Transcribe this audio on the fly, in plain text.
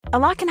A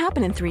lot can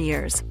happen in 3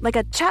 years, like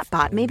a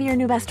chatbot may be your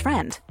new best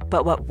friend.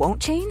 But what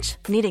won't change?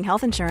 Needing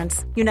health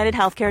insurance. United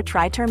Healthcare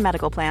Tri-Term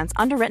Medical Plans,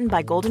 underwritten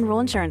by Golden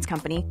Rule Insurance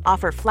Company,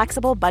 offer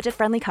flexible,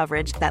 budget-friendly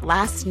coverage that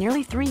lasts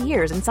nearly 3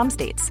 years in some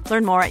states.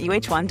 Learn more at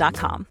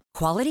uh1.com.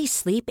 Quality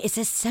sleep is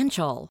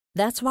essential.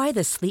 That's why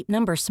the Sleep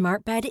Number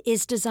Smart Bed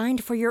is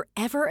designed for your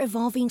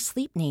ever-evolving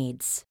sleep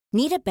needs.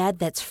 Need a bed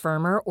that's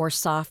firmer or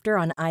softer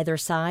on either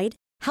side?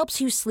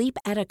 Helps you sleep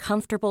at a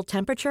comfortable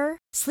temperature?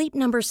 Sleep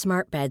Number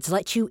Smart Beds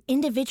let you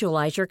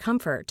individualize your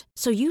comfort,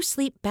 so you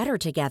sleep better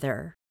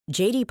together.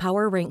 J.D.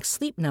 Power ranks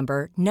Sleep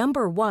Number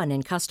number 1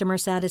 in customer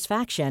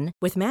satisfaction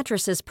with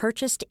mattresses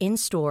purchased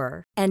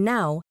in-store. And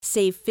now,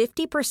 save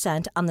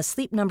 50% on the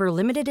Sleep Number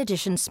Limited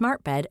Edition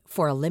Smart Bed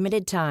for a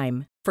limited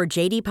time. For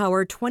J.D.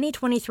 Power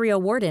 2023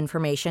 award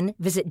information,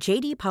 visit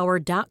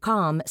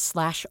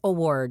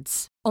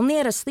jdpower.com/awards. Only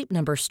at a Sleep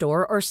Number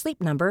store or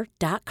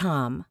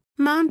sleepnumber.com.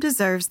 Mom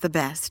deserves the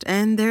best,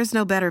 and there's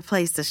no better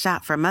place to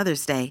shop for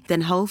Mother's Day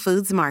than Whole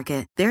Foods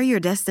Market. They're your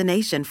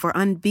destination for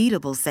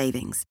unbeatable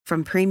savings,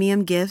 from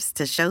premium gifts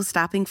to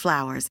show-stopping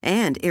flowers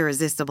and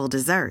irresistible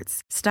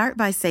desserts. Start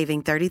by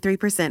saving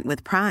 33%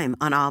 with Prime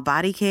on all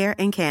body care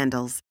and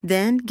candles.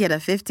 Then get a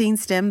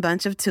 15-stem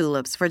bunch of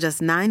tulips for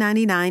just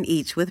 $9.99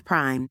 each with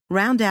Prime.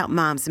 Round out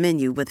Mom's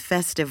menu with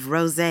festive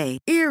rosé,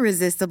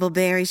 irresistible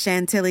berry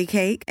chantilly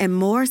cake, and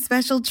more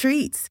special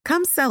treats.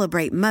 Come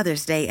celebrate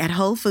Mother's Day at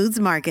Whole Foods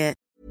Market.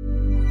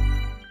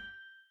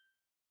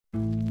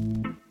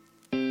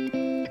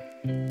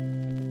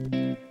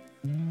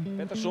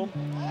 Pettersson,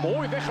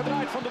 mooi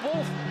weggedraaid van de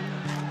Wolf.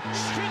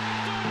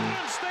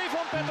 Schitterend,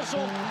 Stefan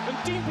Pettersson, een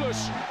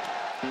 10+.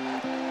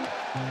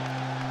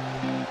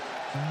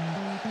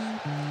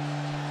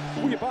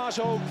 Goeie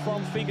paas ook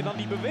van Vinken. Dan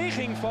die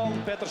beweging van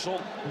Pettersson.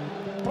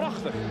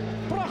 Prachtig,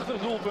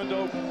 prachtig doelpunt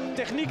ook.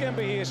 Techniek en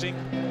beheersing.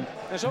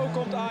 En zo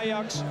komt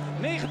Ajax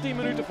 19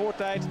 minuten voor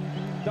tijd.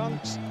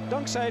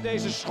 Dankzij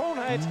deze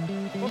schoonheid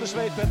van de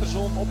Zweed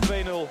Pettersson op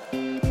 2-0.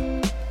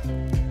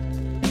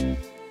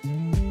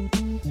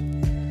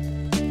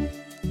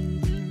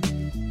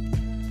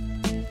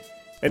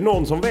 Är det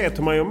någon som vet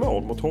hur man gör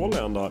mål mot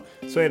holländare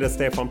så är det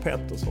Stefan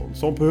Pettersson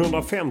som på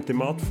 150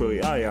 matcher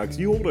i Ajax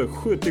gjorde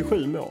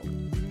 77 mål.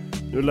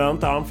 Nu lär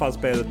inte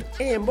anfallsspelet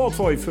enbart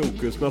vara i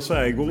fokus när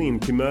Sverige går in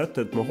till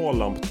mötet med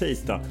Holland på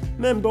tisdag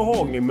med en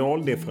behaglig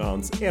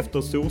måldifferens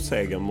efter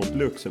storsegern mot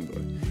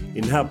Luxemburg.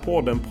 I den här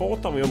podden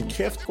pratar vi om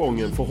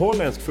kräftgången för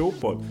holländsk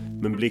fotboll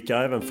men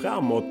blickar även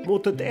framåt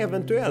mot ett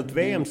eventuellt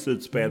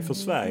VM-slutspel för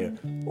Sverige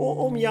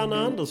och om Janne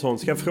Andersson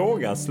ska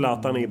fråga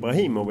Zlatan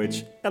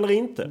Ibrahimovic eller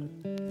inte.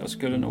 Jag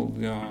skulle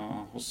nog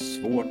ha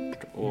svårt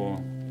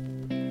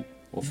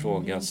att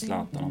fråga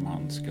Zlatan om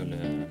han skulle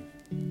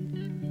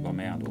vara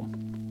med då.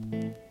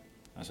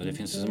 Alltså det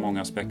finns så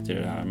många aspekter i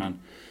det här, men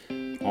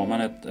har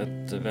man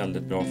ett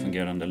väldigt bra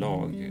fungerande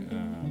lag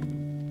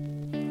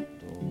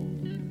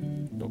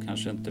då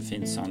kanske inte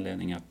finns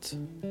anledning att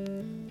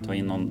ta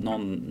in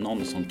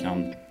någon som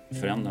kan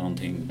förändra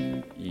någonting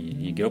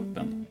i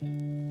gruppen.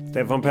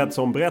 Stefan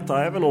Pettersson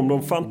berättar även om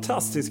de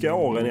fantastiska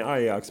åren i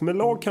Ajax med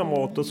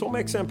lagkamrater som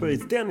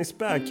exempelvis Dennis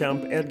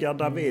Bergkamp, Edgar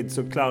Davids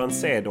och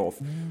Clarence Seedorf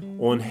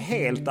och en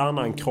helt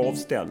annan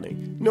kravställning.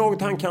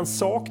 Något han kan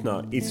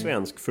sakna i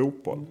svensk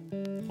fotboll.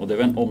 Och det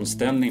var en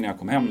omställning när jag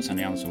kom hem sen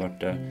igen, så var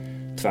det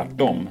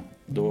tvärtom.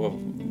 Då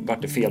var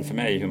det fel för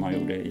mig hur man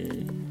gjorde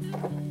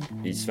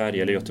i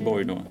Sverige eller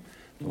Göteborg då.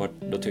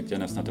 Då tyckte jag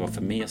nästan att det var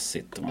för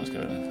mesigt om man ska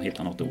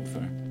hitta något ord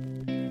för.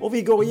 Och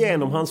vi går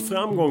igenom hans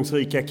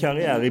framgångsrika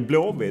karriär i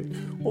Blåvitt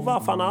och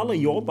varför han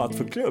aldrig jobbat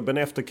för klubben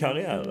efter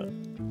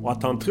karriären. Och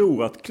att han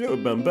tror att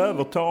klubben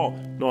behöver ta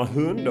några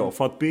hundar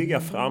för att bygga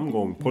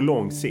framgång på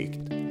lång sikt.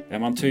 Är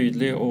man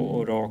tydlig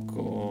och rak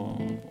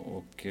och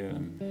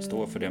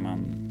står för det man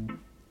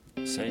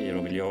säger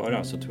och vill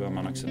göra, så tror jag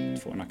man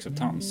får en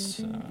acceptans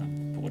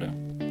på det.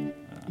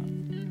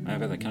 Men jag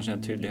vet att kanske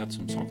en tydlighet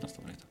som saknas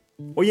då lite.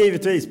 Och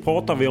givetvis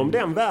pratar vi om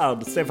den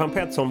värld Stefan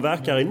Pettersson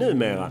verkar i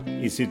numera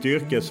i sitt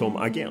yrke som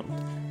agent.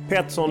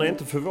 Pettersson är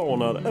inte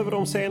förvånad över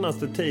de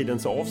senaste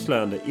tidens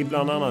avslöjande i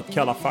bland annat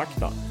Kalla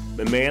fakta,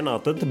 men menar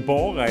att det inte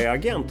bara är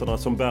agenterna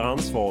som bär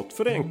ansvaret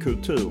för den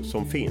kultur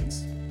som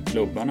finns.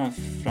 Klubbarna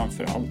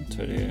framför allt,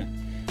 för det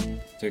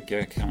tycker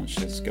jag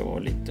kanske ska vara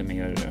lite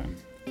mer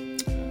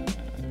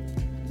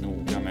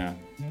noga med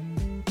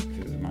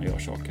hur man gör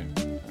saker.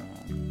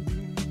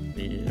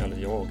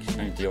 Jag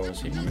kan inte göra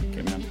så himla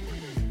mycket, men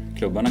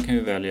klubbarna kan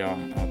ju välja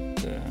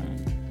att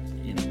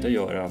inte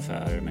göra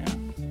affärer med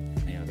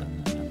en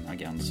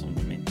agent som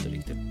de inte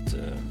riktigt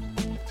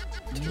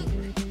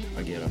tror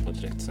agerar på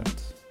ett rätt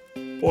sätt.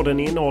 Och den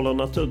innehåller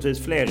naturligtvis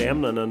fler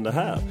ämnen än det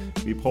här.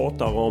 Vi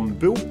pratar om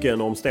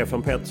boken om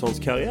Stefan Petterssons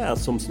karriär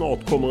som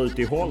snart kommer ut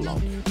i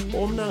Holland.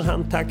 Om när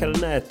han tackade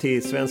nej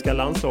till svenska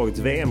landslagets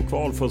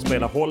VM-kval för att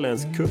spela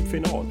holländsk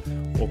cupfinal.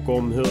 Och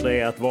om hur det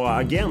är att vara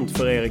agent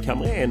för Erik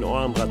Hamrén och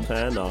andra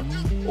tränare.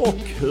 Och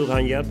hur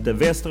han hjälpte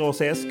Västerås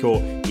SK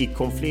i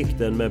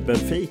konflikten med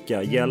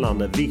Benfica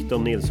gällande Victor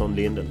Nilsson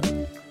Lindelöf.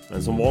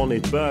 Men som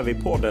vanligt börjar vi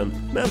podden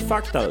med en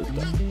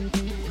faktaruta.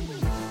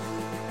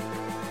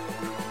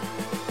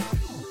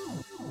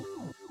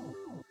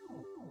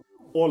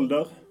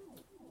 Ålder?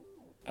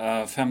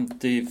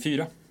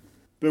 54.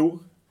 Bor?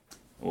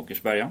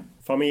 Åkersberga.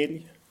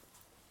 Familj?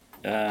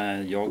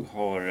 Jag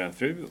har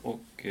fru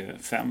och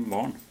 5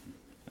 barn.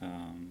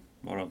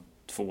 Bara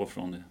 2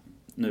 från det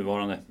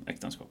nuvarande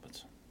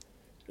äktenskapet.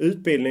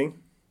 Utbildning?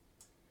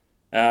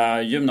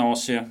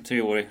 Gymnasie,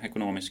 3-årig,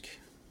 ekonomisk.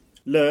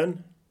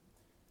 Lön?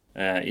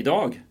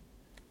 Idag?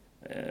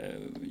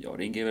 Jag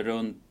ringer väl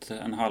runt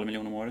 500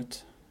 000 om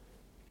året.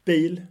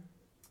 Bil?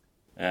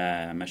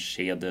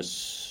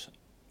 Mercedes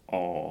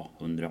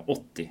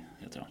A180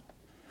 heter den.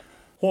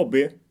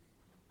 Hobby?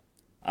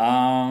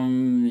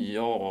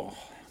 Ja,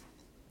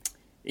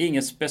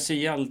 inget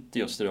speciellt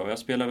just idag. Jag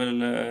spelar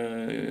väl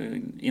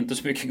inte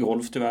så mycket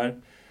golf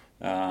tyvärr.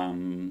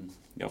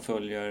 Jag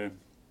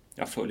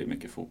följer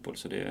mycket fotboll,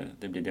 så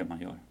det blir det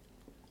man gör.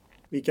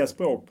 Vilka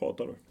språk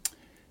pratar du?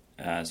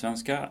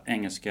 Svenska,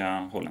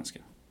 engelska, holländska.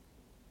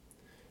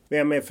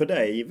 Vem är för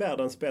dig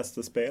världens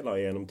bästa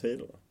spelare genom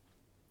tiderna?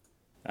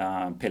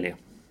 Pelé.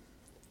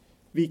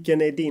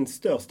 Vilken är din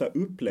största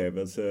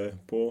upplevelse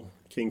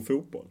kring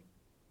fotboll?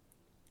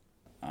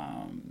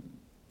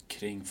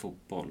 Kring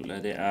fotboll,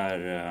 det är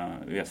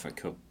UEFA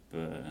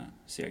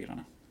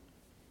Cup-segrarna.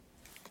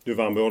 Du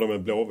vann både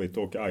med Blåvitt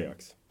och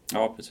Ajax.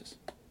 Ja, precis.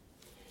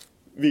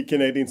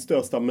 Vilken är din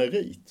största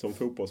merit som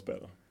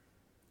fotbollsspelare?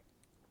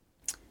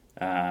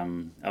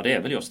 Ja, det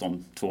är väl just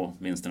de 2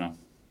 vinsterna.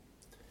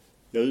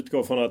 Jag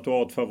utgår från att du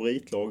har ett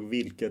favoritlag.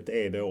 Vilket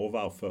är det och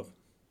varför?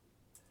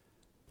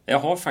 Jag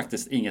har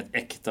faktiskt inget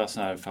äkta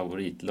så här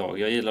favoritlag.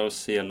 Jag gillar att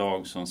se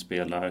lag som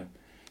spelar,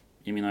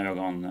 i mina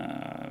ögon,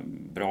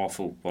 bra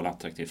fotboll,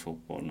 attraktiv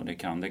fotboll. Och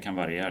det kan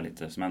variera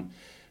lite. Men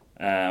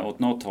åt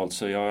något håll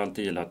så jag har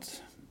alltid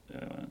gillat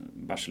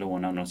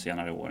Barcelona under de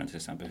senare åren till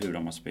exempel. Hur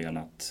de har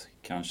spelat.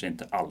 Kanske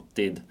inte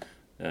alltid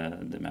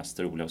det mest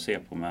roliga att se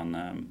på, men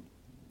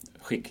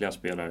skickliga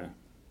spelare.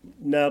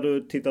 När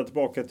du tittar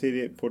tillbaka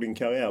på din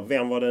karriär,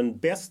 vem var den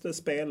bästa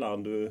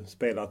spelaren du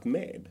spelat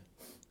med?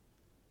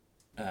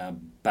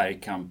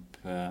 Bergkamp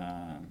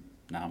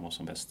när han var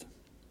som bäst.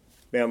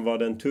 Vem var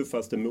den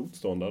tuffaste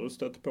motståndare du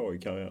stötte på i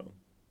karriären?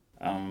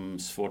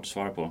 Svårt att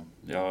svara på.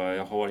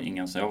 Jag har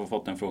ingen, jag har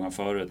fått den frågan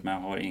förut, men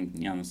jag har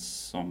ingen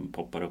som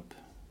poppar upp.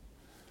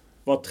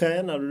 Vad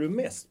tränade du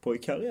mest på i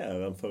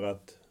karriären för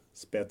att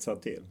spetsa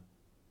till?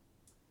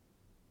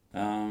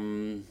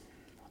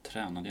 Vad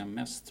tränade jag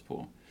mest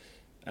på?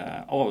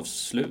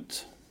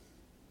 Avslut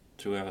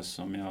tror jag,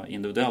 som jag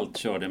individuellt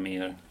körde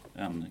mer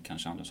än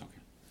kanske andra saker.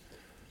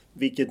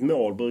 Vilket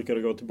mål brukar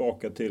du gå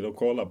tillbaka till och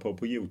kolla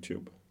på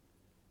YouTube?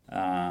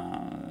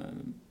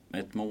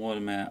 Ett mål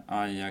med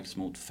Ajax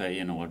mot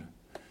Feyenoord,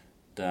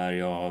 där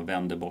jag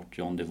vände bort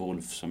John de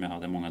Wolf som jag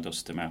hade många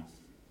duster med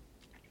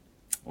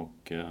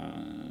och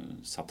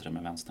satte det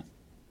med vänster.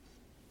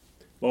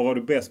 Vad var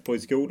du bäst på i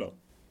skolan?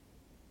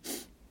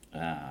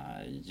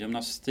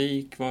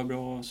 Gymnastik var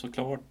bra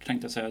såklart,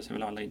 tänkte jag säga, så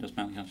väl alla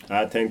idrottsmän kanske.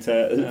 Jag tänkte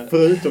säga,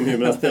 förutom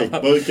gymnastik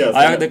brukar jag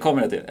säga. Ja, det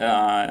kommer jag till.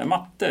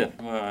 Matte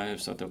var jag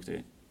hyfsat duktig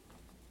i.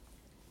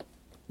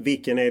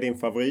 Vilken är din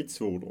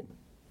favoritsvordom?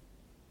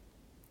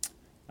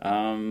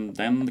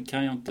 Den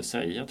kan jag inte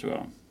säga, tror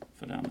jag.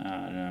 För den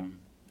är...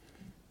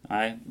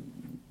 nej.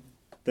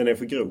 Den är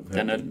för grov.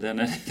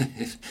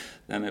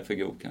 Den är för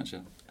grov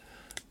kanske.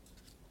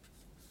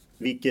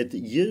 Vilket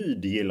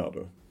ljud gillar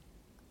du?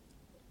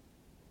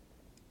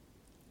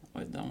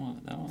 Oj,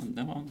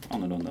 den var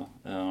annorlunda.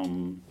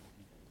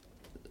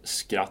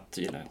 Skratt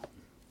gillar jag.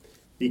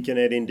 Vilken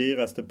är din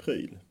dyraste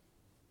pryl?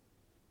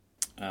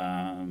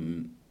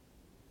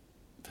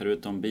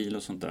 Förutom bil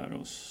och sånt där,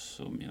 och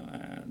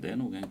det är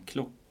nog en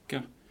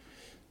klocka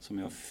som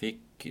jag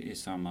fick i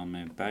samband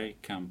med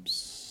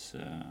Bergkamps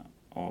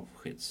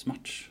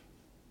avskedsmatch.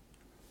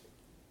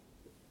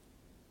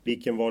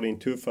 Vilken var din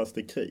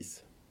tuffaste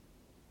kris?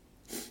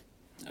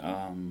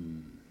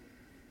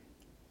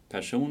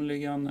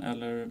 Personligen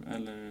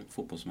eller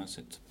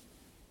fotbollsmässigt?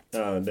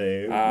 Ja,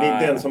 det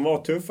är den som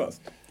var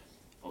tuffast.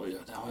 Oj,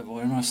 det har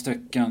varit några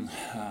stycken.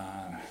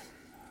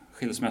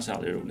 Skilsmässa är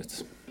aldrig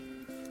roligt.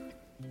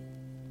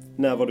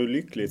 När var du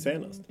lycklig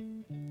senast?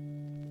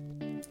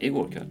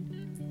 Igår kväll.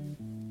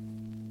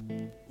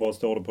 Vad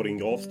står det på din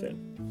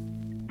gravsten?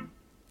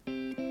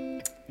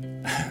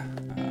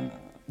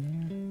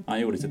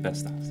 Han gjorde sitt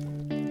bästa.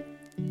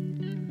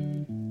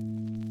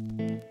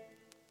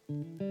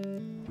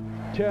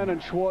 Tern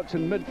and Schwartz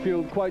in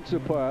midfield, quite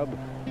superb.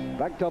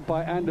 Backed up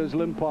by Anders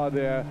Limpar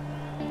there.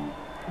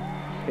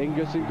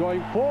 Ingerson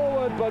going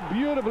forward, but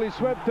beautifully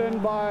swept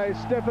in by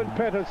Stefan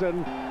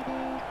Pettersson,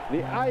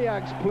 the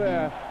Ajax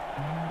player,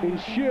 in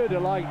sheer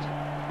delight.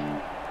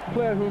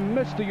 Player who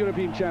missed the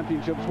European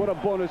Championships. What a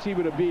bonus he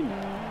would have been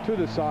to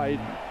the side.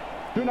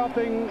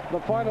 2-0, the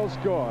final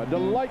score.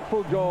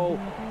 Delightful goal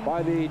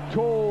by the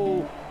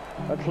tall,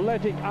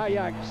 athletic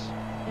Ajax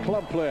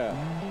club player.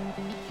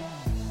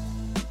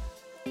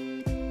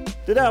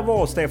 Det där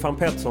var Stefan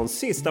Petterssons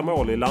sista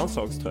mål i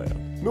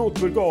landslagströjan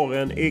mot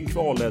Bulgarien i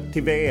kvalet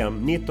till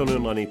VM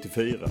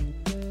 1994.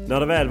 När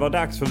det väl var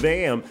dags för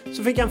VM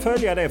så fick han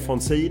följa det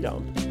från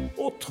sidan.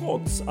 Och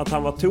trots att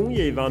han var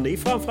tongivande i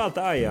framförallt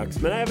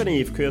Ajax men även i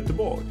IFK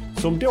Göteborg,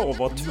 som då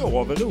var 2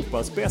 av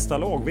Europas bästa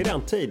lag vid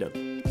den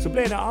tiden, så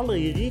blev det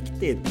aldrig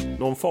riktigt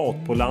någon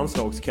fart på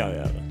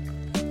landslagskarriären.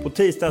 På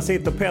tisdag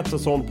sitter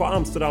Pettersson på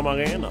Amsterdam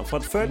Arena för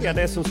att följa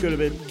det som skulle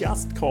bli ett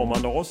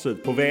gastkramande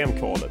avslut på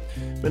VM-kvalet.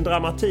 Men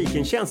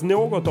dramatiken känns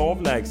något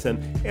avlägsen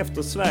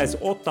efter Sveriges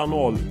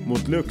 8-0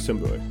 mot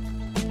Luxemburg.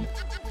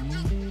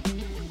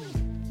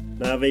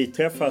 När vi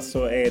träffas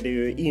så är det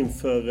ju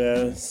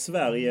inför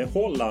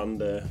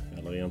Sverige-Holland,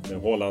 eller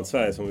egentligen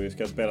Holland-Sverige som vi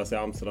ska spela i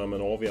Amsterdam,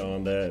 en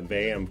avgörande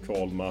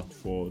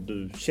VM-kvalmatch. Och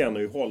du känner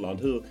ju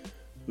Holland. Hur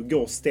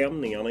går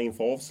stämningarna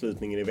inför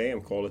avslutningen i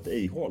VM-kvalet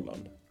i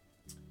Holland?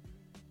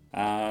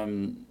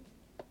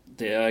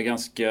 Det är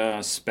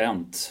ganska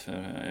spänt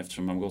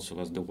eftersom de har gått så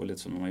pass dåligt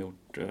som de har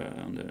gjort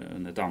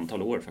under ett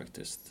antal år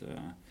faktiskt.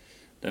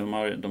 De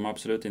har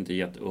absolut inte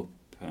gett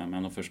upp,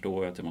 men de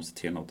förstår att det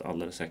måste till något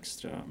alldeles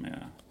extra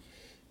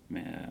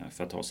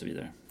för att ta sig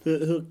vidare.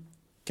 Hur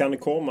kan det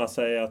komma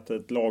sig att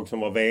ett lag som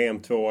var VM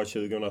 2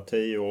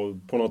 2010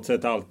 och på något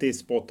sätt alltid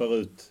spottar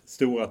ut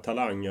stora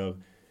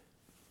talanger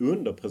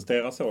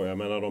underpresterar så? Jag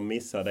menar, de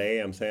missade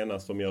EM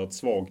senast, de gör ett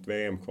svagt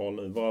VM-kval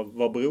nu.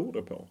 Vad beror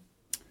det på?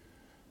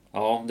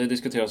 Ja, det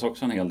diskuteras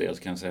också en hel del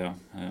kan jag säga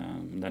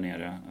där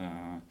nere.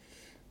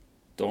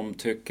 De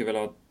tycker väl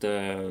att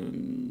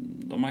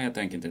de har helt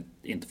enkelt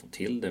inte fått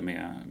till det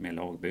med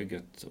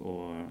lagbygget,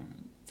 och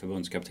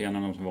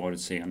förbundskaptenerna som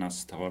varit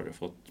senast har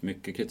fått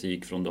mycket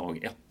kritik från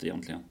dag 1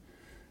 egentligen.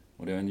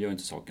 Och det gör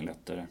inte saken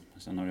lättare.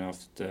 Sen har du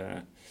haft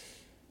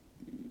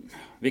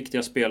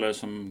viktiga spelare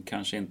som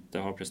kanske inte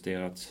har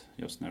presterat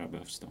just när det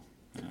behövs då.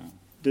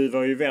 Du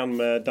var ju vän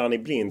med Danny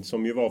Blind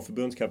som ju var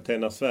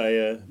förbundskapten när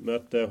Sverige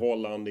mötte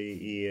Holland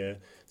i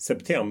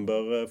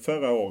september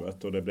förra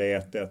året och det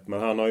blev 1-1.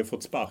 Men han har ju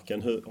fått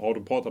sparken. Har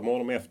du pratat med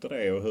honom efter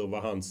det och hur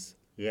var hans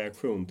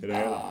reaktion till det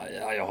hela?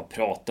 Ja, jag har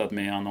pratat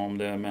med honom om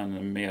det,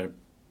 men mer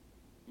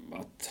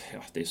att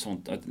det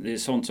är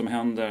sånt som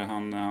händer.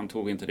 Han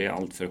tog inte det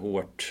allt för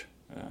hårt.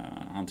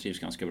 Han trivs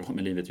ganska bra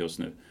med livet just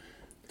nu,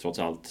 trots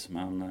allt.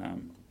 Men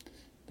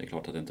det är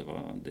klart att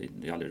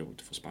det är aldrig roligt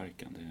att få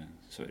sparken.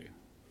 Så är det ju.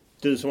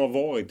 Du som har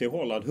varit i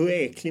Holland, hur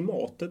är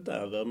klimatet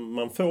där?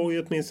 Man får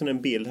ju åtminstone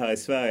en bild här i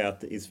Sverige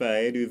att i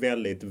Sverige är det ju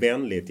väldigt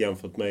vänligt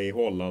jämfört med i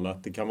Holland.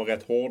 Att det kan vara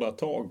rätt hårda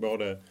tag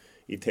både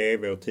i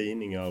tv och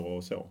tidningar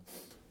och så.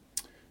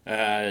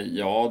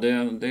 Ja, det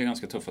är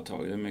ganska tuffa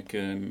tag. Det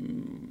är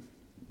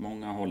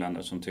många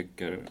holländare som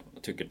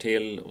tycker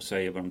till och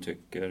säger vad de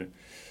tycker.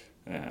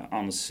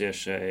 Anser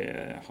sig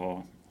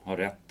ha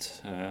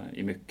rätt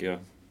i mycket.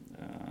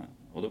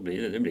 Och då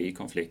blir det blir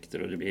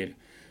konflikter och det blir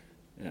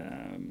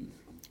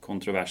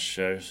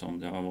kontroverser som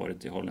det har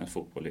varit i holländsk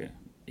fotboll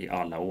i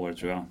alla år,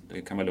 tror jag.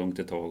 Det kan vara lugnt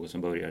ett tag och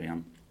sen börjar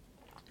igen.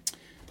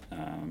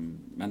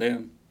 Men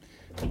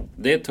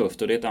det är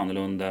tufft och det är ett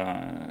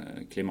annorlunda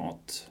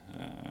klimat.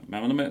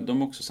 Men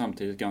de är också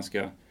samtidigt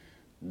ganska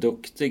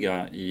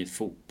duktiga i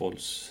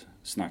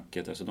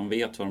fotbollssnacket. Alltså de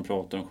vet vad de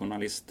pratar om.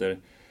 Journalister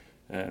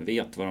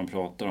vet vad de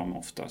pratar om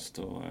oftast.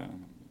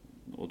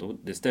 Och då,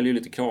 det ställer ju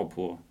lite krav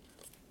på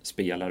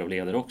spelare och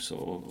ledare också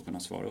och kunna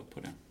svara upp på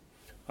det.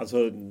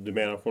 Alltså du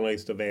menar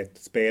journalister vet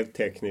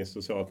speltekniskt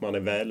och så, att man är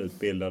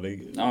välutbildad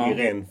i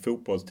ren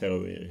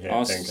fotbollsteori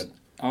helt enkelt?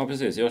 Ja,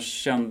 precis. Jag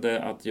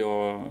kände att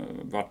jag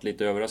varit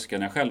lite överraskad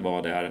när jag själv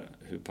var där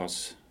hur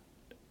pass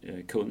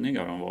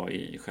kunniga de var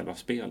i själva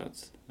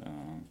spelet.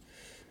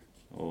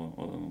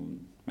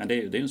 Men det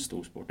är en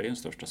stor sport, det är den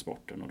största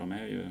sporten och de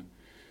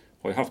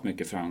har ju haft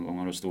mycket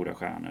framgångar och stora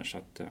stjärnor, så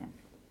att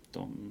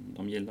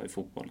de gillar ju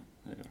fotboll.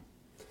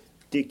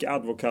 Dick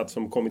Advocat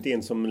som kommit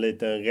in som en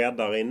liten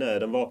räddare i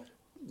nöden,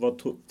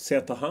 vad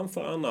sätter han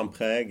för annan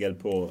prägel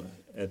på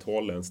ett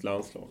holländskt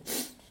landslag?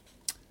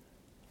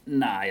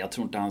 Nej, jag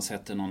tror inte han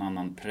sätter någon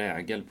annan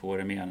prägel på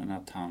det, mer än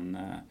att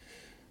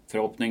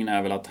förhoppningen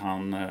är väl att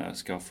han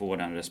ska få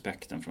den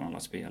respekten från alla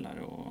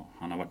spelare, och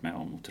han har varit med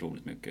om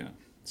otroligt mycket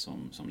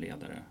som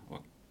ledare,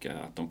 och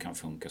att de kan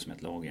funka som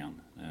ett lag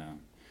igen.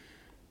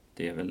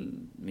 Det är väl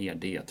mer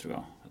det, tror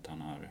jag, att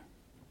han har.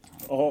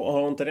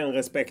 Har inte den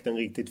respekten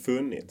riktigt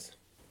funnits?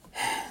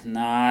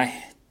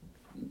 Nej,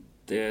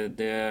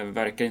 det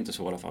verkar inte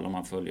så i alla fall om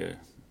man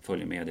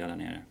följer media där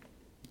nere.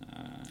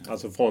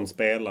 Alltså från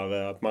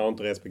spelare, att man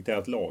inte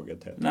respekterat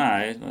laget?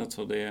 Nej,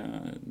 alltså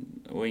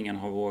och ingen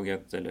har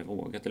vågat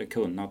eller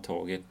kunnat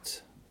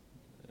tagit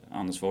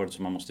ansvaret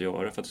som man måste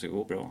göra för att det ska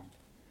gå bra.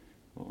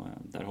 Och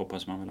där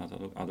hoppas man väl att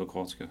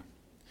advokat ska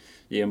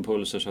ge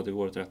impulser så att det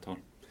går åt rätt håll.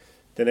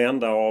 Den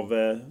enda av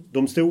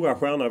de stora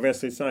stjärnorna,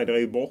 Wesley Sneijder, är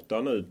ju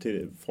borta nu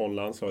från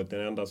landslaget.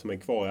 Den enda som är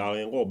kvar är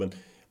Arjen Robben.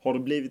 Har det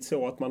blivit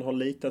så att man har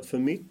litat för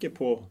mycket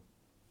på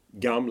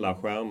gamla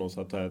stjärnor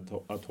så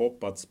att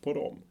hoppats på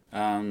dem?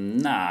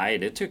 Nej,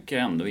 det tycker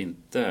jag ändå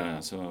inte.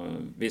 Alltså,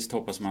 visst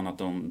hoppas man att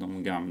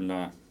de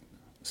gamla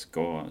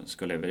ska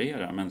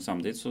leverera, men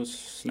samtidigt så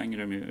slänger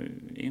de ju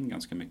in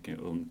ganska mycket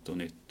ungt och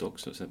nytt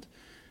också. Så att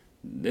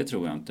det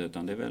tror jag inte,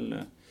 utan det är väl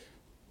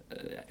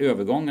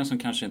övergången som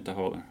kanske inte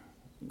har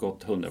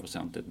gått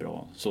 100%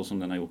 bra, så som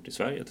den har gjort i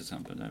Sverige till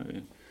exempel.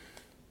 Där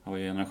har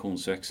ju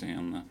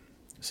generationsväxlingen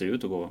ser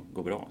ut att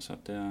gå bra. Så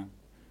att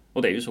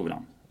och det är ju så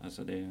ibland.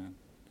 Alltså det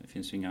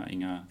finns ju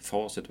inga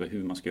facit på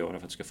hur man ska göra för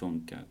att det ska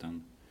funka.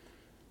 Utan,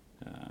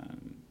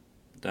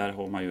 där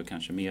har man ju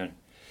kanske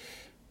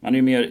man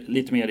är ju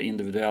lite mer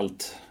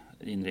individuellt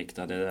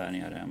inriktad där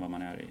nere än vad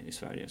man är i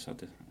Sverige. Så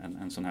att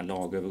en sån här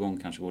lagövergång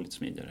kanske går lite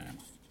smidigare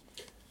hemma.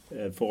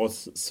 För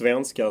oss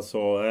svenskar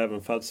så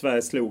även för att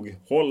Sverige slog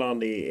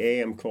Holland i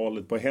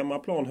EM-kvalet på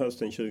hemmaplan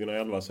hösten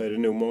 2011 så är det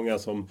nog många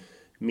som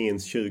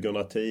minns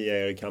 2010.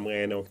 Erik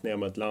Hamrén åkte ner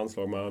med ett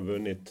landslag. Man har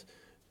vunnit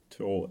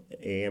 2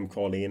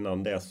 EM-kval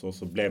innan dess och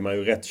så blev man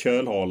ju rätt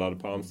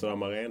kölhalad på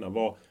Amsterdam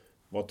Arena.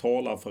 Vad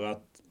talar för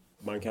att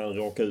man kan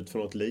råka ut för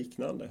något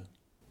liknande?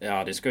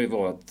 Ja, det ska ju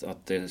vara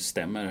att det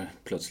stämmer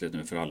plötsligt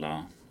nu för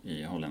alla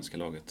i holländska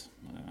laget.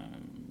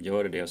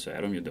 Gör det så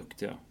är de ju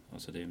duktiga.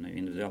 Alltså de är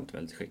individuellt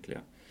väldigt skickliga.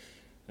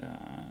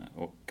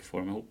 Och får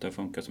de ihop det att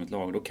funka som ett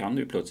lag, då kan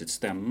det ju plötsligt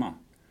stämma.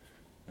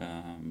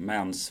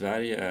 Men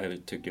Sverige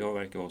tycker jag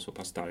verkar vara så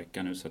pass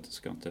starka nu så att det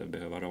ska inte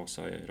behöva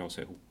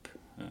rasa ihop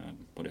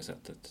på det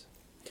sättet.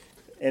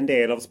 En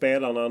del av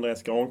spelarna,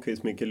 Andreas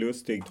Granqvist, Micke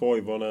Lustig,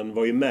 Toivonen,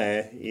 var ju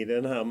med i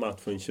den här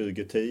matchen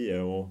 2010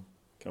 och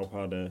kanske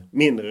hade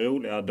mindre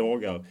roliga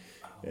dagar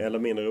eller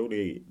mindre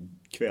rolig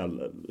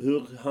kväll.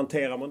 Hur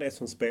hanterar man det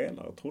som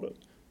spelare, tror du?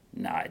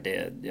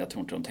 Nej, jag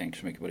tror inte de tänker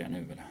så mycket på det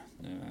nu.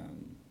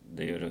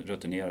 Det är ju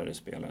rutinerade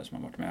spelare som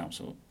har varit med om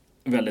så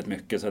väldigt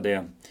mycket. Så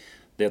det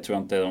tror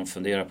jag inte de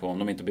funderar på. Om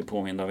de inte blir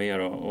påminda av er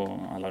och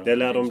alla... Det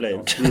lär de bli.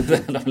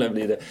 Det lär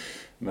bli det.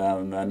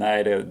 Men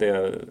nej,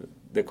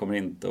 det kommer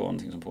inte att vara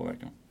någonting som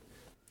påverkar.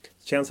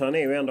 Känslan är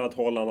ju ändå att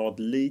Holland har ett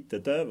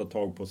litet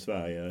övertag på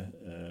Sverige.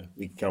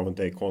 Vilket kanske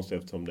inte är konstigt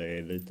eftersom det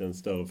är lite en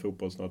större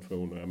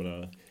fotbollsnation. Jag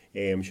menar,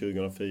 EM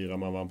 2004,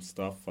 man vann på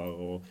straffar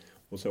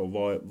och så.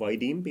 Vad är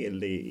din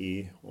bild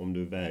om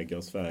du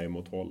väger Sverige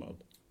mot Holland?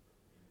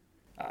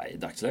 I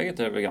dagsläget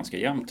är det väl ganska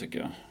jämnt tycker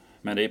jag.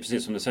 Men det är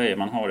precis som du säger,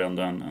 man har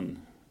ändå en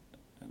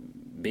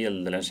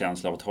bild eller en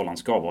känsla av att Holland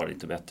ska vara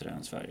lite bättre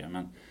än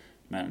Sverige.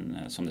 Men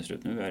som det ser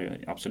ut nu är det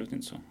absolut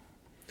inte så.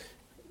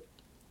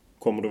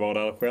 Kommer du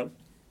vara där själv?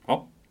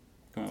 Ja,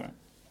 kommer jag vara.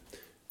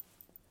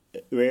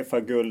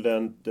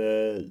 UEFA-gulden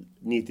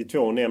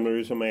 92 nämner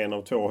du som en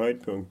av 2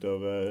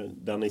 höjdpunkter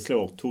där ni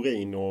slår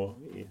Turin och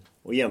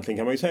egentligen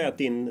kan man ju säga att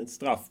din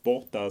straff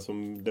borta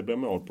som det blev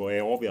mål på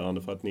är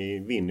avgörande för att ni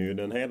vinner ju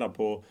den hela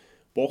på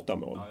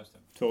bortamål. Ja, just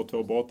det.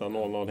 2-2 borta,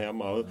 0-0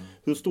 hemma.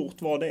 Hur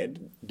stort var det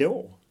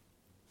då?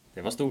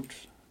 Det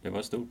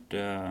var stort.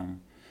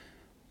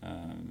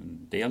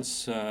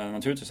 Dels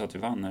naturligtvis att vi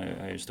vann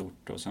är ju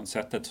stort och sen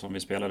sättet som vi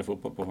spelade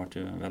fotboll på var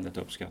ju väldigt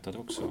uppskattat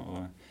också.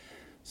 Och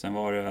sen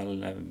var det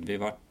väl,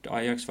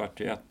 Ajax vart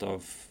ju ett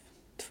av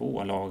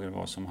 2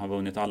 lag som har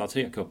vunnit alla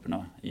 3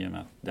 kupperna i och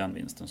med den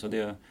vinsten. Så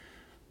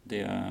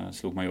det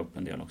slog man ju upp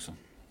en del också.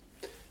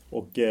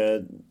 Och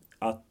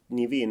att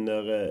ni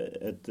vinner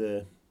ett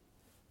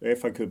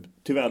UEFA-cup,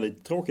 tyvärr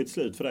lite tråkigt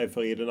slut för dig,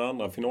 för i den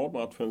andra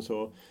finalmatchen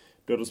så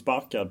blir du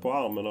sparkad på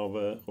armen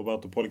av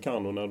Roberto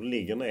Policano när du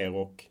ligger ner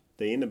och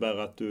det innebär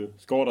att du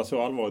skadar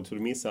så allvarligt så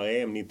du missar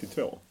EM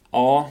 92.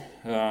 Ja,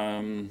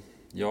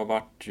 jag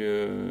vart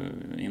ju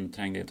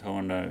inträngd i ett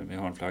hörn där vid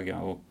hörnflagga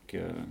och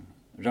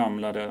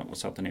ramlade och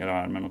satte ner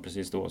armen och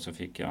precis då så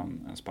fick jag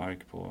en spark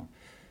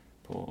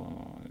på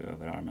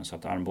överarmen så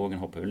att armbågen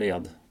hoppade ur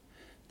led.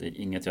 Det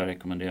är inget jag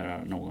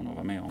rekommenderar någon att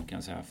vara med om kan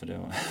jag säga, för det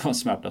var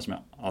smärta som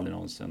jag aldrig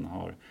någonsin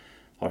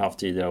har haft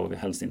tidigare och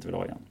helst inte vill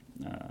ha igen.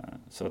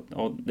 Så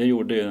och det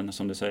gjorde ju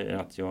som du säger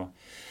att jag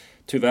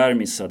tyvärr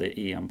missade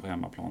EM på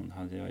hemmaplan.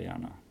 Hade jag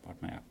gärna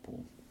varit med på.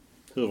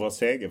 Hur var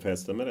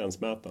segerfesten med den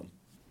smärtan?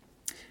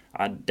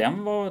 Ja,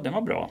 den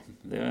var bra.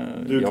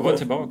 Jag var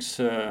tillbaks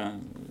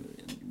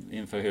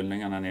inför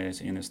hyllningarna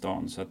inne i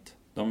stan så att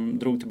de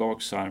drog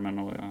tillbaks armen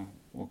och jag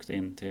åkte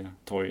in till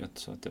torget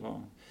så att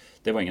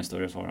det var ingen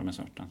större fara med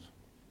smärtan.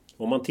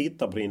 Om man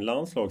tittar på din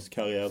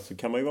landslagskarriär så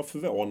kan man ju vara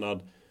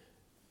förvånad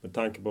med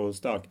tanke på hur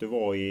stark du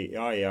var i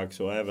Ajax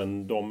och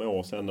även de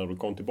år sedan när du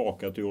kom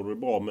tillbaka att du gjorde det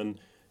bra. Men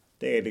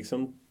det är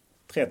liksom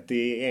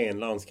 31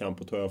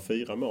 landskamper tror jag,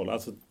 4 mål.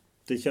 Alltså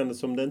det kändes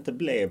som det inte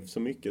blev så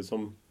mycket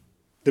som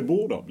det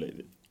borde ha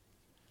blivit.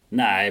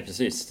 Nej,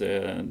 precis.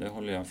 Det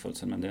håller jag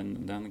fullständigt med.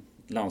 Den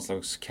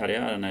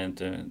landslagskarriären är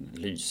inte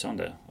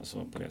lysande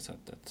alltså på det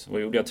sättet.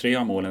 Och gjorde jag 3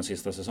 av målen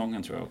sista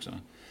säsongen tror jag också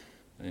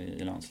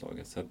i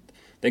landslaget. Så att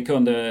det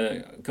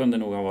kunde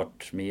nog ha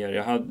varit mer.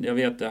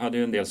 Jag hade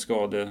ju en del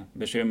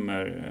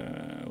skadebekymmer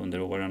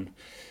under åren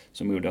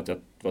som gjorde att jag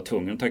var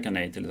tvungen att tacka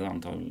nej till ett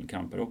antal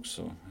kamper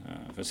också.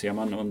 För ser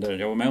man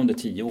jag var med under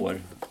 10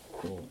 år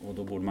och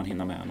då borde man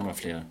hinna med några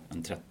fler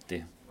än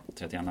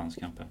 31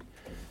 landskamper.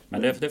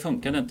 Men det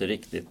funkade inte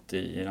riktigt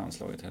i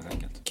landslaget helt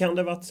enkelt. Kan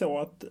det varit så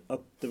att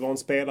det var en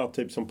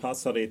spelartyp som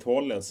passade i ett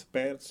holländskt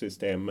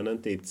spelsystem men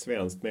inte i ett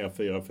svenskt mer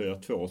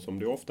 4-4-2 som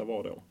det ofta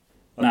var då?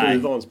 Att du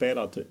var en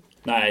spelartyp?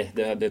 Nej,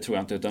 det tror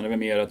jag inte. Utan det var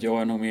mer att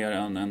jag är nog mer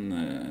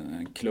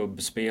en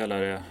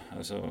klubbspelare.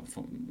 Alltså,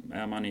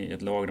 är man i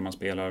ett lag där man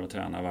spelar och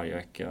tränar varje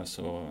vecka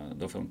så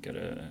då funkar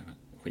det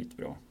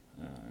skitbra.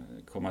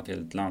 Komma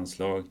till ett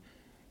landslag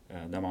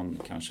Där man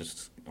kanske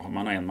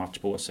man har en match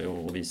på sig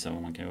och visa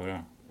vad man kan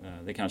göra.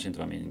 Det kanske inte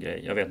var min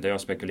grej. Jag vet,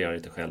 jag spekulerar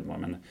lite själv bara,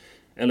 men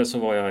eller så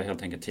var jag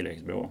helt enkelt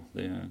tillräckligt bra.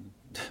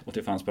 Och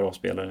det fanns bra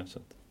spelare. Så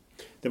att.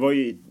 Det var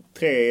ju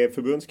 3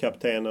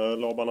 förbundskaptener,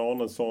 Laban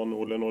Arnesson,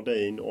 Olle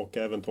Nordin och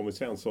även Tommy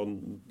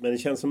Svensson. Men det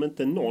känns som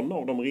inte någon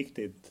av dem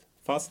riktigt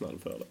fastnade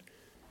för det.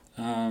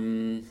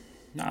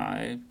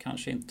 Nej,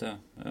 kanske inte.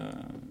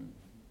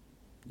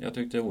 Jag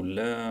tyckte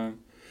Olle,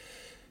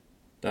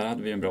 där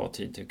hade vi en bra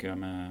tid tycker jag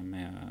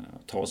med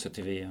att ta sig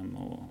till VM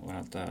och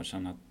allt det här.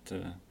 Sen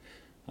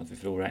att vi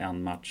förlorar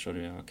en match och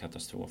det är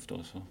katastrof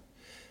då. Så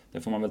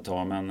det får man väl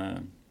ta, men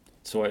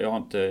så jag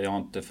har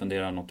inte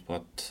funderat något på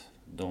att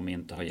de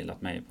inte har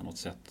gillat mig på något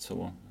sätt.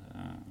 Så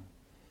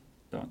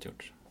det har jag inte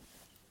gjort.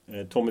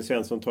 Tommy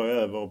Svensson tar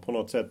över på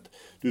något sätt.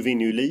 Du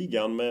vinner ju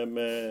ligan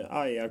med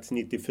Ajax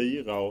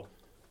 94 och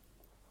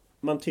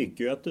man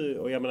tycker ju att du,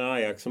 och jag menar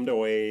Ajax som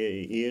då är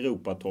i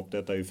Europatopp,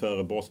 detta är ju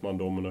före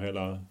Bosmandomen och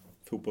hela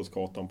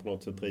fotbollskartan på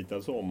något sätt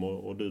ritades om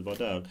och du var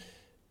där.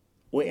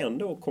 Och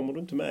ändå kommer du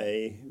inte med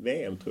i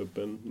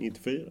VM-truppen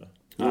 94.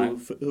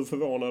 Hur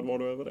förvånad var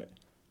du över det?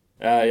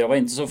 Jag var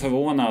inte så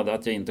förvånad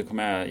att jag inte kom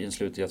med i den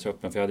slutliga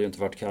truppen, för jag hade ju inte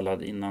varit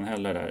kallad innan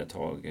heller där ett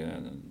tag.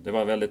 Det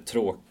var väldigt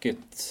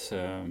tråkigt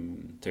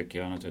tycker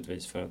jag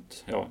naturligtvis, för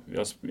att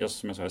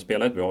som jag sa, jag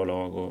spelade ett bra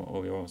lag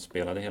och jag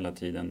spelade hela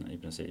tiden i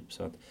princip.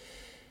 Så att,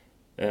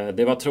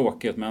 det var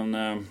tråkigt, men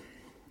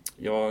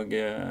jag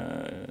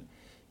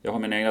har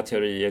mina egna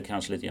teorier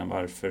kanske lite grann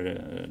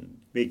varför.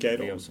 Vilka är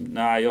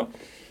de?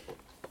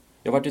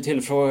 Jag var ju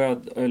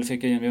tillfrågad, eller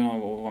fick inbjudan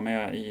att vara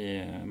med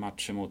i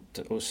matchen mot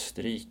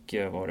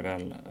Österrike var det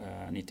väl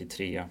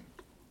 93.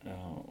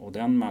 Och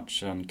den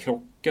matchen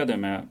krockade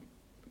med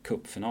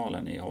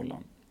cupfinalen i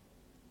Holland.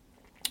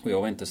 Och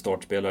jag var inte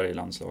startspelare i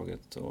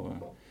landslaget och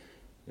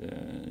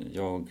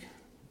jag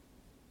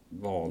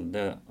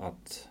valde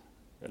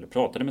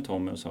pratade med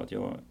Tommy och sa att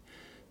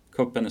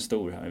kuppen är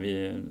stor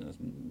här.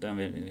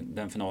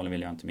 Den finalen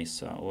vill jag inte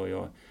missa och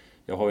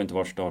jag har ju inte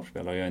varit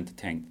startspelare, jag har inte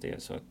tänkt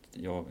det, så att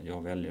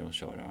jag väljer att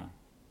köra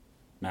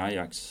med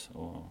Ajax.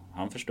 Och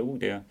han förstod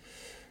det,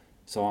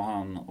 sa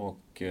han,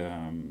 och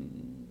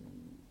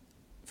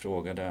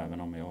frågade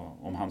även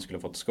om han skulle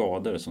fått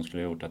skador som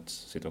skulle ha gjort att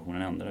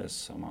situationen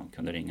ändrades, om han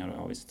kunde ringa.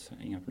 Ja visst,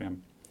 inga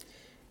problem.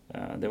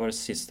 Det var det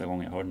sista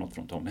gången jag hörde något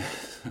från Tommy.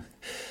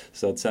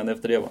 Så att sen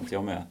efter det var inte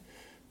jag med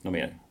något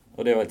mer.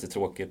 Och det var lite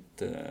tråkigt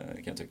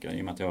kan jag tycka,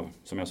 i och med att jag,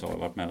 som jag sa, har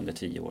varit med under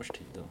 10 års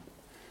tid.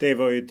 Det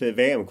var ju ett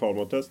VM-kval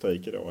mot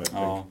Österrike då.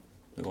 Ja,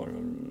 det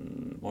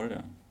var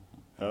det.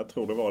 Jag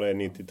tror det var det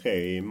 93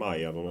 i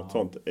maj eller något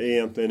sånt.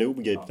 Egentligen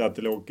obegripligt att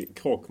det låg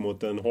krock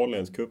mot en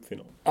holländsk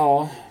cupfinal.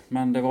 Ja,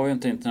 men det var ju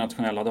inte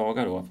internationella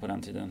dagar då på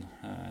den tiden.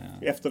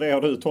 Efter det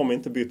har du, Tom,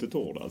 inte bytt ett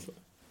ord alltså?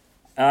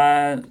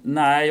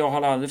 Nej, jag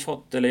har aldrig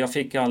fått, eller jag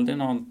fick aldrig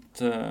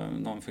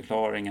någon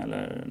förklaring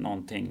eller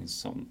någonting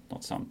som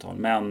något samtal.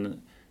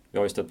 Men vi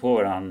har ju stött på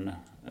varandra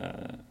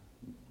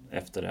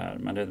efter det här,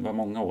 men det var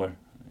många år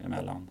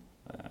emellan.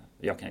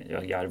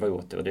 Jag garvar ju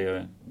åt det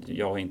och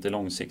jag är inte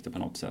långsiktig på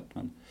något sätt.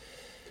 Men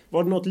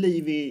var det något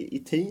liv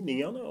i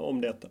tidningarna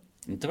om detta?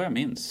 Inte vad jag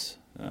minns.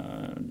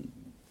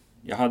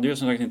 Jag hade ju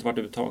som sagt inte varit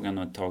uttagen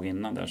ett tag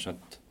innan där, så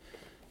att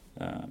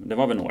det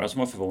var väl några som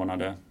var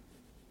förvånade.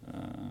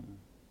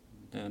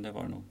 Det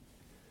var det nog.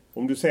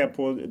 Om du ser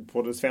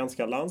på det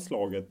svenska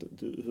landslaget,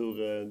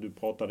 hur du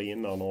pratade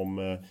innan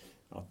om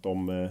att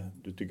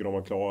du tycker de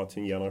har klarat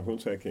sin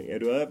generationsväxling. Är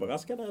du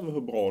överraskad över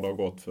hur bra det har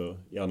gått för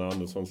Janne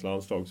Anderssons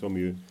landslag, som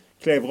ju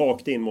klev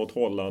rakt in mot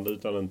Holland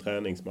utan en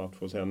träningsmatch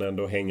och sen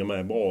ändå hänger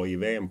med bra i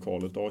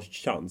VM-kvalet och har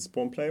chans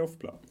på en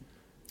playoff-plats?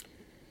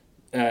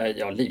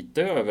 Ja,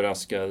 lite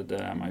överraskad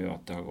är man ju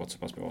att det har gått så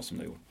pass bra som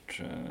det har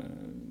gjort.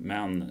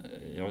 Men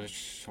jag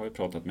har ju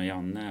pratat med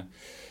Janne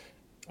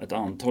ett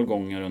antal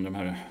gånger under de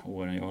här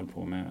åren jag håller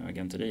på med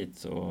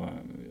agenteriet, och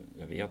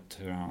jag vet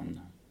hur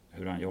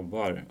han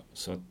jobbar,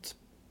 så att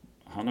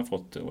han har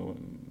fått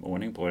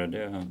ordning på det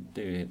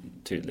är ju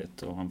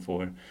tydligt, och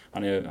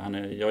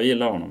jag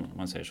gillar honom om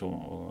man säger så,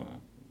 och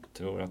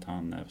tror att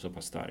han är så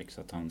pass stark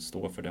så att han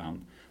står för det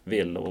han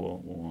vill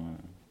och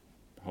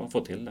har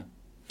fått till det.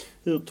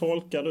 Hur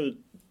tolkar du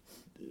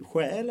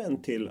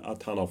skälen till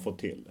att han har fått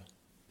till det?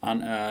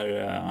 Han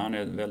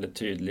är väldigt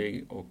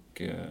tydlig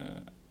och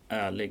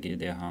ärlig i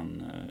det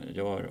han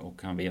gör,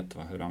 och han vet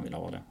hur han vill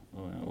ha det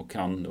och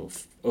kan då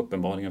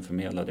uppenbarligen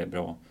förmedla det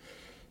bra.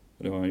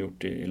 Det har han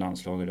gjort i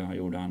landslaget, det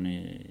gjorde han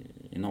i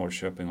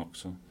Norrköping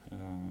också,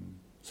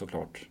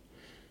 såklart.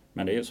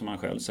 Men det är ju som han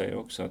själv säger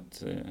också,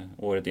 att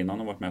året innan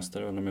de varit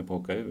mästare höll de på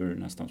att åka ur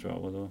nästan, tror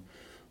jag, och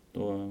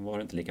då var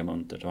det inte lika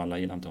muntert och alla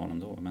gillade inte honom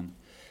då. Men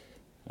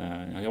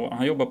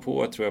han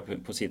jobbar tror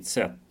jag, på sitt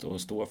sätt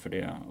och står för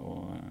det,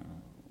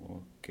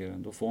 och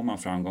då får man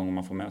framgång om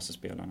man får med sig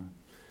spelarna.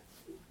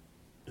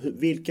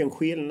 Vilken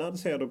skillnad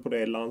ser du på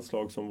det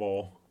landslag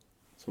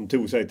som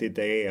tog sig till ett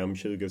EM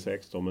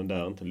 2016 men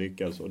där inte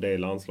lyckades, och det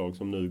landslag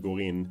som nu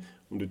går in,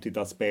 om du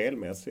tittar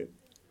spelmässigt?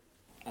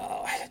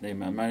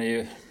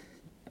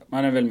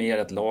 Man är väl mer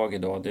ett lag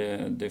idag.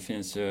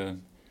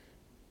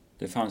 Det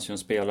det fanns ju en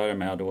spelare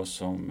med då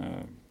som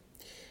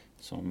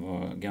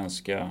var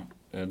ganska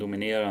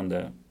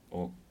dominerande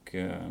och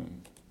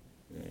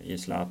i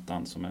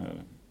Zlatan som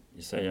är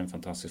i sig en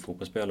fantastisk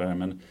fotbollsspelare,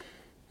 men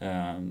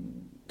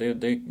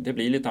det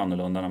blir lite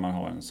annorlunda när man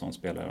har en sån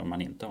spelare än om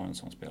man inte har en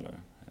sån spelare.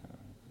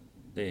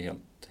 Det är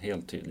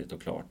helt tydligt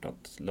och klart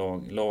att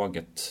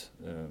laget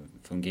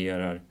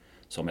fungerar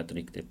som ett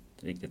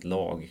riktigt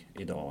lag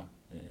idag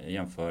i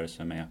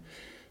jämförelse med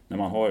när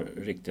man har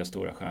riktiga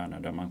stora stjärnor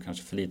där man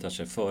kanske förlitar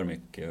sig för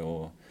mycket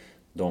och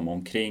de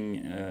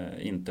omkring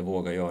inte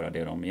vågar göra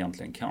det de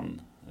egentligen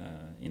kan.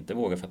 Inte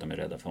vågar för att de är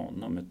rädda för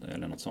honom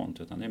eller något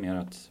sånt, utan det är mer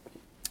att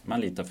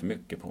man litar för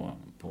mycket på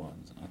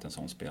att en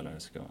sån spelare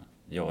ska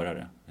göra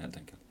det helt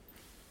enkelt.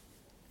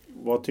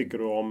 Vad tycker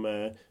du om,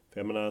 för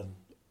jag menar,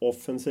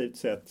 offensivt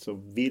sett så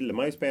ville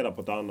man ju spela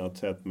på ett annat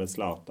sätt med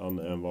Zlatan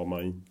än vad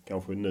man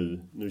kanske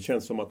nu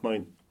känns som att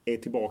man är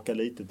tillbaka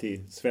lite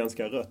till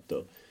svenska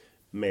rötter,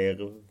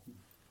 mer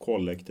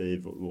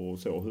kollektiv och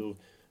så.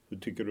 Hur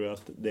tycker du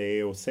att det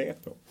är att se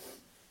på?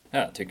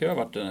 Jag tycker det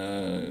har varit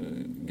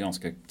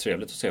ganska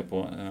trevligt att se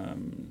på.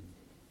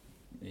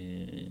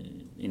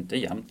 Inte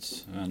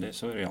jämnt,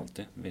 så är det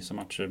alltid. Vissa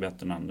matcher är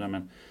bättre än andra,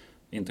 men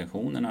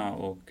intentionerna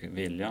och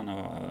viljan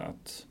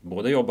att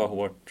både jobba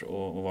hårt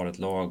och vara ett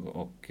lag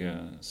och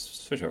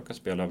försöka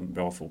spela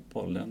bra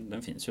fotboll,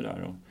 den finns ju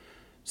där. Och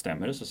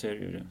stämmer det så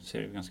ser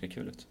det ganska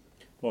kul ut.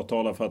 Vad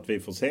talar för att vi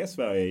får se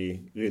Sverige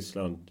i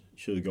Ryssland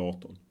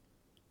 2018?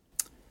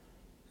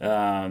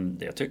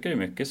 Jag tycker det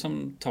är mycket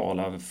som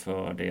talar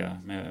för det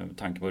med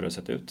tanke på hur det har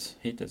sett ut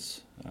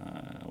hittills.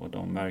 Och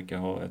de verkar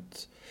ha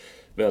ett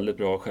väldigt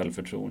bra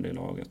självförtroende i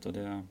laget och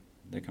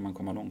det kan man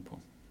komma långt på.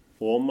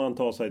 Och om man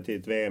tar sig till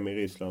ett VM i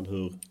Ryssland,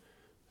 hur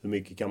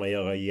mycket kan man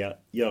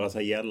göra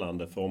sig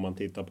gällande? För om man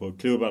tittar på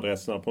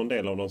klubbadresserna på en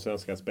del av de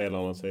svenska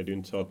spelarna så är det ju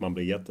inte så att man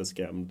blir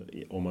jätteskrämd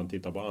om man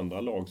tittar på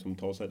andra lag som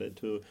tar sig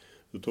dit.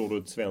 Hur tror du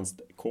ett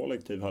svenskt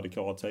kollektiv hade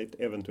klarat sig ett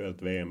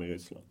eventuellt VM i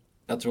Ryssland?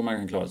 Jag tror man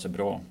kan klara sig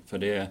bra, för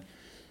det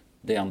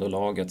är ändå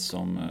laget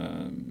som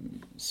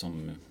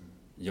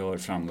gör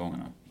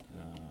framgångarna.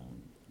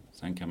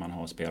 Sen kan man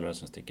ha spelare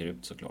som sticker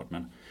ut såklart,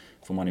 men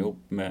får man ihop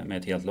med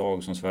ett helt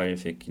lag som Sverige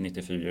fick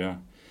 94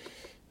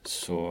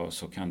 så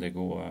kan det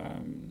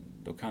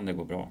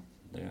gå bra.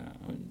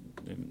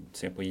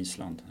 Se på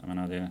Island. Jag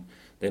menar,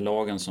 det är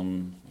lagen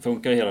som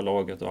funkar i hela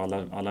laget och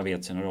alla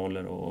vet sina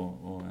roller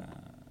och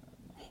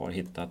har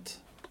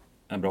hittat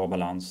en bra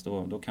balans.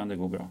 Då kan det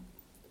gå bra.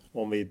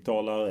 Om vi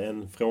talar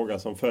en fråga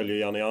som följer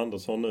Janne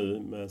Andersson nu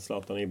med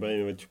Zlatan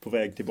Ibrahimovic på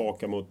väg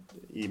tillbaka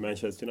i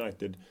Manchester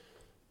United.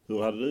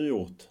 Hur hade du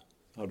gjort?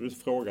 Hade du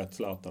frågat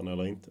Zlatan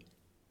eller inte?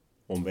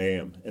 Om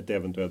VM, ett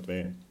eventuellt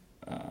VM?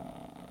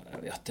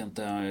 Jag vet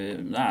inte.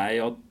 Nej,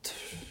 jag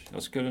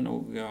skulle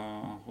nog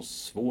ha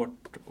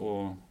svårt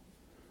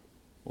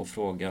att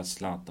fråga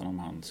Zlatan om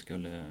han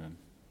skulle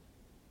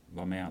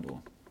vara med då.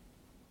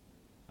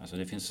 Alltså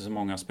det finns så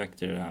många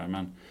aspekter i det här,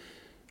 men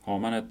har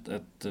man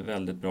ett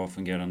väldigt bra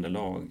fungerande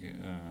lag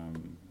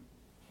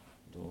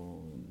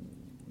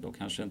då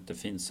kanske inte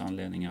finns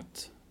anledning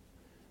att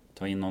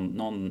ta in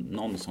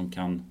någon som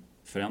kan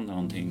förändra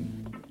någonting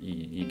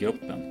i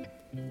gruppen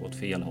åt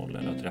fel håll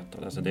eller åt rätt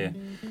håll. Alltså det är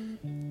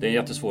en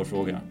jättesvår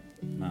fråga,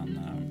 men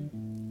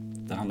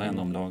det handlar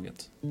ändå om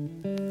laget.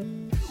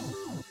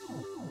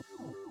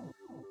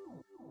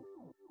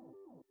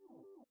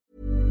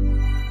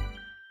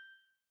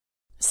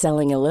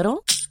 Selling a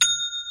little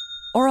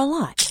or a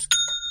lot?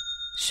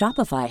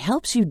 Shopify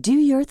helps you do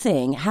your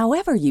thing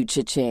however you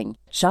cha-ching.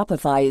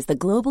 Shopify is the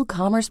global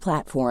commerce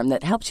platform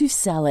that helps you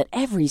sell at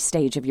every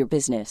stage of your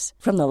business.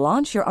 From the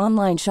launch your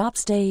online shop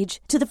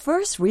stage to the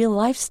first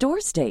real-life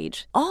store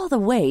stage, all the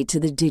way to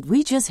the did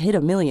we just hit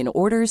a million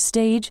orders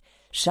stage.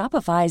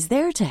 Shopify is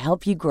there to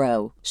help you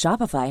grow.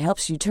 Shopify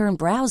helps you turn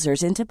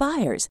browsers into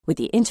buyers with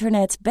the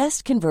internet's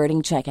best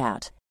converting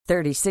checkout.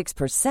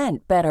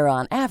 36% better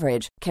on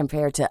average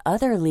compared to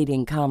other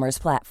leading commerce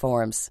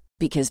platforms.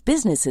 Because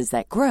businesses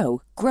that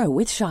grow, grow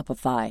with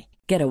Shopify.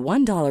 Get a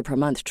 $1 per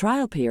month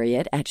trial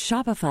period at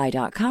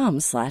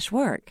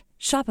shopify.com/work.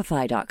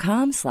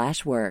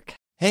 Shopify.com/work.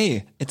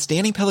 Hey, it's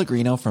Danny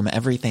Pellegrino from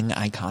Everything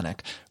Iconic.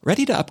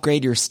 Ready to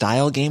upgrade your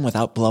style game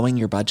without blowing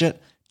your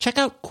budget? Check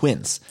out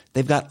Quince.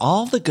 They've got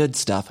all the good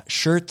stuff,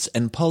 shirts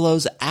and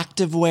polos,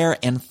 activewear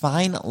and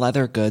fine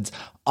leather goods,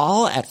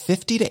 all at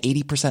 50 to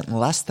 80%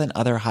 less than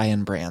other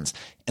high-end brands.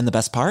 And the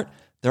best part?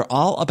 They're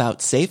all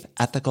about safe,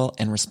 ethical,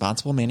 and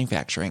responsible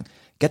manufacturing.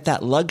 Get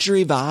that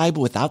luxury vibe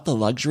without the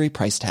luxury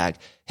price tag.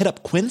 Hit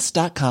up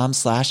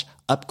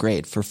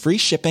quince.com/upgrade for free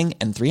shipping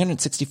and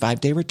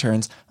 365-day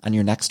returns on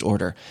your next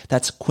order.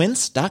 That's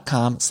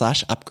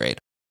quince.com/upgrade.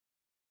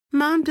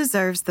 Mom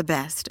deserves the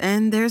best,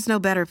 and there's no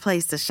better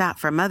place to shop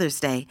for Mother's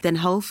Day than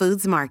Whole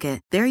Foods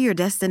Market. They're your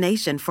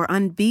destination for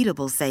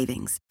unbeatable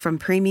savings, from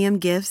premium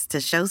gifts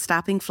to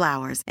show-stopping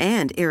flowers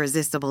and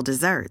irresistible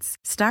desserts.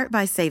 Start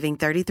by saving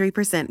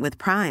 33% with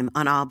Prime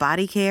on all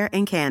body care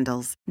and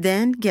candles.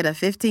 Then get a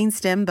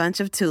 15-stem bunch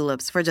of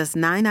tulips for just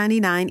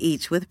 $9.99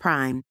 each with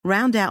Prime.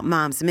 Round out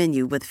Mom's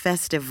menu with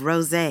festive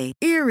rosé,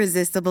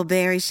 irresistible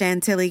berry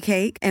chantilly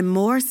cake, and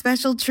more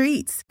special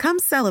treats. Come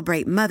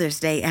celebrate Mother's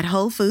Day at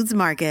Whole Foods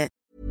Market.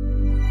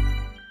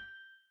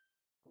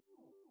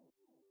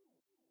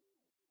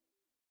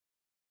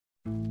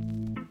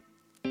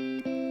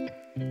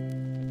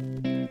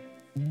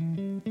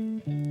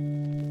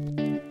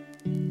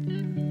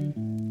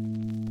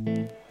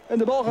 En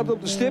de bal gaat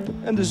op de stip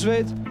en de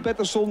Zweed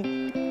Pettersson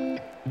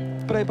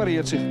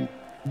prepareert zich.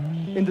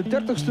 In de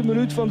 30ste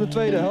minuut van de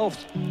tweede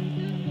helft.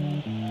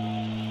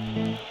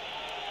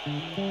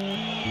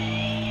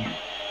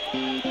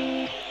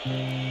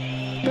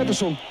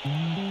 Pettersson.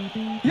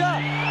 Ja!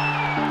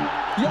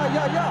 Ja!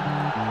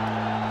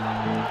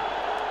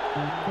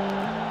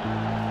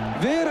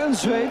 Weer een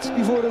Zweed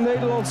die voor een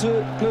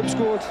Nederlandse club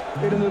scoort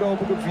in een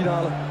Europa Cup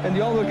finale. En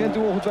die andere kent u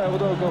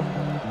ongetwijfeld ook nog.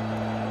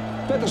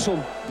 Pettersson.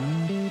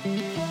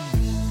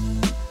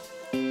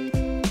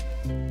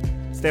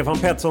 Stefan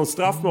Petterssons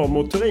straffmål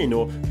mot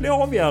Torino blev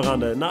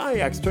avgörande när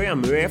Ajax tog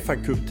hem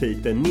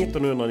UEFA-cuptiteln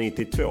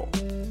 1992.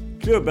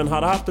 Klubben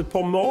hade haft ett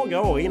par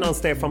magra år innan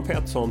Stefan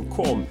Pettersson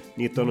kom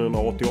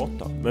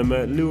 1988. Men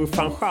med Louis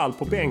van Gaal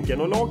på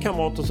bänken och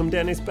lagkamrater som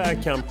Dennis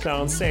Bergkamp,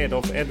 Clarence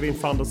Seedorf, Edwin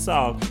van der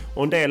Sar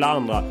och en del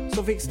andra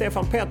så fick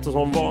Stefan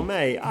Pettersson vara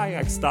med i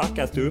Ajax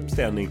starkaste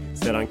uppställning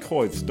sedan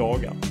Cruyffs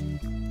dagar.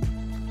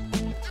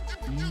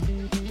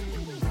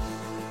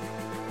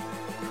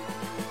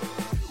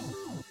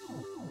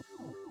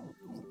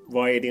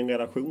 Vad är din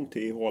relation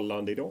till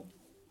Holland idag?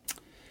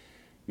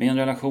 Min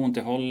relation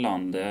till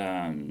Holland,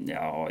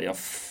 ja,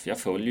 jag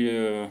följer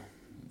ju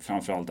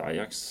framförallt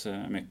Ajax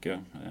mycket.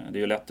 Det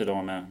är ju lätt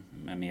idag med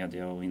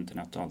media och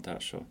internet och allt det här,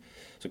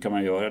 så kan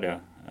man göra det.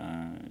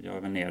 Jag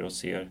är väl ner och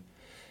ser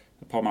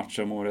ett par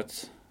matcher om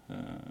året.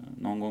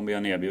 Någon gång blir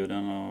jag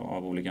erbjuden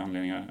av olika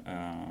anledningar.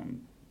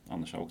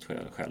 Annars har jag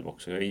åkt själv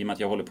också. I och med att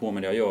jag håller på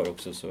med det jag gör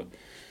också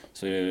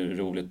så är det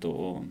roligt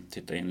att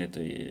titta in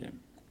lite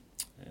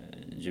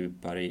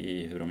djupare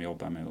i hur de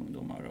jobbar med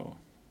ungdomar och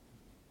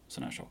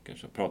såna här saker.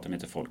 Så pratar med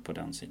lite folk på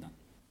den sidan.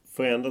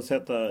 För att ändå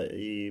sätta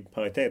i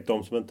paritet,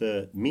 de som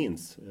inte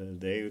minns,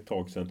 det är ju ett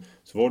tag sedan,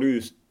 så var du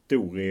ju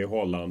stor i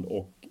Holland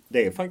och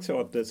det är faktiskt så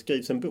att det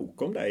skrivs en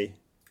bok om dig,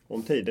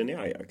 om tiden i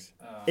Ajax.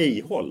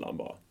 I Holland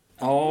bara.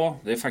 Ja,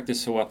 det är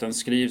faktiskt så att den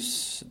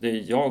skrivs, det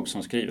är jag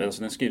som skriver,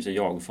 alltså den skrivs i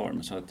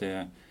jag-form, så att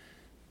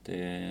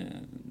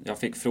jag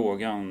fick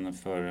frågan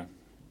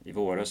i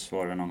våras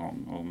var det någon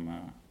gång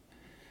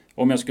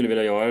om jag skulle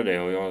vilja göra det,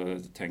 och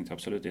jag tänkte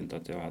absolut inte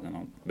att jag hade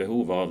något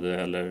behov av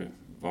det eller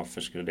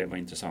varför skulle det vara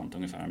intressant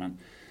ungefär.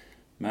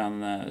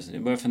 Men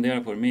jag började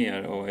fundera på det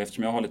mer, och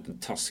eftersom jag har lite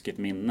taskigt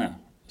minne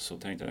så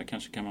tänkte jag att det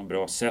kanske kan vara ett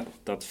bra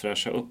sätt att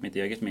fräscha upp mitt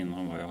eget minne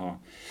om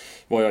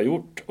vad jag har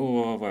gjort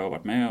och vad jag har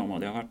varit med om. Och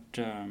det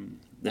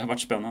har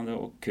varit spännande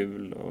och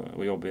kul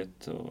och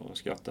jobbigt och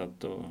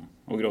skrattat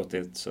och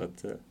gråtit, så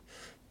att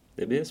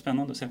det blir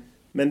spännande att se.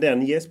 Men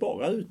den ges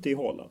bara ut i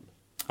Holland?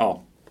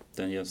 Ja.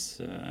 Den ges,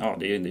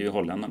 det är ju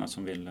holländarna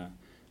som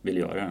vill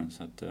göra den,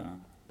 så att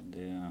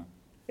det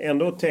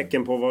ändå ett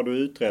tecken på vad du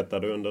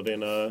uträttade under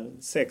dina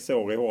 6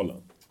 år i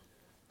Holland.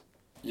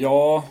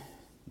 Ja,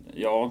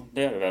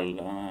 det är det väl.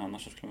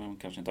 Annars skulle man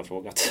kanske inte ha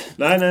frågat.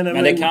 Nej,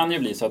 men det kan ju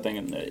bli så att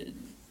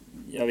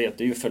jag vet,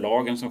 det är ju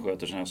förlagen som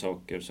sköter såna här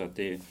saker, så att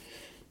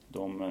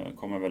de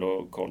kommer väl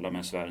att kolla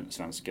med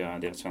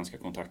deras svenska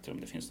kontakter om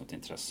det finns något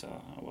intresse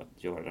av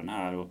att göra den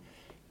här, och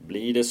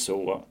blir det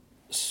så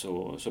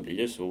blir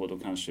det så, och då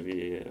kanske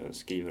vi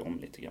skriver om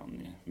lite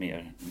grann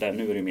mer.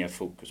 Nu är det mer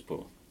fokus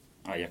på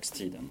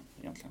Ajax-tiden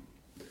egentligen.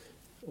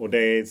 Och det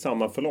är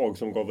samma förlag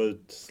som gav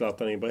ut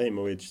Zlatan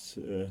Ibrahimovics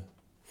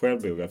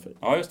självbiografi?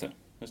 Ja, just det.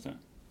 Det är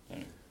det.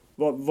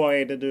 Vad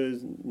är det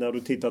du, när du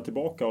tittar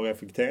tillbaka och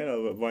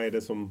reflekterar, vad är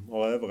det som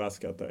har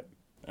överraskat dig?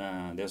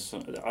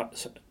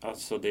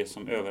 Det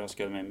som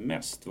överraskade mig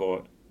mest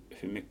var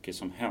hur mycket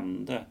som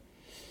hände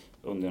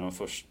under de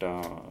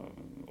första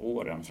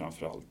åren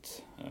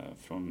framförallt.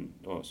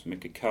 Det var så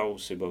mycket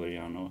kaos i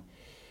början och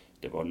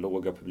det var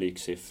låga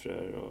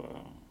publiksiffror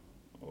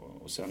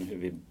och sen hur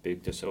vi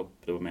byggdes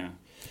upp då med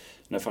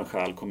när van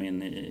Gaal kom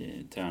in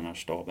i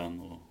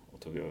tränarstaben och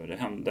tog över.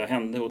 Det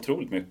hände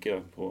otroligt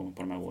mycket på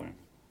de här åren.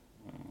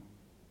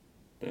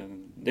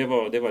 Det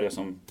var det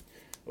som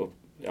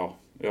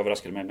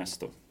överraskade mig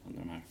mest då under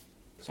de här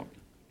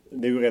sakerna.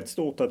 Det är ju rätt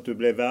stort att du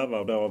blev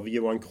värvad av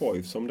Johan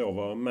Cruyff som då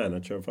var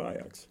manager för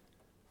Ajax.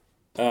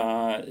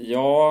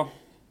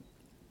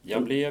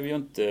 Jag blev ju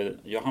inte...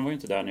 han var ju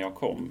inte där när jag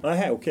kom.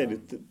 Nej, okej.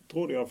 Det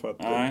trodde jag för att...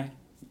 Nej,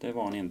 det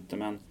var han inte.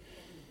 Men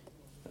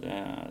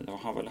det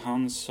var väl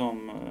han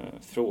som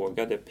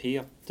frågade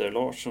Peter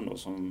Larsson då,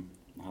 som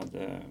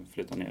hade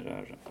flyttat ner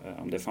där.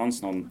 Om det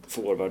fanns någon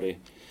forward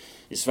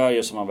i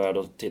Sverige som var värd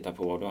att titta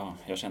på, då,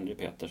 jag kände ju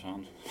Peter så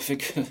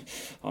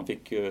han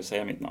fick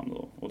säga mitt namn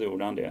då, och då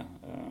gjorde han det.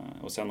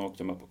 Och sen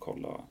åkte de upp och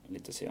kollade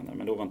lite senare,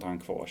 men då var inte han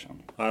kvar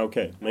sen.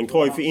 Okej. Men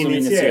Cruyff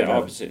initierade.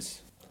 Ja,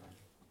 precis.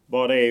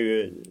 Bara det är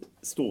ju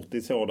stort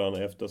i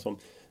sådan eftersom...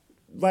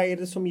 Vad är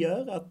det som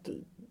gör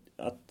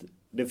att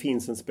det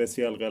finns en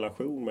speciell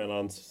relation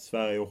mellan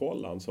Sverige och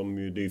Holland som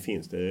ju det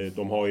finns?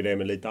 De har ju det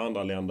med lite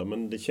andra länder,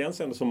 men det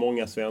känns ändå som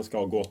många svenskar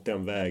har gått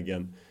den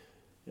vägen.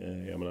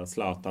 Jag menar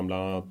Zlatan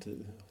bland annat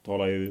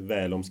talar ju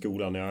väl om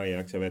skolan i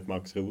Ajax. Jag vet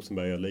Max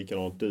Rosenberg gör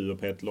likadant. Du och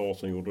Peter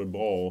Larsson gjorde det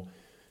bra. Och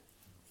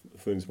det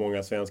finns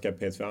många svenskar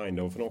i PSV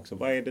Eindhoven också.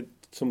 Vad är det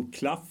som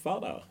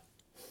klaffar där?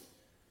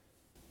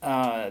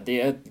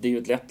 Det är ju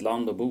ett lätt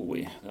land att bo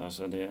i.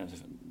 Alltså det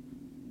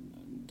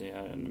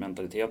är en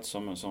mentalitet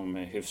som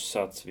är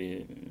hyfsat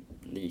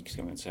lik,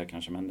 ska man inte säga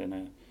kanske,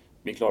 men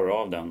vi klarar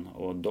av den.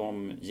 Och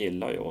de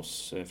gillar ju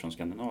oss från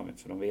Skandinavien,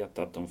 för de vet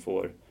att de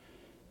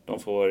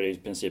får i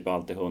princip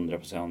alltid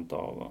 100%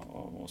 av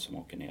oss som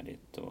åker ner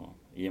dit. Och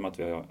i och med att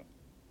vi har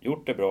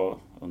gjort det bra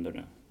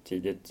under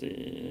tidigt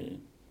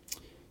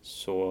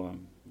så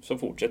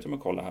fortsätter de att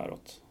kolla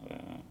häråt.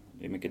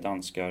 Det är mycket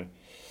danskar,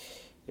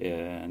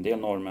 en del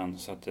norrmän,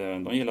 så att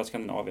de gillar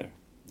skandinavier.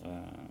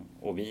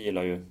 Och vi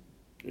gillar ju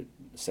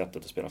sättet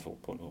att spela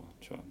fotboll då,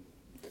 tror jag.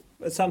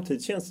 Men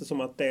samtidigt känns det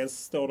som att dels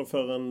står det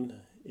för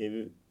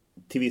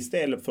till viss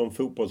del för en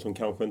fotboll som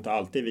kanske inte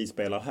alltid vi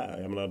spelar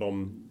här. Jag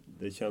menar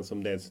det känns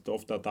som det är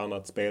ofta ett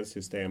annat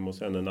spelsystem och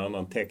sen en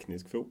annan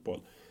teknisk fotboll.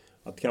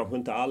 Att kanske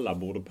inte alla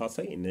borde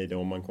passa in i det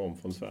om man kom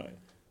från Sverige.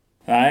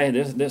 Nej,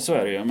 det så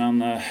är det ju.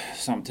 Men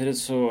samtidigt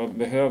så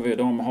behöver ju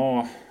de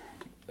ha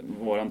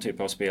våran typ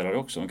av spelare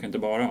också. De kan inte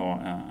bara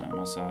ha en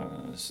massa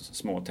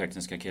små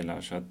tekniska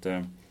killar. Så att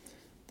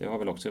det har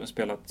väl också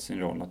spelat sin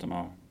roll att de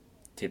har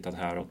tittat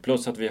häråt.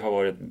 Plus att vi har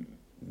varit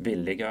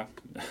villiga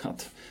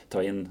att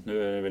ta in,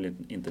 nu är det väl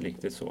inte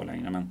riktigt så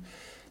längre, men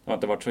det har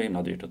inte varit så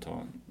himla dyrt att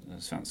ta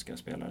svenska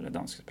spelare eller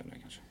danska spelare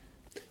kanske.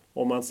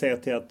 Om man ser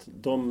till att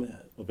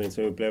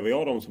åtminstone upplever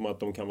jag dem som att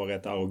de kan vara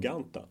rätt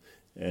arroganta.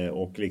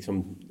 Och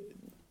liksom,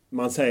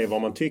 man säger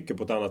vad man tycker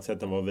på ett annat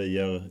sätt än vad vi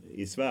gör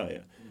i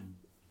Sverige.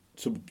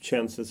 Så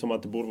känns det som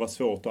att det borde vara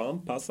svårt att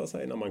anpassa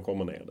sig när man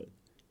kommer ner dit.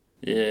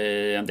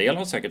 En del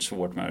har säkert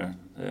svårt med det.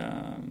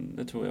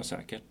 Det tror jag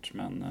säkert.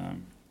 Men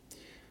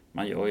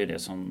man gör ju det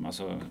som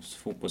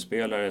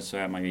fotbollsspelare, så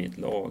är man ju i ett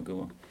lag.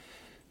 Och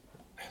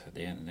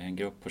det är en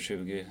grupp på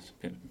 20,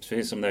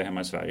 precis som det är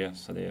hemma i Sverige.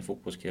 Så det är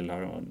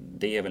fotbollskillar och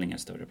det är väl ingen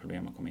större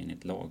problem att komma in i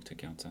ett lag,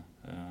 tycker jag inte.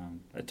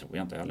 Det tror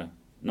jag inte heller.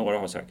 Några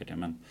har säkert det,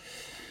 men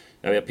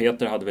jag vet,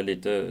 Peter hade väl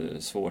lite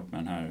svårt med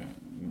den här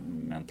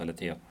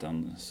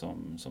mentaliteten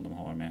som de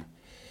har med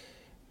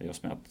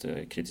just med att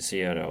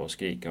kritisera och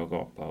skrika och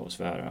gapa och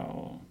svära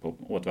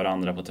åt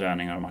varandra på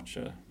träningar och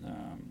matcher.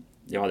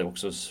 Jag hade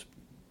också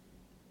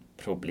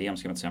problem,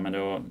 ska man inte säga,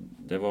 men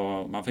det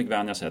var man fick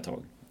vänja sig ett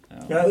tag.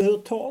 Ja, hur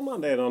tar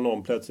man det när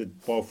någon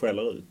plötsligt bara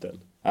skäller ut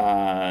den?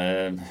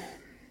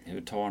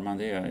 Hur tar man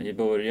det? I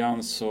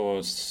början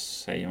så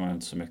säger man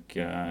inte så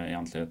mycket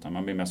egentligen, utan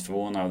man blir mest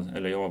förvånad,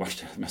 eller jag var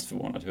mest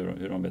förvånad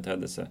hur de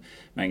betedde sig.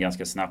 Men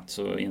ganska snabbt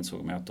så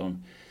insåg man att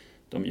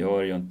de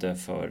gör ju inte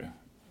för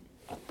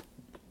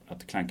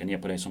att klanka ner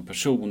på dig som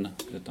person,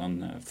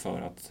 utan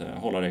för att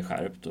hålla dig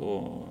skärpt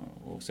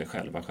och sig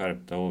själva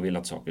skärpta och vill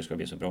att saker ska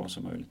bli så bra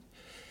som möjligt.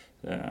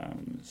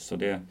 Så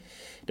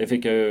det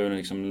fick jag ju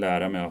liksom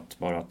lära mig att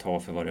bara ta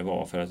för vad det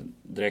var, för att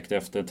direkt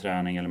efter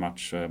träning eller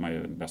match så är man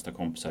ju bästa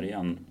kompisar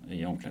igen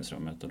i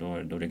omklädningsrummet, och då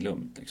är det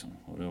glömt liksom.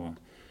 Och då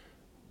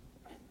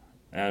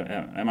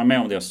är man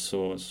med om det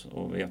så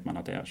vet man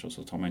att det är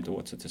så tar man inte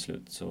åt sig till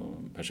slut så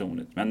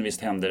personligt. Men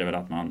visst hände det väl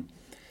att man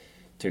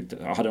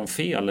tyckte, hade de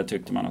fel eller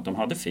tyckte man att de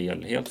hade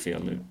fel, helt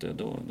fel ute,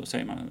 då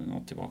säger man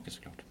något tillbaka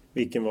såklart.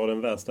 Vilken var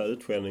den värsta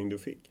utskällning du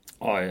fick?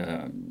 Ja,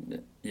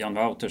 Jan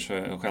Wouters har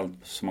jag skällt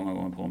så många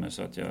gånger på mig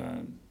så att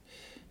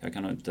jag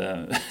kan nog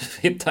inte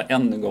hitta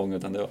en gång,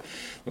 utan det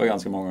var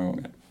ganska många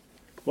gånger.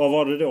 Vad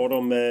var det då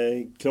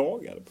de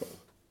klagade på?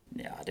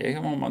 Ja, det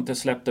är om man inte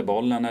släppte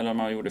bollen eller om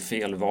man gjorde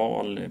fel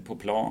val på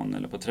plan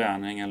eller på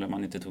träning eller om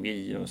man inte tog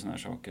i och såna här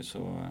saker,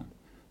 så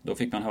då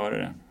fick man höra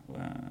det.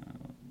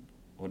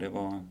 Och det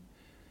var,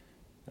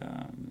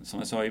 som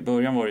jag sa, i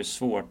början var det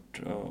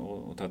svårt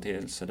att ta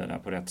till sig det där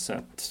på rätt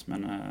sätt.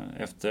 Men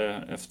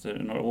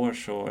efter några år,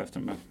 så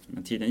efter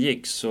tiden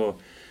gick, så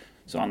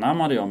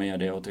anammade jag med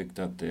det och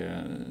tyckte att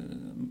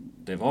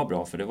det var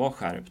bra, för det var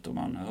skärpt och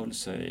man höll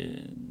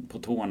sig på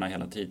tårna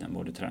hela tiden,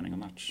 både träning och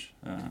match.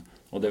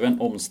 Och det var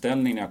en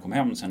omställning när jag kom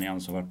hem sen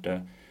igen, så var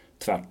det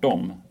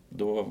tvärtom.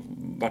 Då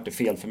var det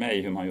fel för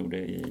mig hur man gjorde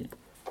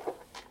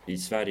i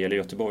Sverige eller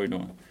Göteborg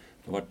då.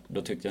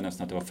 Då tyckte jag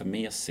nästan att det var för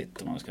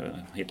mesigt, om man ska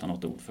hitta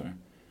något ord för.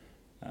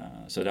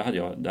 Så där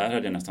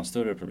hade jag nästan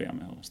större problem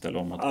med att ställa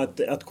om.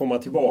 Att komma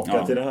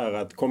tillbaka till det här,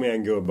 att kom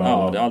igen gubbar.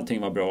 Ja,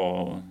 allting var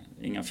bra och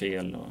inga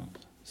fel. Och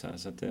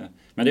så att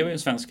men det var ju det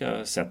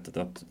svenska sättet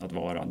att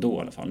vara då i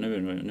alla fall. Nu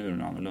är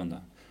det annorlunda.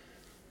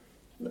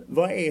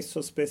 Vad är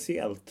så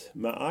speciellt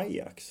med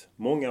Ajax?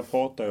 Många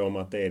pratar ju om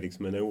att det är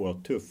liksom en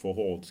oerhört tuff och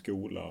hård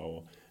skola.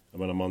 Och jag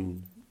menar,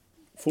 man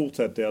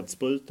fortsätter att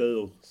spruta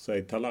ur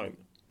sig talang.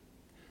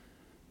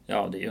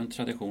 Ja, det är ju en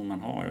tradition man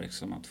har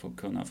liksom, att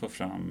kunna få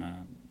fram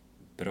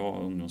bra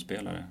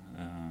ungdomsspelare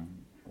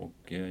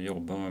och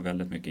jobba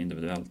väldigt mycket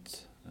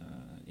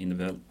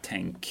individuellt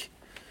tänk.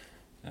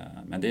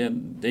 Men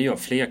det gör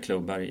fler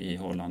klubbar i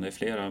Holland. Det är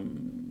flera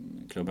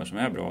klubbar som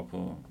är bra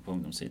på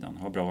ungdomssidan,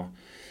 har bra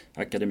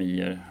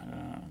akademier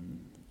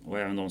och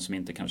även de som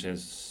inte kanske är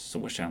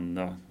så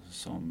kända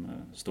som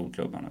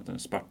storklubbarna.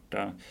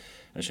 Sparta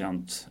är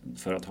känt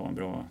för att ha en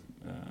bra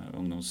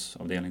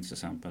ungdomsavdelning till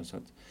exempel. Så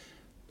att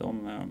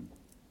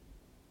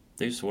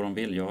det är ju så de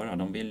vill göra.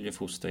 De vill ju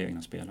fostra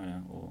egna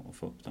spelare och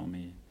få upp dem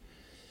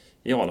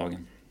i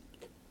A-lagen.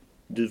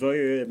 Du var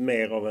ju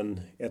mer av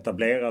en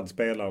etablerad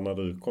spelare när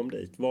du kom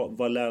dit.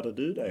 Vad lärde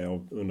du dig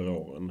av under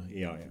åren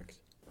i Ajax?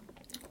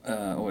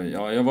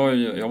 Jag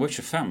var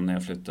 25 när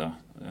jag flyttade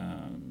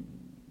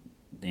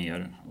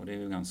ner. Och det är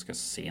ju ganska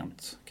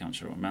sent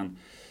kanske då. Men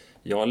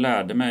jag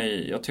lärde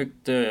mig, jag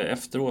tyckte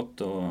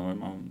efteråt och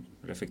man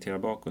reflekterar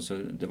bakåt, så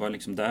det var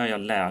liksom där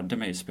jag lärde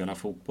mig spela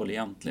fotboll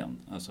egentligen.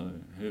 Alltså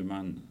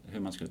hur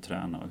man skulle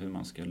träna och hur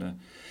man skulle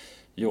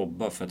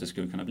jobba för att det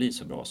skulle kunna bli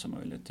så bra som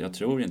möjligt. Jag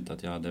tror inte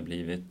att jag hade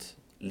blivit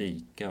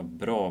lika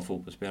bra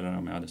fotbollsspelare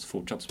om jag hade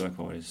fortsatt spela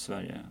kvar i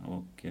Sverige.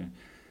 Och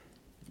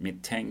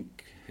mitt tänk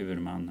hur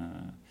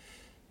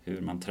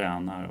man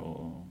tränar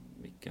och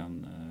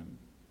vilken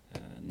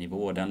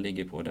nivå den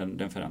ligger på,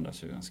 den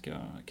förändras ju ganska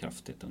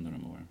kraftigt under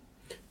de åren.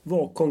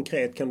 Vad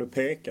konkret kan du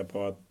peka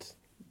på att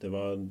det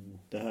var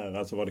det här,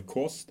 alltså var det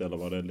kost eller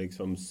var det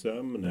liksom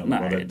sömn? Eller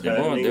nej,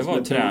 det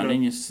var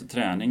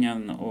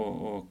träningen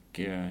och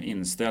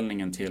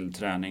inställningen till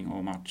träning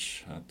och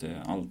match. Att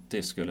det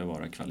alltid skulle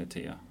vara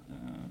kvalitet,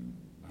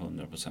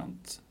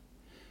 100%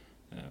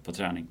 på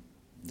träning.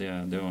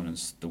 Det var den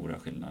stora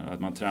skillnaden. Att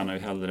man tränar ju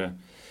hellre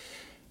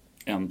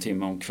 1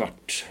 timme och en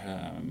kvart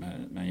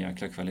med en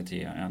jäkla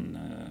kvalitet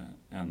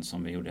än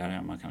som vi gjorde här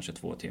hemma, kanske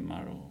 2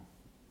 timmar. Och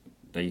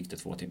där gick det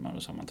 2 timmar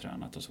och så har man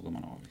tränat och så går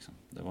man av. Liksom.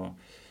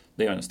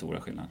 Det är den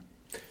stora skillnaden.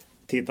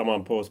 Tittar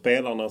man på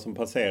spelarna som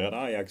passerade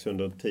Ajax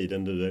under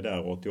tiden du är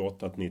där,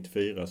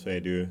 88-94, så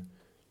är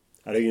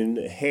det ju en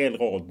hel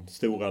rad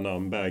stora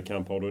namn.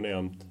 Bergkamp har du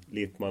nämnt,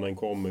 Littmannen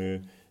kommer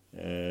ju,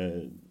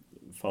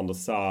 van der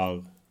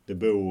Sar, De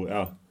Boer,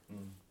 ja.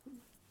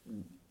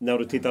 När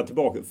du tittar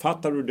tillbaka,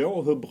 fattar du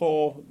då hur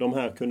bra de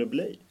här kunde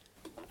bli?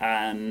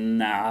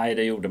 Nej,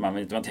 det gjorde man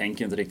inte. Man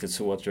tänker inte riktigt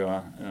så, tror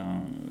jag.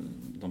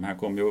 De här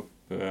kom ju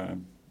upp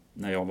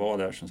när jag var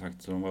där, som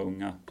sagt, så de var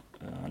unga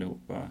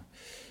allihopa.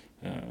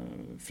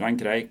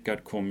 Frank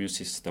Rijkaard kom ju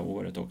sista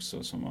året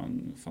också, som var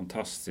en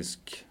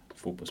fantastisk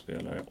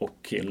fotbollsspelare och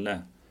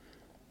kille.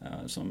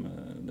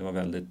 Det var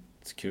väldigt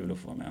kul att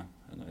få vara med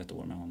ett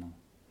år med honom.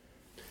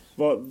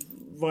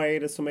 Vad är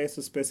det som är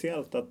så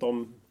speciellt att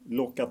de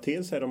lockar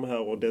till sig de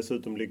här och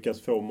dessutom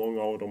lyckas få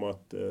många av dem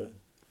att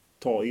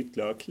ta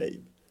ytterligare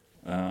kliv?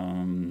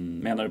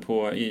 Menar du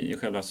på i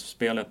själva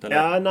spelet? Eller?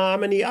 Ja, nej,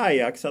 men i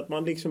Ajax att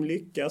man liksom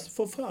lyckas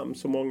få fram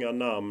så många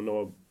namn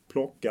och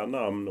plocka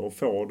namn och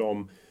få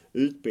dem,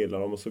 utbilda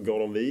dem och så går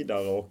de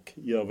vidare och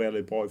gör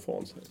väldigt bra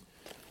ifrån sig.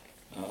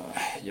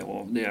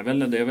 Ja, det har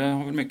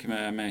väl mycket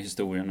med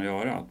historien att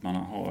göra, att man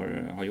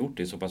har gjort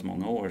det i så pass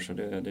många år, så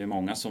det är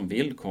många som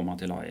vill komma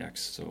till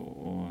Ajax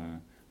och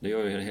det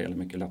gör ju det helt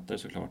mycket lättare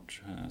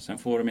såklart. Sen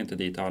får de inte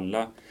dit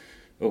alla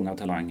unga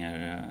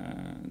talanger,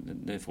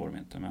 det får de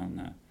inte,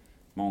 men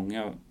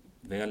många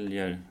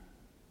väljer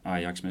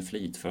Ajax med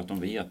flit för att de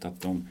vet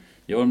att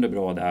gör de det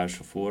bra där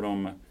så får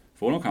de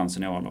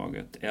chansen i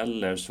A-laget,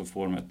 eller så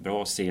får de ett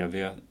bra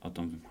CV att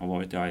de har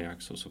varit i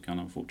Ajax och så kan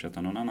de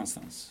fortsätta någon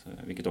annanstans,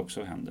 vilket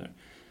också händer.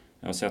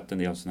 Jag har sett en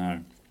del sådana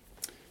här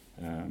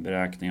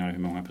beräkningar hur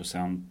många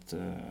procent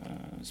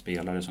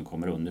spelare som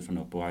kommer underifrån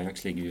upp, och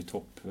Ajax ligger ju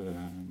topp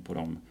på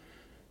de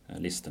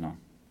listorna.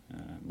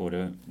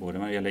 Både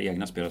när det gäller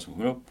egna spelare som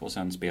kommer upp och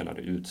sen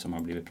spelare ut som har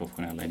blivit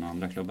professionella i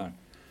andra klubbar.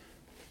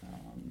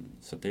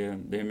 Så det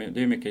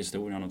är mycket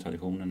historien och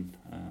traditionen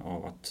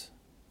av att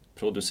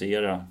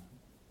producera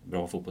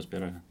bra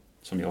fotbollsspelare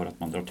som gör att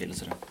man drar till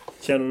sig det.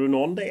 Känner du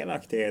någon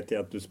delaktighet i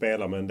att du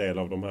spelar med en del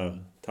av de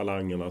här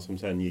talangerna som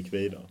sen gick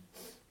vidare?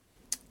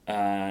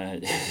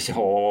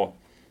 Ja,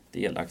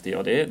 delaktig.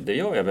 Ja, det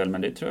gör jag väl,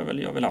 men det tror jag väl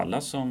gör väl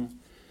alla som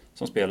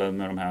spelar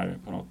med de här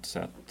på något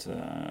sätt.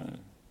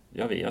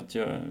 Jag vet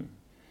ju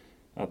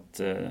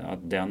att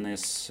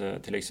Dennis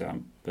till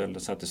exempel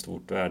satte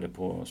stort värde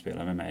på att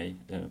spela med mig.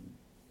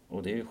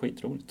 Och det är ju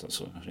skitroligt,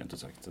 alltså, rent ut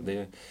sagt.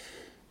 Det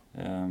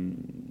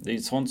är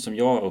sånt som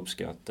jag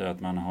uppskattar, att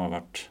man har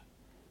varit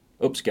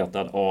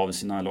uppskattad av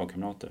sina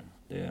lagkamrater.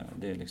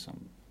 Det är liksom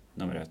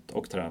nummer 1,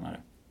 och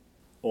tränare.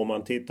 Om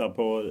man tittar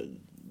på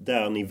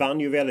där, ni vann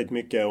ju väldigt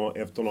mycket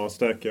efter några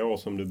stökiga år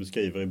som du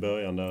beskriver i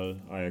början,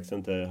 där Ajax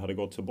inte hade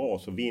gått så bra,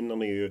 så vinner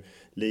ni ju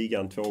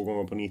ligan 2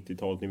 gånger på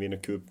 90-talet. Ni vinner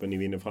kuppen, ni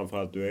vinner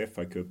framförallt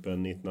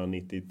UEFA-kuppen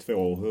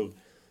 1992.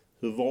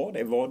 Hur var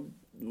det?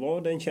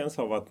 var det en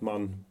känsla av att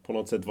man på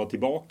något sätt var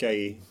tillbaka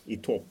i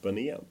toppen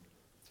igen?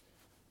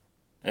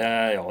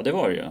 Ja, det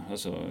var det ju.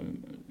 Alltså,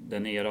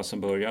 den era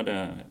som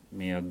började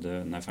med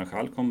när van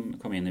Gaal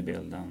kom in i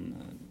bilden,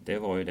 det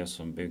var ju det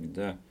som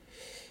byggde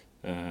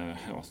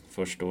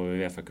först då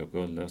UEFA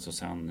Cup-guldet och så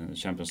sen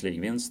Champions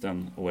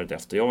League-vinsten året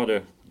efter jag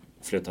hade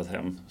flyttat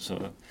hem. Så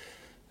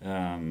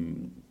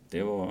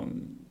det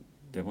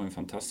var en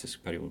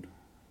fantastisk period.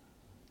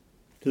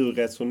 Hur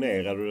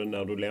resonerade du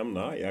när du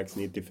lämnade Ajax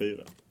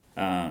 94?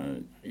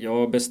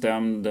 Jag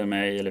bestämde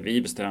mig, eller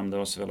vi bestämde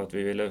oss väl att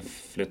vi ville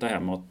flytta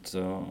hemåt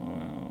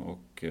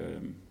och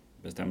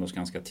bestämde oss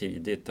ganska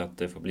tidigt att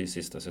det får bli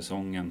sista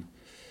säsongen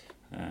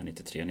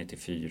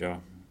 93-94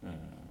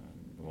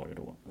 var det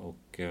då.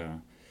 Och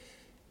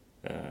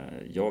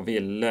jag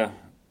ville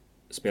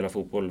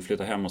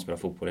flytta hem och spela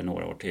fotboll i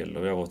några år till,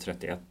 och jag var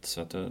 31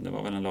 så att det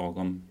var väl en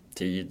lagom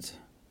tid.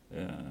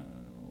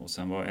 Och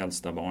sen var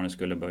äldsta barnet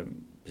skulle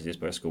precis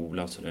börja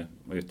skola, så det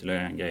var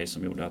ytterligare en grej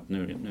som gjorde att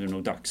nu är det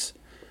nog dags.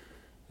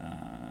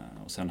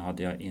 Och sen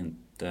hade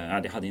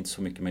det hade inte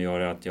så mycket med att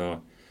göra att jag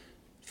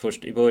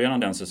först i början av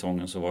den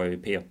säsongen så var jag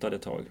ju petad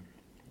ett tag.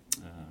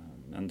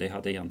 Men det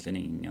hade egentligen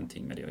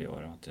ingenting med det att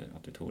göra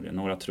att du tog det.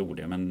 Några tror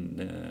det,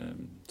 men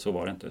så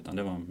var det inte, utan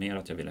det var mer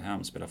att jag ville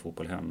spela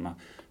fotboll hemma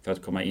för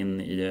att komma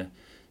in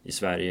i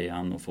Sverige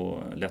igen och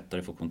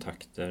lättare få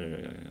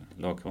kontakter,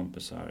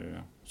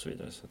 lagkompisar och så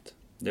vidare. Så att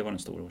det var den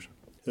stora orsaken.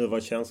 Hur var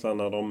känslan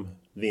när de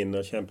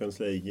vinner Champions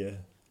League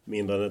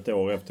mindre än ett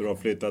år efter att ha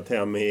flyttat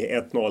hem i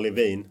 1-0 i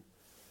Wien?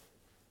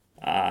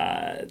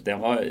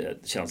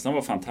 Känslan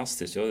var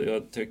fantastisk.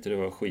 Jag tyckte det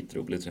var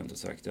skitroligt rent ut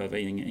sagt. Det var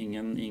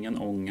ingen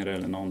ånger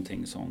eller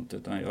någonting sånt,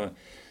 utan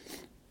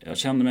jag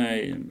kände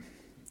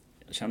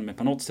mig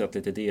på något sätt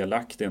lite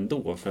delaktig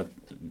ändå, för att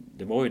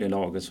det var ju det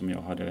laget som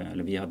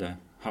vi hade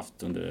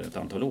haft under ett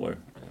antal år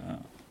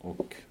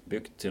och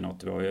byggt till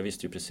något bra. Jag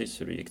visste ju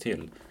precis hur det gick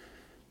till.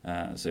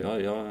 Så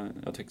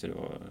jag tyckte det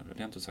var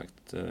rent ut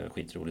sagt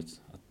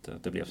skitroligt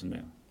att det blev som det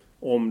blev.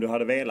 Om du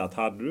hade velat,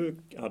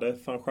 hade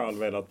van Gaal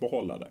velat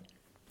behålla dig?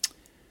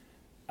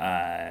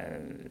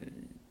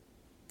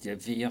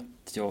 Det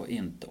vet jag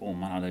inte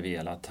om han hade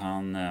velat.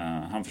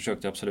 Han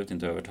försökte absolut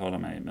inte övertala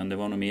mig, men det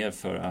var nog mer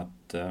för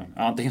att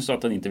antingen så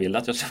att han inte ville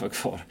att jag skulle vara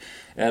kvar,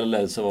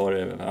 eller så var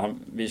det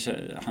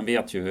han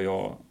vet ju hur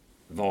jag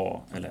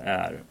var eller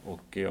är,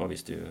 och jag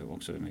visste ju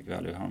också mycket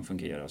väl hur han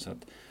fungerar, så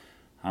att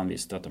han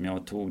visste att om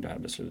jag tog det här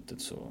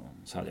beslutet så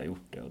hade jag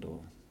gjort det, och då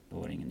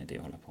var det ingen idé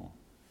att hålla på och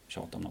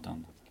tjata om något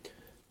annat.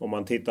 Om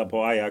man tittar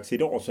på Ajax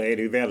idag så är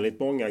det ju väldigt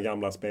många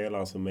gamla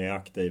spelare som är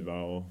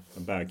aktiva, och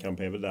Bergkamp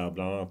är väl där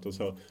bland annat och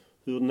så.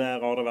 Hur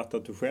nära har det varit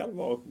att du själv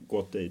har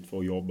gått dit för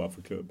att jobba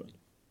för klubben?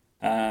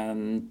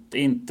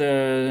 Inte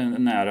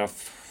nära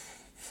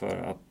för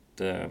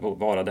att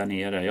vara där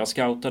nere. Jag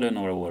scoutade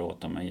några år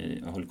åt dem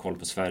och höll koll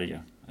på Sverige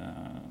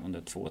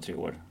under 2-3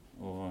 år.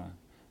 Och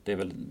det är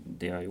väl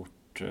det jag har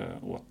gjort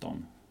åt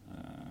dem.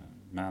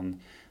 Men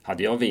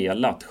hade jag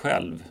velat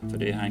själv, för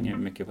det hänger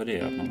mycket på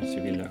det, att man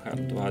måste vilja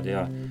själv, då hade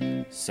jag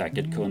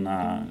säkert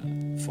kunnat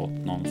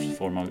fått någon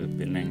form av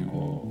utbildning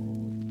och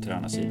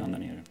träna sidan där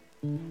nere.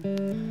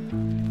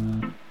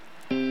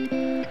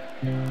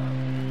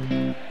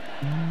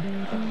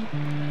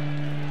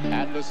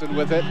 Anderson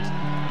with it.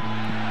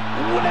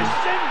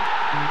 Listen!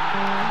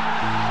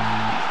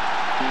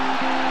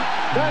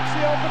 That's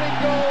the opening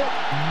goal.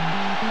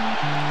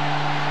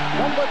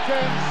 Number 10,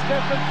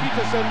 Stefan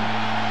Peterson.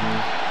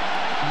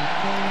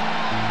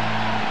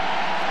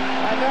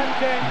 And that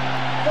came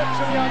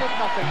virtually out of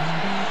nothing.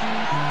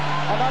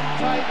 An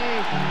untidy,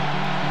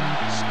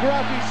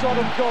 scrappy sort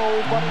of goal,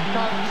 but it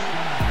counts.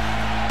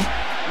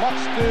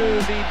 Much to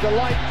the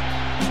delight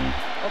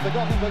of the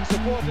Gothenburg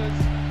supporters.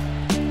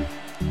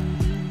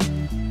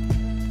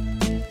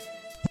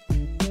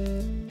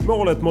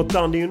 Målet mot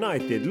Dundee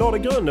United lade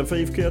grunden för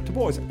IFK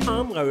Göteborgs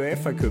andra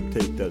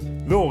UEFA-cuptitel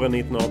våren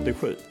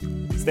 1987.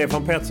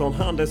 Stefan Pettersson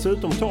hann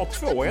dessutom ta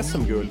 2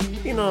 SM-guld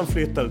innan han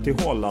flyttade till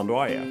Holland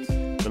och Ajax.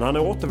 Men han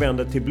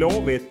återvände till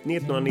Blåvitt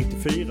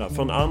 1994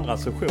 för en andra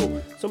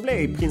session som blev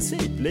i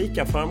princip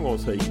lika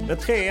framgångsrik med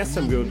 3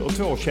 SM-guld och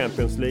 2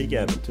 Champions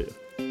League-äventyr.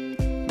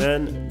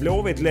 Men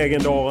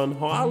Blåvitt-legendaren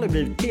har aldrig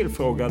blivit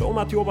tillfrågad om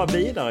att jobba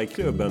vidare i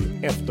klubben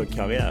efter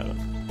karriären.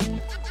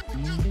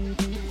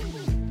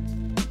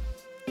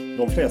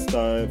 De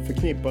flesta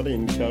förknippar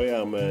din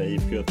karriär med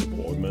IFK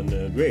Göteborg, men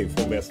du är ju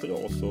från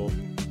Västerås och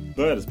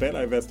började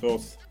spela i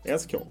Västerås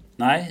SK.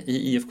 Nej,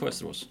 i IFK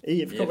Västerås.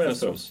 IFK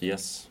Västerås,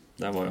 yes.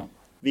 Där var jag.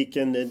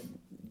 Vilken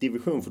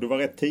division, för du var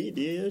rätt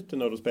tidig ute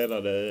när du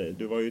spelade.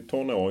 Du var ju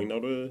tonåring när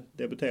du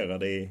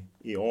debuterade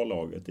i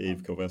A-laget i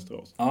IFK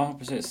Västerås. Ja,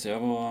 precis. Jag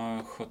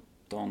var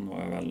 17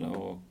 var jag väl,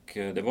 och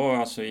det var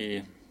alltså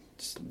i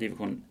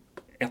division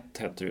 1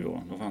 hette det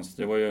då.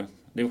 Det var ju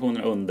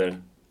divisionen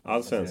under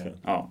Allsvenskan.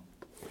 Ja.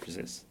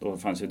 Precis, då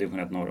fanns ju division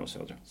 1 norra och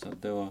södra. Så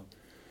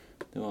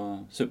det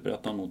var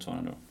superettan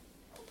motsvarande då.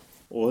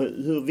 Och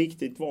hur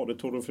viktigt var det,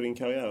 tror du, för din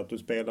karriär att du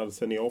spelade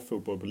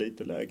seniorfotboll på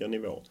lite lägre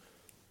nivå?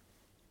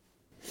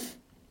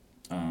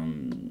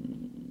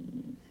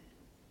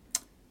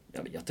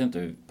 Jag vet inte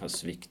hur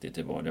pass viktigt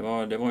det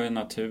var. Det var en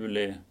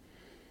naturlig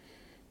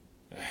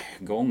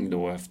gång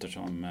då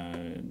eftersom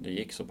det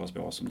gick så pass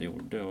bra som det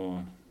gjorde och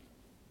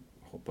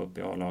hoppa upp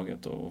i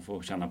A-laget och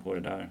få känna på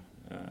det där.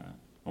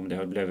 Om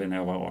det blev när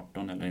jag var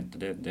 18 eller inte,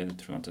 det tror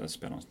jag inte det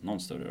spelar någon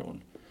större roll.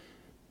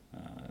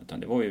 Utan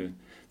det var ju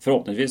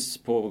förhoppningsvis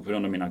på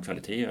grund av mina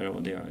kvaliteter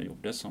och det jag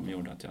gjorde som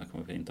gjorde att jag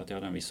kom inte att jag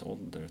hade en viss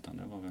ålder, utan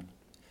det var väl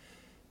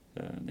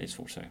det är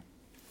svårt att säga.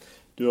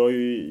 Du har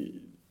ju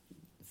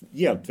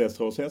hjälpt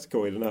Västerås SK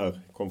i den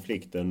här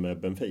konflikten med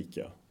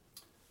Benfica.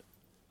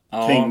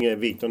 Ja. Kring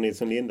Victor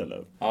Nilsson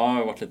Lindelöf. Ja, jag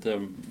har varit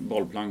lite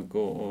bollplank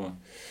och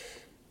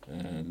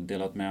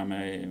delat med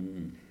mig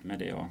med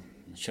det jag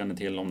känner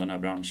till om den här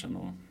branschen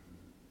och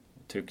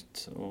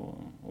tyckt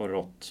och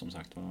rått som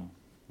sagt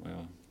vad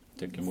jag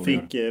tycker borde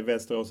göra. Fick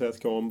Västerås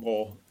SK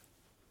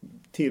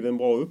en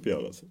bra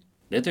uppgörelse?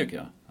 Det tycker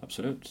jag,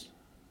 absolut.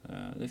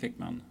 Det fick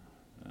man.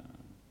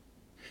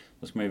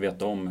 Då ska man ju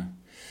veta om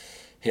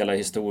hela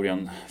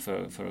historien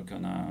för att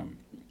kunna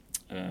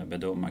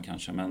bedöma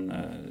kanske, men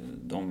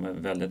de är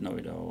väldigt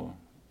nöjda och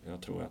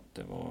jag tror att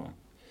det var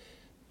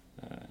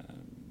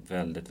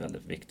väldigt,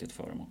 väldigt viktigt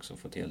för dem också att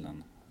få till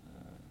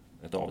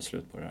ett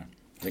avslut på det här.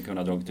 Det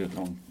kunde ha dragit ut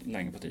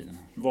länge på tiden.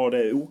 Var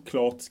det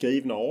oklart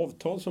skrivna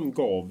avtal som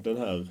gav den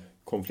här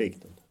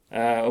konflikten?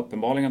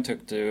 Uppenbarligen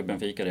tyckte ju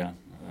Benfica det.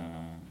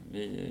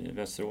 Vi i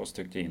Västerås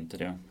tyckte inte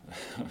det.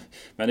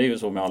 Men det är ju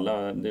så med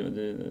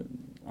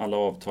alla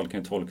avtal kan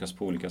ju tolkas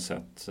på olika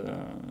sätt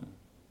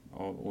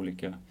av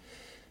olika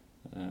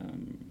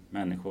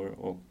människor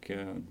och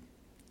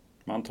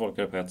man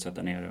tolkar det på ett sätt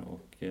där nere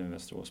och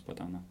Västerås på ett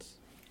annat.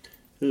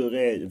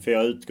 För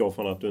jag utgår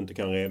från att du inte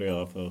kan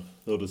redogöra för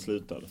hur det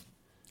slutade.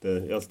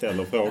 Jag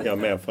ställer frågan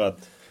med för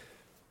att...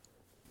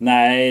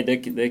 Nej,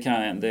 det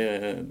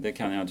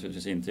kan jag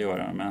naturligtvis inte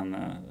göra, men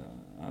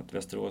att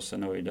Västerås är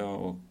nöjda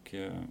och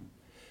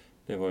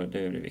det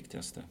är det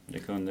viktigaste.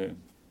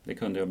 Det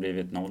kunde ha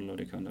blivit 0 och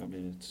det kunde ha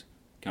blivit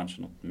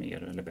kanske något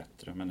mer eller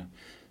bättre, men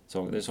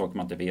det är saker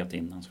man inte vet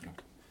innan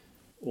såklart.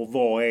 Och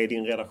vad är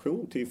din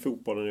relation till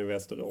fotbollen i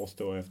Västerås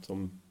då,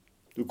 eftersom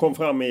du kom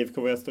fram i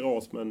IFK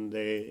Västerås men det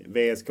är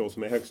VSK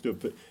som är högst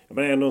upp. Men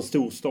det är ändå en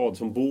stor stad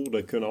som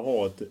borde kunna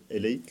ha ett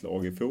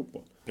elitlag i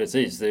fotboll.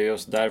 Precis, det är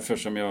just därför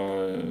som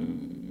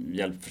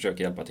jag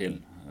försöker hjälpa till.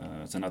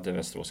 Sen att det är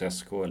Västerås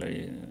SK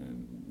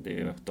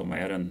de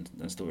är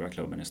den stora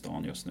klubben i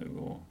stan just nu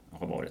och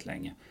har varit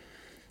länge.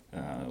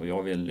 Och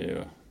jag vill ju,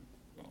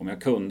 om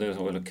jag kunde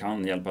eller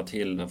kan hjälpa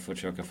till och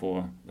försöka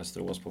få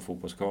Västerås på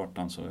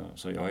fotbollskartan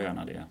så gör jag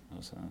gärna det.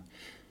 Och så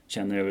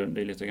känner jag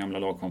det är lite gamla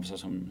lagkompisar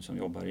som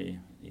jobbar i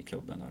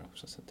klubben där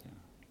också. Så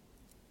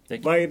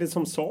Vad är det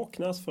som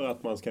saknas för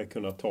att man ska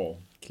kunna ta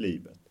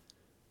klivet?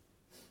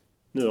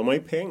 Nu har man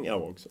ju pengar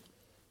också.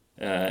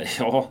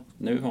 Ja,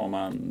 nu har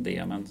man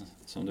det, men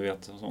som du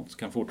vet, sånt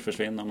kan fort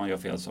försvinna om man gör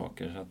fel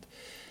saker. Så att,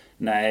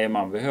 nej,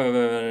 man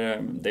behöver,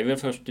 det är väl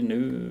först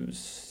nu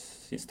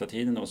sista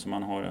tiden då som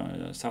man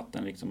har satt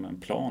en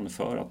plan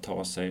för att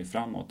ta sig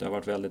framåt. Det har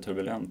varit väldigt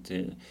turbulent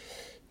i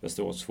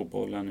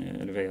Västeråsfotbollen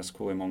eller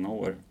VSK i många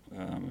år.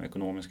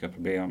 Ekonomiska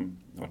problem,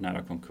 det har varit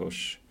nära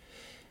konkurs.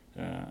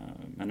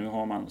 Men nu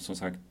har man som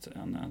sagt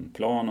en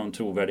plan och en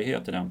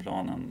trovärdighet i den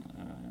planen,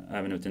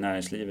 även ute i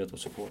näringslivet och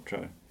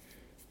supportrar.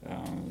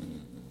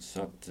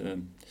 Så att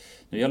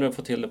nu gäller det att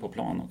få till det på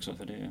plan också,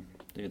 för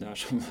det är där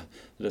som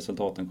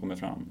resultaten kommer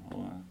fram.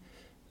 Och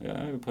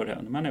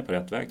man är på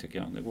rätt väg tycker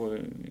jag. Det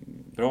går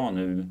bra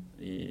nu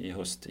i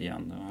höst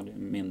igen. Jag hade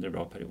en mindre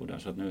bra period där,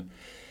 så att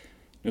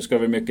nu ska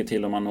det väl mycket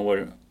till om man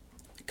når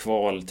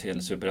kval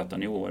till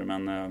Superettan i år,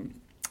 men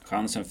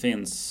chansen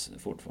finns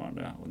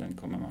fortfarande och den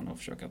kommer man att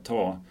försöka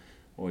ta.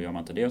 Och gör man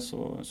inte det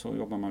så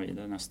jobbar man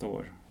vidare nästa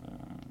år.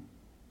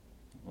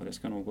 Och det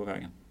ska nog gå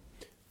vägen.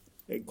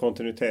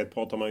 Kontinuitet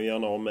pratar man ju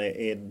gärna om.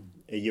 Är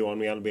Johan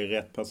Mjällby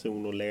rätt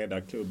person att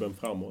leda klubben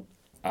framåt?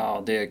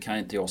 Ja, det kan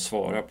inte jag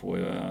svara på.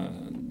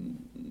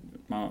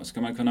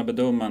 Ska man kunna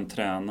bedöma en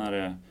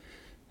tränare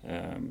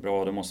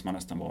bra, då måste man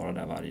nästan vara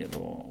där varje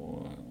dag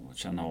och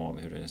känna av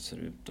hur det ser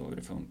ut och hur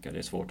det funkar. Det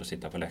är svårt att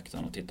sitta på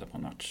läktaren och titta på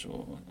en match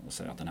och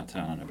säga att den här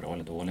tränaren är bra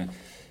eller dålig.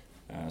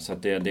 Så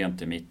att det är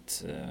inte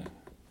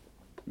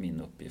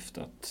min uppgift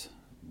att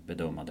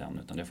bedöma den,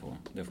 utan det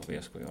får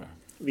VSK göra.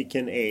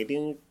 Vilken är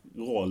din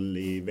roll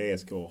i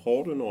VSK?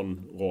 Har du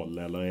någon roll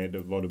eller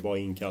var du bara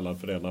inkallad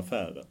för den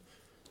affären?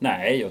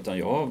 Nej, utan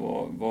jag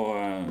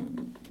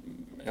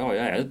jag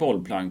är ett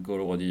bollplank och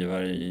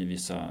rådgivare i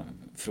vissa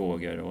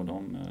frågor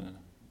och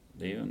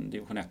det är ju en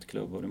division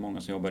 1-klubb och det är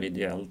många som jobbar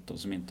ideellt och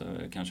som inte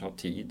kanske har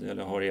tid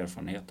eller har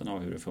erfarenheten av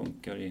hur det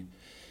funkar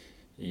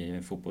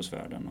i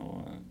fotbollsvärlden.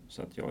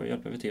 Så att jag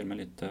hjälper till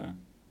med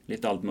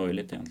lite allt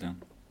möjligt egentligen.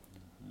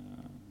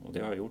 Och det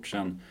har jag gjort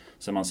sen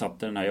man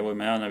satte den här. Jag var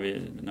med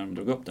när de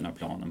drog upp den här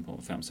planen på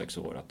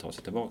 5-6 år att ta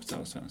sig tillbaka till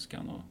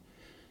Allsvenskan. Och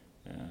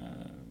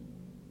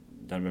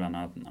där bland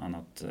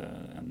annat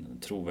en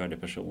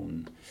trovärdig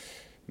person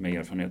med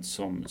erfarenhet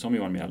som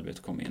Johan Mjällby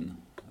kom in.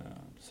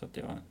 Så att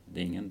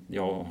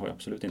jag har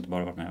absolut inte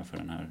bara varit med för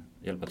den här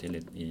hjälpa till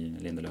i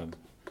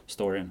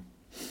Lindelöf-storyn.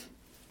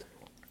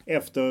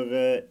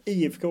 Efter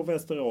IFK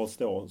Västerås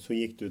då så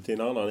gick du till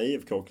en annan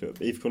IFK-klubb,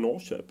 IFK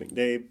Norrköping.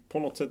 Det är på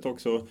något sätt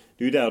också,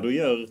 det är ju där du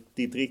gör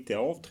ditt riktiga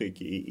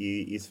avtryck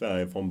i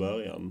Sverige från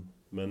början.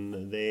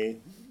 Men det är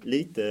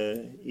lite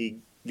i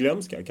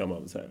glömska kan man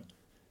väl säga.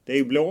 Det är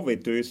ju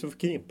Blåvitt du är så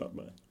förknippad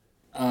med.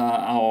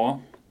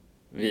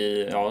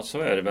 Ja, så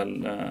är det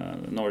väl.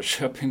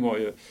 Norrköping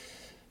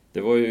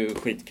var ju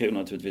skitkul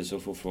naturligtvis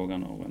att få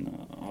frågan av en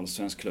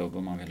allsvensk klubb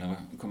om man ville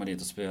komma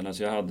dit och spela.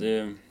 Så jag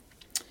hade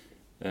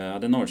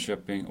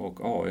Norrköping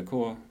och AIK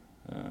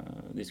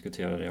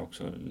diskuterade jag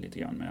också lite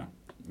grann med.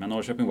 Men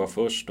Norrköping var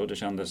först och det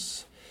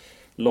kändes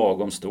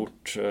lagom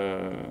stort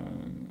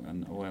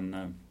och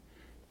en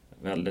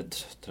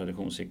väldigt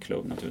traditionsrik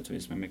klubb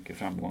naturligtvis med mycket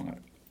framgångar.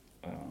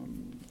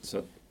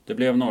 Så det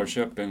blev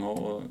Norrköping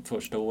och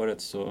första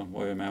året så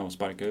var jag med och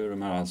sparkade ur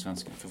de här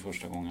allsvenskan för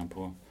första gången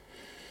på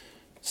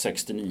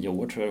 69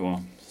 år tror jag det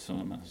var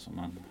som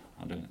man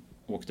hade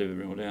åkt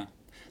ur och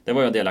det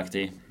var jag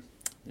delaktig i.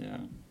 Det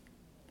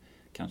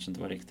kanske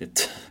inte var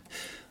riktigt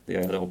det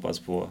jag hade hoppats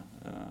på.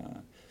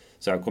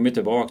 Så jag kom ju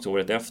tillbaka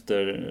året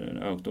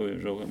efter och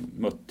då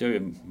mötte jag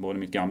ju både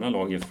mitt gamla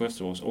lag IFK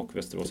Västerås och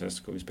Västerås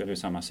SK. Vi spelade ju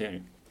samma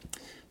serie.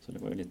 Så det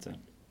var ju lite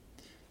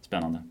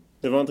spännande.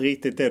 Det var inte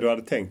riktigt det du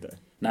hade tänkt dig?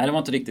 Nej, det var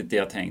inte riktigt det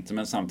jag tänkte.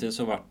 Men samtidigt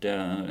så var det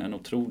en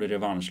otrolig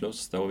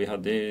revanschlust. Och vi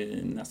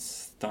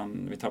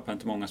tappade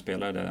inte många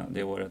spelare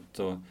det året.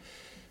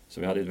 Så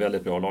vi hade ett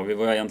väldigt bra lag. Vi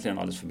var egentligen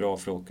alldeles för bra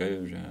för att åka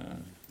ur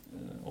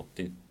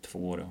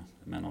 82 då,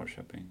 med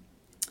Norrköping.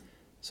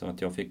 Så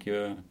att jag fick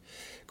ju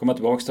komma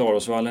tillbaka till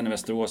Arosvallen i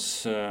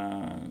Västerås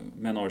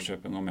med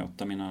Norrköping och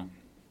möta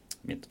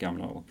mitt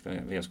gamla och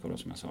VSK då,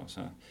 som jag sa.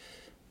 Så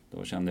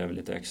då kände jag väl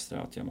lite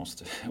extra att jag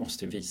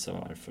måste visa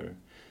varför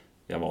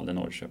jag valde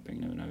Norrköping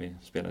nu när vi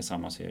spelar i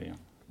samma serie.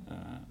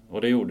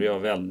 Och det gjorde jag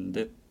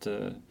väldigt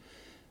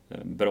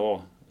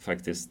bra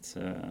faktiskt.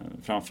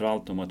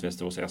 Framförallt mot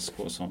Västerås SK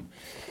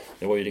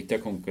det var ju riktiga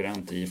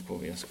konkurrent i IFK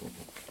och VSK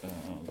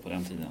på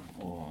den tiden.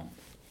 Och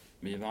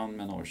vi vann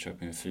med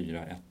Norrköping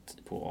 4-1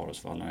 på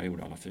Arosvallen. Jag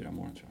gjorde alla 4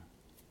 målen tror jag.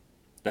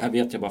 Det här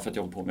vet jag bara för att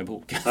jag håller på med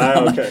boken.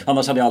 Okay.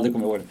 Annars hade jag aldrig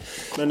kommit ihåg det.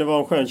 Men det var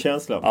en skön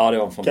känsla. Ja, det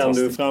var fantastiskt.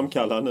 Kan du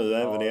framkalla nu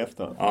även i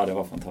efterhand? Ja, det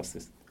var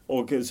fantastiskt.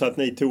 Och så att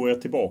ni tog er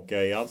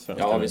tillbaka i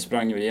allsvenskan? Ja, vi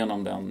sprang ju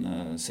igenom den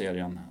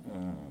serien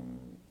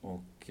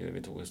och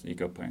vi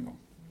gick upp på en gång.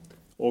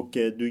 Och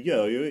du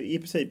gör ju i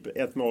princip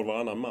ett mål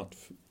varannan match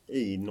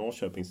i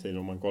Norrköpingstiden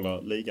om man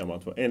kollar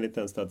ligamatcher. Enligt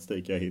den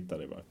statistik jag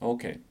hittade.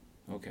 Okej.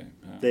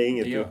 Det är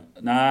inget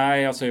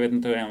nej, alltså jag vet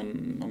inte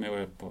om jag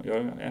är på... Jag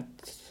är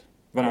ett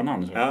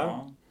varannan. Så.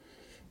 Ja,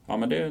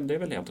 men det är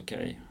väl helt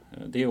okej.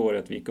 Det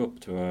året vi gick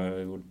upp tror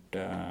jag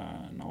gjorde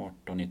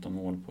 18-19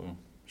 mål på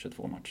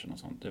 22 matcher och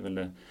sånt. Det är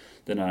väl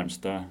det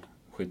närmsta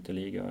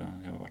skytteliga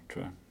jag har varit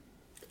tror jag.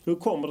 Hur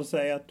kommer det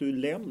sig att du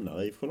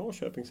lämnar IFK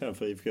Norrköping sen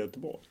för IFK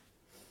Göteborg?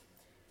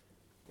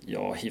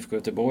 Ja, IFK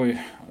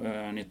Göteborg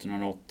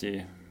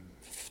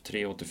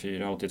 1983,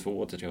 84, 82,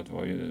 83 det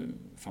var ju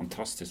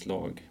fantastiskt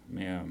lag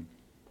med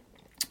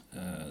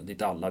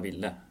dit alla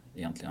ville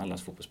egentligen.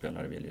 Allas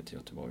fotbollsspelare ville till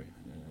Göteborg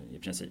i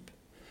princip.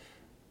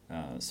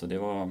 Så det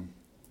var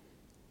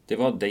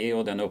det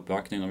och den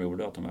uppvaktning de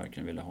gjorde att de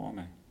verkligen ville ha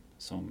mig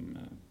som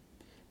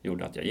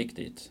gjorde att jag gick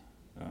dit.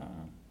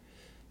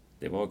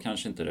 Det var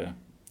kanske inte det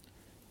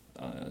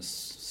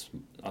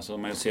alltså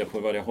om man ser på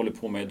vad jag håller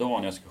på med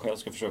idag när jag själv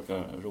ska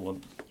försöka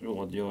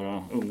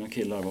rådgöra unga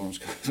killar vad de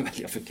ska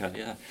välja för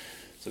karriär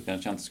så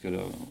kanske jag inte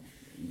skulle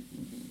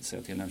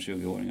säga till en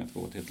 20-åring att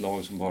gå till ett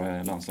lag som bara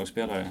är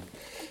landslagsspelare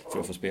för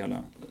att få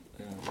spela.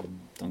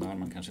 Utan där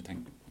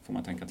får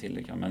man tänka till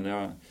lite.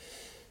 Men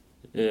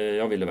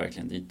jag ville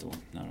verkligen dit då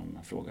när de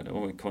frågade.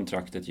 Och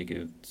kontraktet gick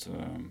ut så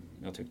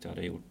jag tyckte jag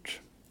hade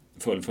gjort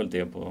fullföljt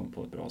det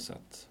på ett bra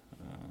sätt.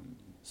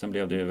 Sen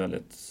blev det ju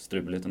väldigt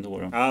struligt ändå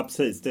då. Ja,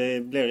 precis.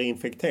 Det blev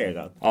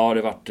infekterat. Ja,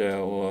 det vart det.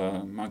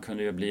 Och man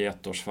kunde ju bli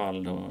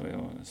ettårsfall då.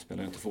 Jag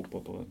spelade inte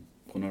fotboll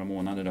på några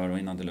månader där och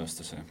innan det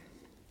löste sig.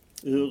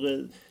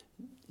 Hur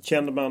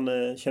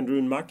kände du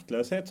en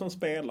maktlöshet som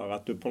spelare?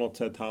 Att du på något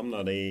sätt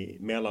hamnade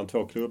mellan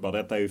två klubbar?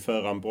 Detta är ju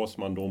föran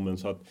Brossman-domen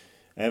så att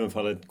även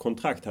för att ett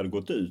kontrakt hade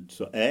gått ut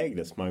så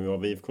ägdes man ju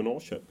av IFK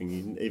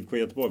Norrköping. IFK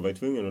Göteborg var ju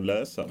tvungen att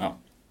lösa det.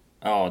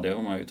 Ja, det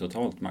var man ju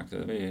totalt makt.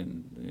 Det är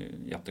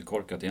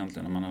jättekorkat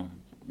egentligen när man har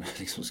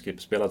liksom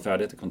spelat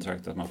färdigt i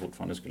kontraktet att man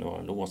fortfarande skulle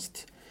vara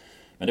låst.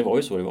 Men det var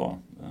ju så det var.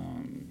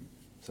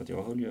 Så att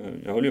jag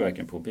höll ju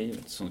verkligen på att bli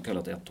ett så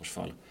kallat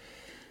ettårsfall.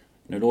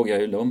 Nu låg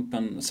jag i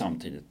lumpen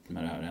samtidigt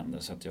med det här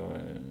hände så att jag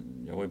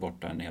var ju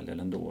borta en hel del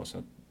ändå. Så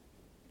att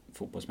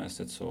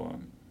fotbollsmässigt så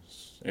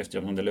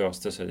eftersom det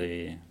löste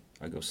sig i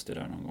augusti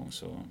där någon gång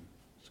så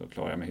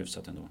klarade jag mig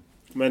hyfsat ändå.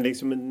 Men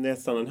liksom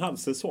nästan en halv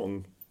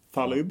säsong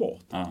faller ju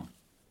bort. Ja.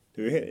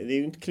 Det är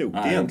ju inte klokt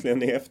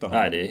egentligen i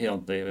efterhand.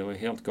 Nej, det var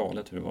helt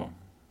galet hur det var.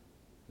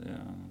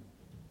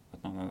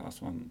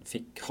 Att man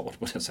fick ha det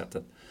på det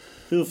sättet.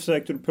 Hur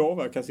försökte du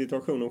påverka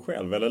situationen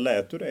själv? Eller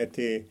lät du det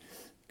till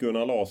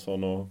Gunnar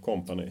Larsson och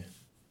company?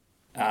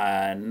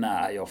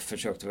 Nej, jag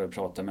försökte väl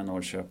prata med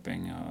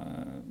Norrköping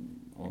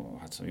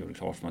och sagt, som gjorde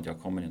klart för mig att jag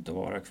kommer inte att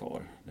vara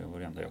kvar. Det var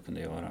det enda jag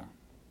kunde göra.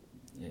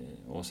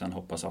 Och sen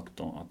hoppas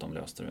att de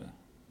löste det.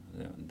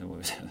 Det var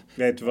ju...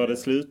 Vet du vad det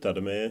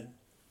slutade med?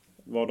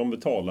 Vad de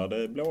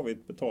betalade,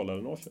 Blåvitt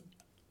betalade Norrköping?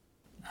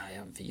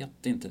 Nej, jag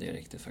vet inte det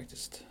riktigt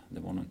faktiskt.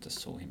 Det var nog inte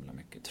så himla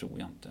mycket, tror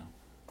jag inte.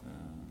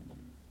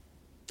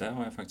 Där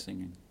har jag faktiskt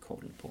ingen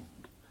koll på.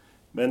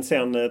 Men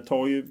sen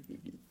tar ju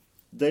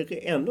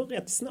det är ändå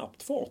rätt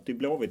snabbt fart i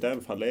Blåvitt.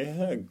 Även om det är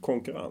hög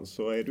konkurrens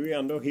så är du ju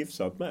ändå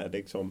hyfsat med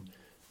liksom,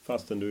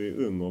 fastän du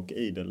är ung och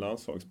idel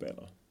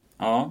landslagsspelare.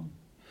 Ja,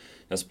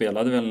 jag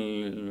spelade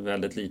väl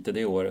väldigt lite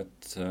det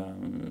året.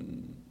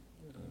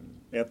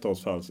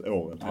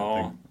 Ettårsfallsåret.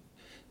 Ja,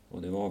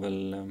 och det var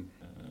väl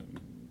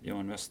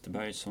Björn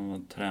Westerberg som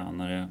var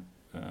tränare.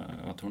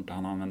 Jag tror inte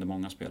han använde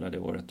många spelare det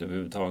året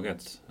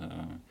överhuvudtaget.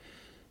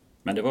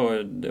 Men det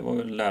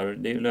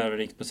är ju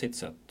lärorikt på sitt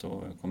sätt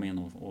att komma in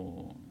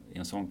och i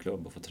en sån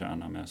klubb och få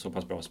träna med så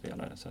pass bra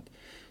spelare. Så att,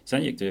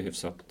 sen gick det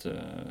hyfsat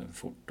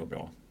fort och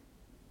bra.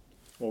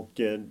 Och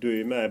du är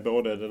ju med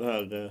både den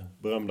här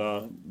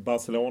berömda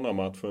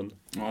Barcelona-matchen.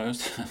 Ja,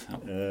 just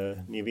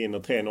det. Ni vinner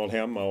 3-0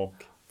 hemma och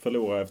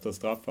förlorar efter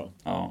straffar.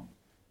 Ja.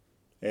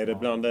 Är det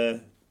bland det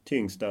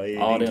tyngsta i din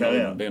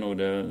karriär? Det är nog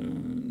det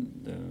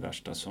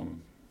värsta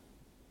som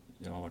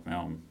jag har varit med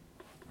om.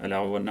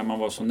 Eller när man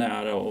var så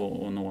nära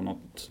och nå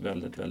något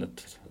väldigt,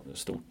 väldigt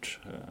stort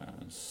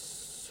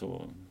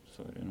så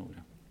är det nog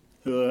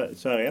det.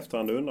 Så här i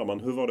efterhand undrar man,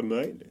 hur var det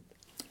möjligt?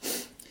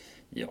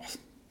 Ja,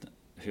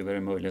 hur var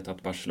det möjligt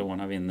att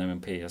Barcelona vinner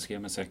med PSG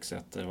med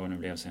 6-1 eller vad det nu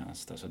blev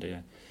senast? Alltså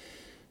det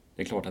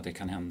är klart att det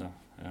kan hända.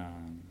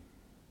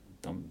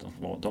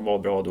 De var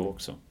bra då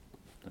också.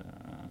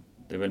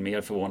 Det är väl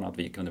mer förvånande att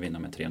vi kunde vinna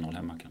med 3-0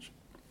 hemma kanske.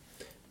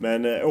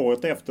 Men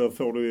året efter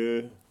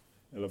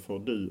får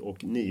du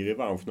och ni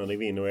revansch när ni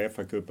vinner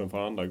UEFA-cupen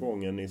för andra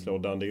gången. Ni slår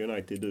Dundee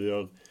United. Du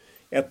gör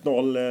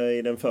 1-0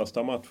 i den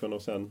första matchen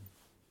och sen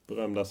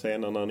berömda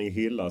scener när ni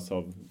hyllas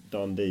av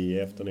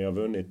Dundee efter ni har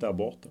vunnit där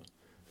borta.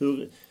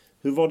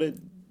 Hur var det?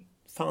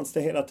 Fanns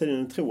det hela tiden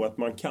en tro att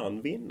man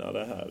kan vinna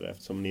det här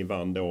eftersom ni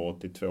vann då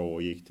 82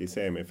 och gick till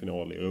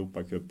semifinal i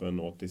Europacupen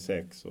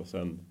 86 och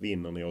sen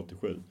vinner ni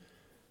 87?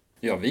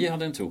 Ja, vi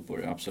hade en tro på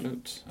det,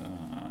 absolut.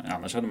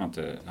 Annars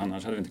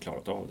hade vi inte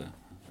klarat av det.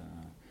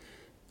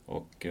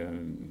 Och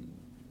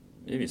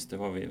vi visste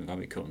vad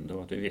vi kunde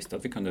och att vi visste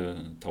att vi kunde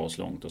ta oss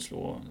långt och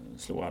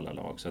slå alla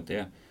lag. Så att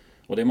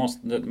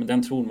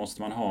den tron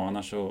måste man ha,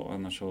 annars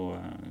så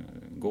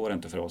går det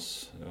inte för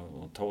oss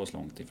att ta oss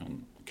långt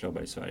ifrån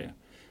klubbar i Sverige.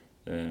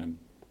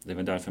 Det är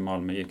väl därför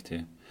Malmö gick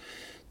till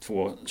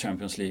 2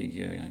 Champions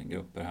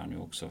League-grupper här nu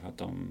också, för att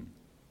de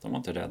var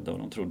inte rädda och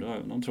de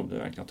trodde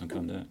verkligen att de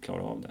kunde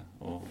klara av det.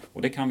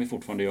 Och det kan vi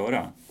fortfarande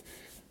göra.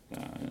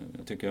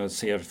 Jag tycker jag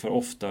ser för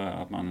ofta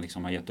att man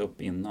liksom har gett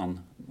upp innan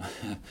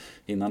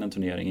en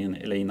turnering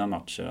eller innan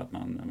matcher, att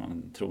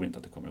man tror inte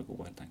att det kommer att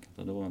gå helt enkelt.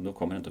 Och då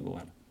kommer det inte att gå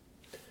heller.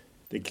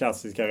 Det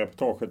klassiska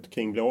reportaget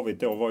kring Blåvitt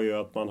då var ju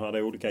att man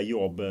hade olika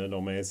jobb,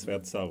 de är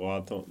svetsar och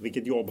allt.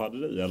 Vilket jobb hade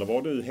du? Eller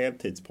var du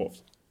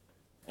heltidsproffs?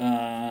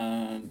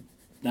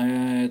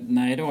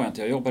 Nej, det var jag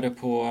inte. Jag jobbade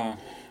på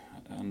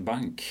en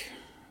bank.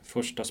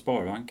 Första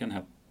Sparbanken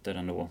hette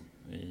den då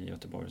i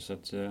Göteborg. Så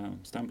att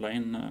stämpla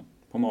in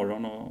på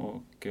morgon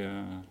och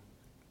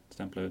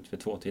stämpla ut vid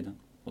 2-tiden.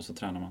 Och så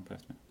tränar man på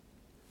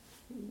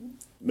eftermiddagen.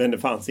 Men det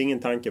fanns ingen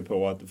tanke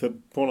på att, för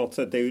på något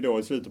sätt är ju då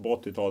i slutet på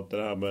 80-talet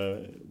det här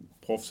med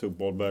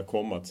proffsfotboll börjar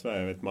komma till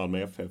Sverige. Jag vet,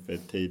 Malmö FF är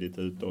tidigt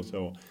ute och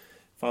så.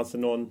 Fanns det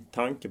någon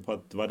tanke på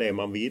att det var det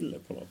man ville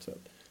på något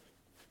sätt?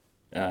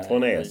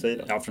 Från er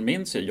sida? Ja, från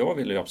min sida. Jag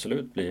ville ju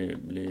absolut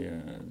bli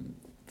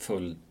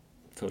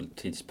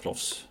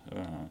fulltidsproffs.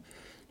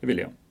 Det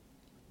ville jag.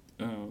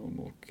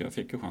 Och jag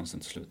fick ju chansen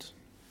till slut.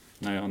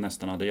 När jag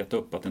nästan hade gett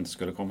upp att det inte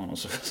skulle komma någon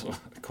så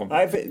kom det.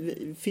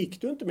 Nej,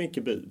 fick du inte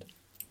mycket bud?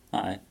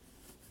 Nej.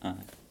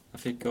 Jag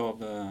fick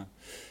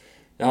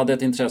jag hade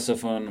ett intresse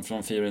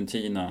från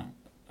Fiorentina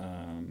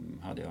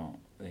hade jag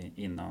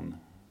innan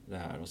det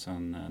här. Och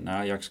sen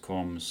när Ajax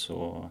kom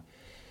så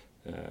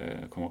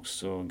kom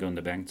också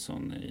Gunde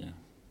Bengtsson i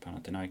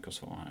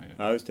Panathinaikos var här.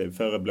 Ja, just det.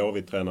 Före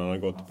Blåvitt-tränaren hade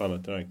gått till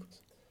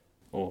Panathinaikos.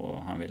 Och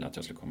han ville att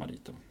jag skulle komma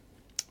dit då.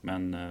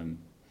 Men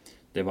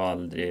det var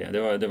aldrig,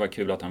 det var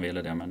kul att han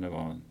ville det, men det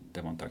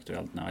var inte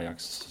aktuellt när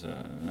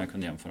jag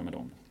kunde jämföra med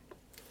dem.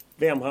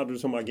 Vem hade du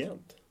som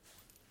agent?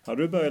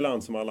 Hade du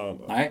Börjeland som alla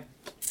andra? Nej,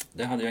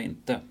 det hade jag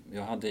inte.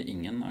 Jag hade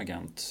ingen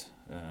agent.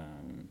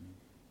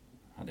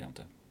 Hade jag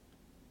inte.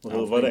 Och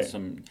hur var det?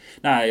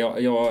 Nej,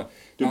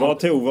 du bara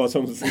tog vad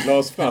som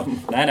lades fram?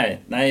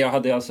 Nej, jag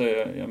hade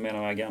jag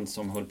menar agent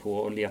som höll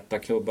på att leta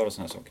klubbar och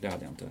såna saker. Det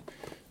hade jag inte.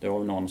 Det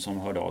var någon som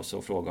hörde av sig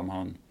och frågade om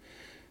han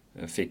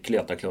fick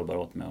leta klubbar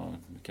åt mig, och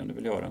det kunde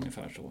väl göra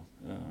ungefär så.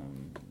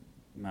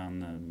 Men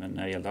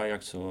när det gällde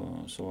Ajax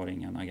så var det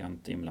ingen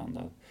agent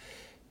inblandad.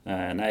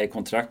 Nej,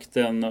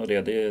 kontrakten och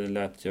det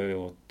lät jag ju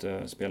åt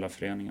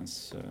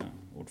spelarföreningens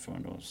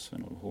ordförande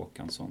Sven-Olof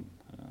Håkansson,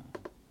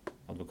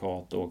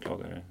 advokat och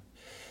åklagare,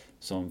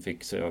 som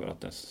fick se över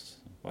att det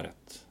var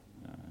rätt.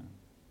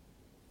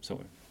 Så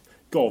var det.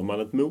 Gav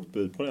man ett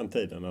motbud på den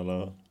tiden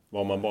eller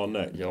var man bara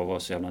nöjd? Jag var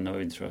så jävla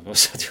nöjd tror jag,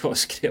 så att jag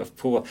skrev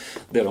på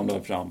det de la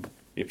fram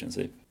i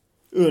princip.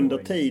 Under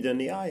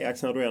tiden i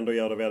Ajax när du ändå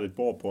gör det väldigt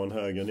bra på en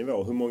högre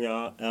nivå, hur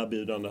många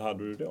erbjudanden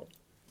hade du då?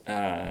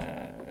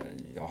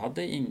 Jag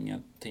hade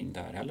ingenting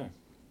där heller.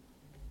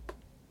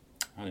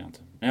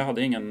 Jag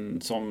hade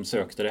ingen som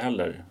sökte det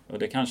heller. Och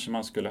det kanske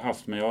man skulle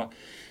haft. Men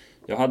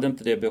jag hade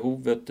inte det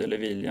behovet eller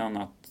viljan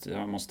att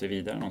jag måste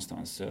vidare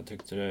någonstans.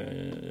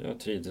 Jag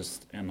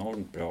trivdes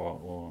enormt bra.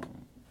 Och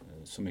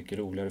så mycket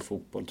roligare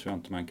fotboll tror jag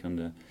inte man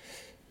kunde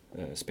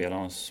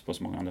spela på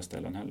så många andra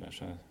ställen heller.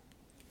 Så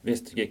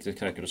visst gick det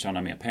säkert att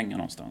tjäna mer pengar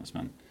någonstans.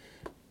 Men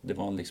det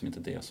var liksom inte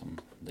det som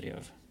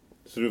drev.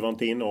 Så du var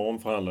inte inne och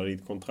omförhandlade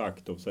ditt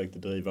kontrakt och försökte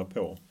driva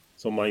på?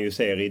 Som man ju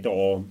ser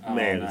idag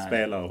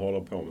spelare håller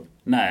på med.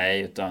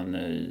 Nej, utan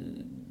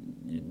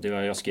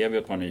jag skrev ju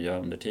ett par nya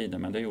under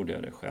tiden, men det gjorde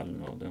jag det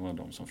själv. Och det var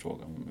de som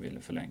frågade om de ville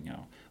förlänga.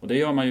 Och det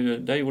gör man ju,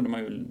 där gjorde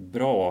man ju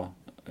bra.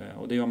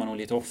 Och det gör man nog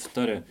lite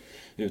oftare.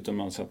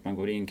 Utom så att man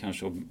går in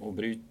kanske och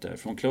bryter.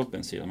 Från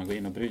klubbens sida, man går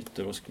in och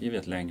bryter och skriver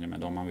ett längre med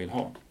de man vill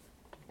ha.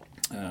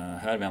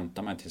 Här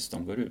väntar man tills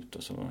de går ut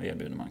och så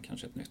erbjuder man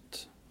kanske ett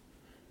nytt.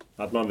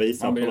 Att man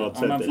visar på något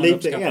sätt.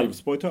 Lite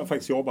Elfsborg tror jag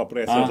faktiskt jobbar på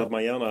det sättet att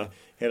man gärna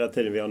hela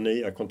tiden vill ha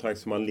nya kontrakt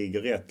så man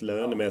ligger rätt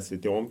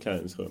lönemässigt i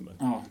omklädningsrummet.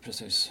 Ja,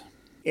 precis.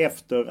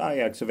 Efter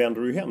Ajax så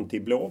vänder du hem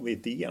till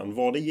Blåvitt igen.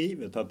 Var det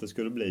givet att det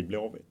skulle bli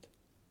Blåvitt?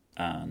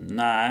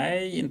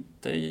 Nej,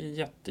 inte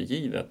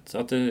jättegivet.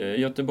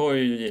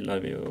 Göteborg gillar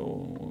vi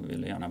och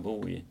ville gärna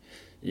bo i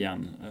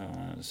igen.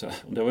 Så,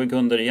 och det var ju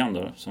Gunder igen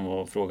då som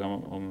var frågan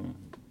om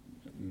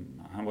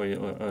han var ju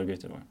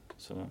Örgryte då.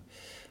 Så,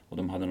 och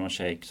de hade någon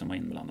shejk som var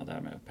inblandad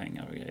där med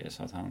pengar och grejer.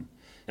 Så att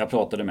jag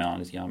pratade med honom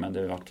lite grann, men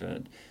det vart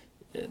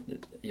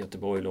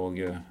Göteborg låg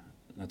ju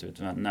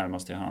naturligtvis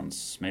närmast till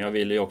hans. Men jag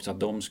ville ju också att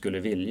de skulle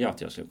vilja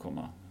att jag skulle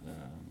komma.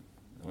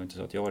 Det var inte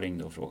så att jag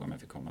ringde och frågade om jag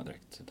fick komma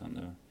direkt. Utan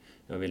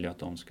jag ville att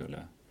de skulle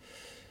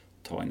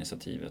ta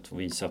initiativet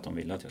och visa att de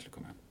ville att jag skulle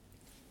komma hem.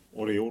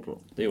 Och det gjorde de?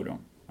 Det gjorde de,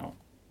 ja.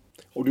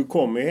 Och du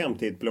kommer ju hem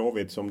till ett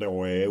Blåvitt som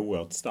då är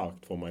oerhört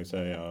starkt får man ju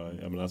säga.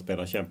 Jag menar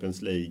spelar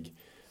Champions League,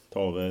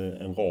 tar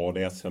en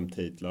rad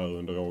SM-titlar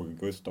under Roger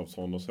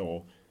Gustafsson och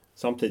så.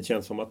 Samtidigt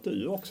känns det som att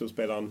du också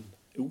spelar en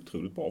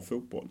otroligt bra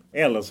fotboll.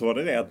 Eller så var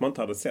det att man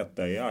inte hade sett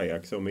dig i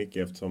Ajax så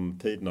mycket eftersom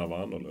tiderna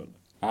var annorlunda.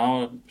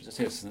 Ja,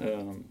 precis.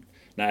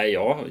 Nej,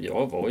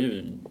 jag var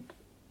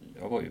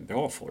ju i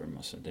bra form.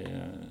 Alltså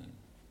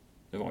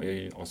det var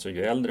ju, alltså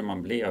ju äldre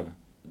man blev,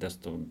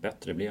 desto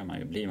bättre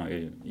blir man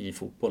ju i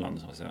fotbollen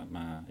så att säga,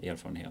 med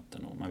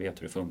erfarenheten och man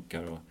vet hur det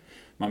funkar och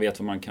man vet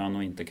vad man kan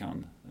och inte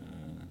kan.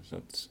 Så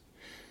att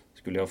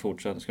skulle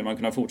man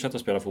kunna fortsätta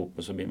spela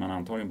fotboll så blir man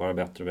antagligen bara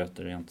bättre och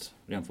bättre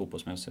rent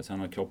fotbollsmässigt.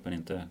 Sen att kroppen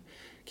inte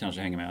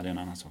kanske hänger med, det är en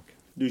annan sak.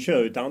 Du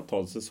kör ju ett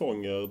antal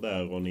säsonger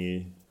där och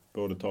ni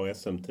både tar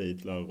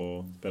SM-titlar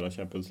och spelar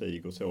Champions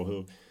League och så.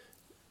 Hur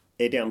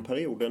är den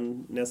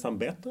perioden nästan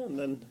bättre än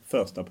den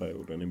första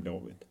perioden i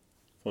Blåvitt?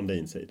 Från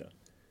din sida?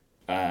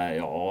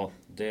 Ja,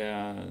 det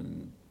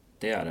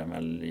är den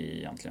väl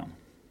egentligen.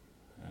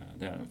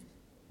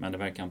 Men det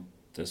verkar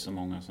inte så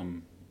många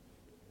som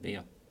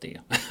vet det.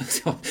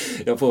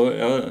 Det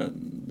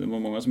var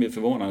många som är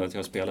förvånade att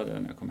jag spelade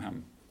när jag kom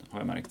hem. Har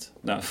jag märkt.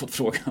 När jag har fått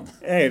frågan.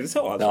 Är det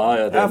så? Alltså?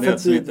 Ja,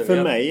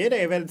 för mig är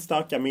det väldigt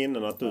starka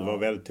minnen att du var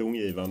väldigt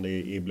tongivande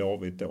i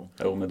Blåvitt då.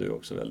 Jo, men du är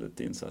också väldigt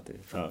insatt i.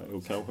 Ja,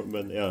 kanske,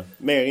 men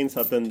mer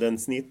insatt än den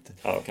snitt.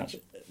 Ja, kanske.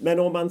 Men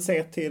om man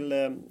ser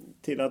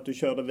till att du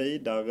körde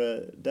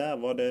vidare, där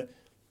var det.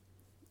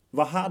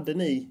 Vad hade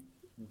ni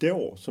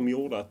då som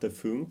gjorde att det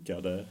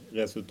funkade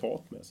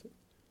resultatmässigt?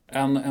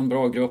 En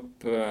bra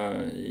grupp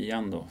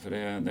igen då, för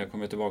det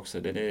kommer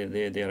tillbaka till.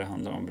 Det är det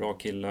handlar om. Bra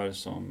killar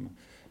som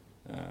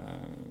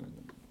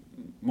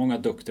många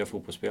duktiga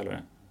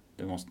fotbollsspelare.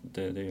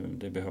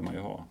 Det behöver man ju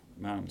ha.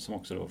 Men som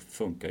också då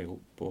funkar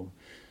ihop. Och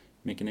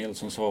Micke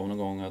Nilsson sa någon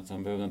gång att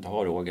han behövde inte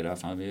ha Roger där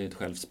för han är ett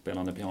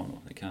självspelande piano.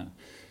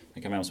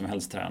 Det kan vem som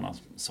helst träna,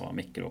 sa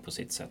Micke då på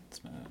sitt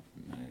sätt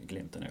med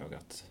glimten i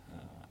ögat.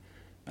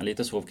 Men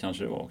lite så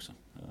kanske det var också.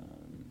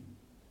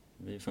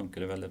 Vi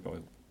funkade väldigt bra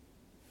ihop.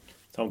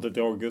 Samtidigt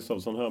Roger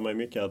Gustafsson hör mig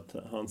mycket att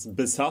hans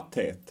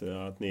besatthet,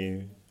 att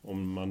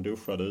om man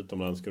duschade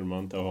utomlands skulle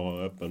man inte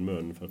ha öppen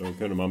mun för då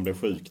kunde man bli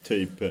sjuk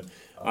typ.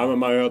 Ja, men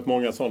man har hört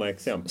många sådana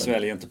exempel.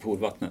 Sväljer inte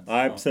poolvattnet.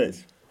 Nej,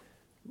 precis.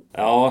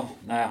 Ja,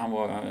 nej, han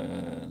var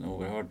en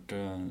oerhört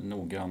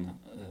noggrann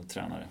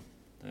tränare.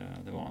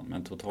 Det var han.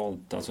 Men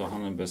totalt, alltså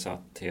han har en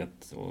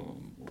besatthet och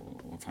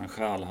van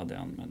Gaal hade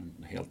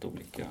en helt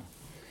olika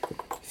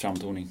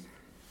framtoning.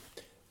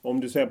 Om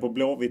du ser på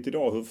Blåvitt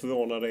idag, hur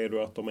förvånad är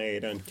du att de är i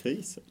den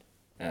krisen?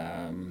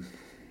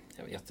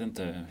 Jag vet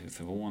inte hur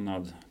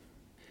förvånad.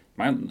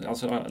 Men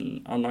alltså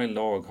alla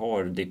lag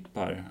har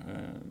dippar.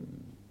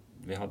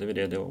 Vi hade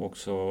det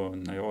också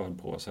när jag höll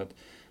på. Så att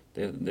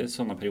det är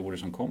sådana perioder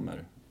som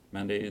kommer.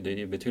 Men det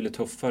är betydligt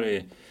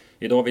tuffare.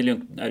 Idag är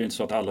det inte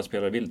så att alla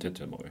spelare vill till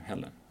Göteborg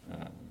heller.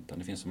 Utan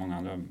det finns så många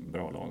andra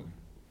bra lag.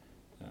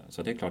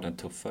 Så det är klart att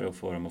det är tuffare att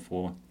få dem att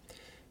få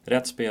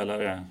rätt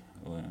spelare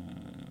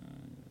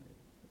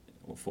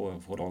och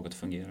få laget att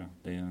fungera.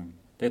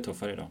 Det är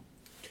tuffare idag.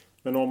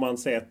 Men om man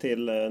ser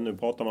till, nu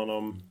pratar man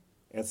om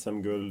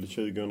SM-guld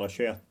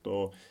 2021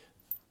 och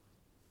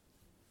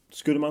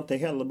skulle man inte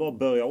heller bara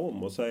börja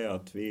om och säga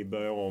att vi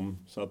börjar om,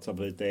 satsa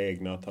på lite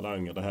egna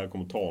talanger, det här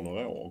kommer ta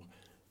några år,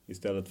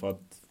 istället för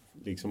att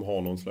liksom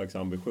ha någon slags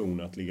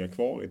ambition att ligga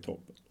kvar i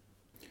toppen?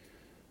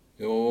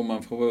 Jo,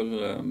 man får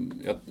väl...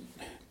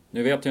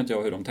 nu vet ju inte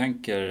jag hur de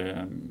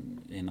tänker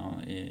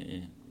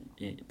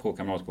på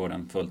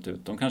Kamratgården fullt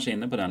ut. De kanske är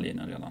inne på den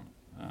linjen redan.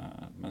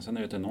 Men sen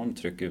är det ett enormt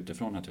tryck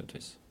utifrån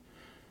naturligtvis.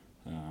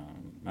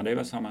 Men det är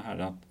väl samma här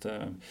att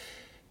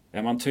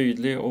är man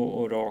tydlig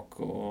och rak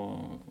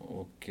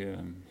och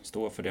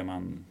står för det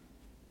man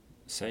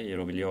säger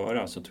och vill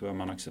göra, så tror jag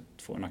man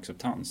får en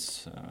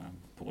acceptans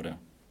på det.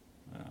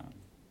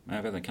 Men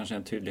jag vet inte, kanske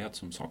en tydlighet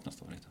som saknas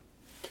då lite.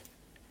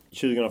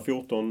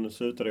 2014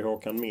 slutade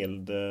Håkan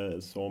Mild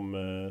som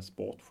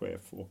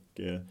sportchef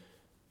och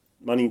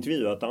man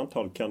intervjuade ett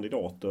antal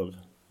kandidater.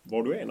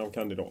 Var du en av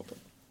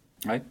kandidaterna?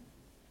 Nej,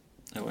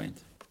 det var jag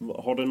inte.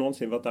 Har det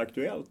någonsin varit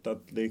aktuellt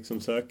att liksom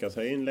söka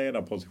sig i en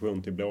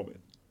ledarposition till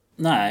Blåvitt?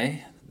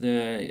 Nej,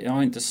 jag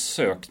har inte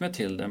sökt mig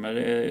till det, men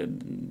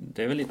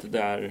det är väl lite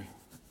där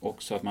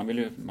också att man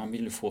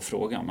vill ju få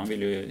frågan. Man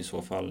vill ju i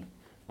så fall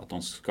att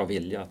de ska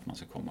vilja att man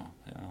ska komma.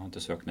 Jag har inte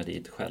sökt mig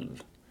dit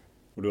själv.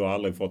 Och du har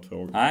aldrig fått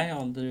frågan? Nej, jag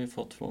har aldrig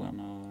fått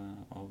frågan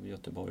av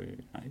Göteborg.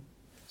 Nej.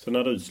 Så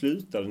när du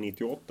slutade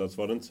 98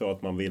 så var det inte så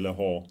att man ville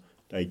ha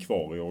dig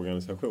kvar i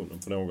organisationen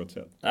på något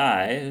sätt?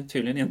 Nej,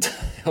 tydligen inte.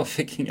 Jag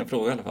fick inga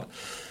frågor i alla fall.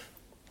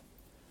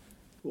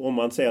 Om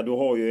man ser, du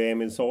har ju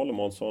Emil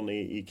Salomonsson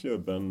i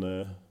klubben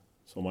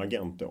som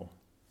agent då.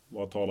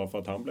 Vad talar för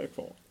att han blev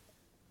kvar?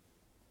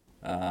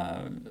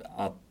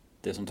 Att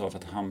det som talar för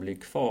att han blir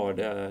kvar,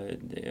 det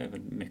är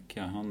väl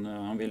mycket.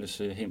 Han vill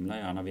så himla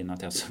gärna vinna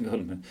ett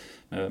SM-guld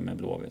med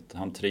Blåvitt.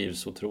 Han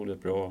trivs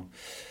otroligt bra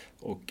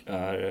och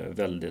är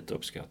väldigt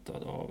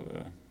uppskattad av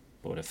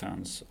både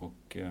fans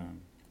och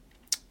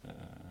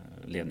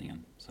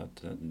ledningen. Så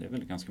att det är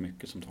väl ganska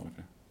mycket som talar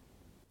för det.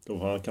 Då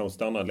får han kanske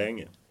stanna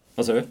länge.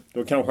 Vad sa du?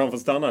 Då kanske han får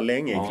stanna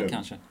länge i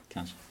klubben. Ja,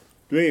 kanske.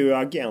 Du är ju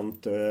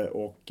agent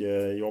och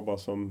jobbar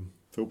som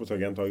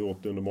fotbollsagent och har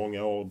gjort under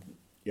många år.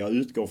 Jag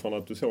utgår från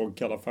att du såg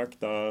Kalla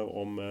fakta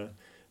om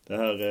det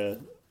här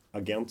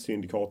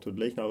agentsyndikatet och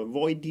liknande.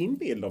 Vad är din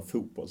bild av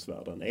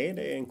fotbollsvärlden? Är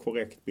det en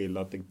korrekt bild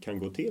att det kan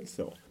gå till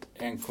så?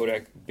 En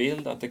korrekt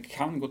bild att det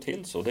kan gå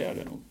till så, det är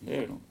det nog.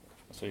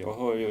 Alltså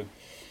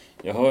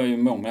jag hör ju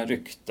många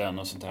rykten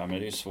och sånt här, men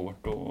det är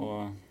svårt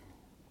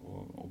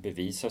att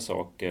bevisa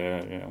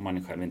saker om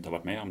man själv inte har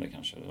varit med om det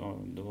kanske.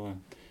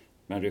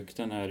 Men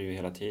rykten är det ju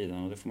hela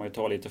tiden och det får man ju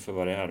ta lite för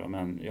vad det är då.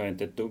 Men jag är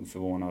inte ett dugg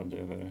förvånad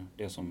över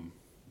det som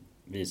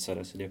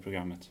visades i det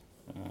programmet.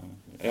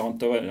 Jag har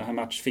inte den här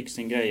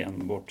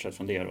matchfixing-grejen bortsett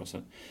från det då,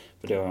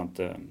 för det har jag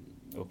inte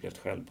upplevt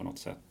själv på något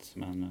sätt.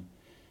 Men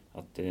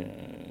att det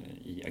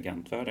i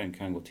agentvärlden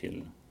kan gå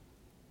till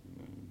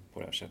på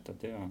det här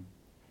sättet,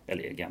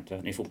 eller i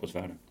agentvärlden, i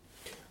fotbollsvärlden.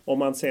 Om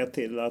man ser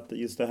till att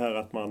just det här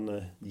att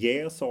man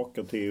ger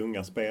saker till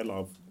unga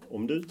spelare.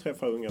 Om du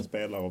träffar unga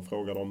spelare och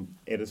frågar dem,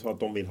 är det så att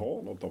de vill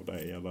ha något av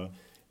dig? Eller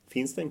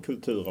finns det en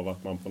kultur av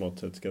att man på något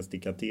sätt ska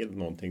sticka till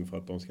någonting för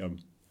att de ska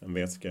en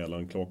väska eller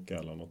en klocka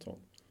eller något sånt?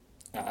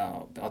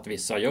 Ja, att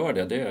vissa gör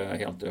det är jag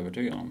helt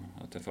övertygad om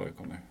att det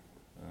förekommer.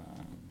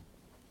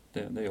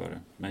 Det gör det.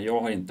 Men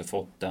jag har inte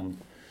fått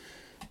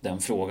den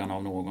frågan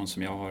av någon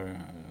som jag har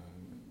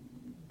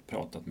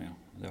pratat med.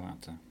 Det har jag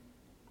inte.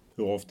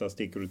 Hur ofta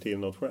sticker du till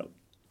något själv?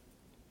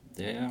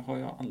 Det har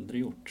jag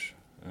aldrig gjort.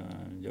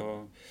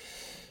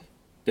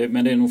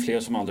 Men det är nog fler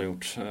som aldrig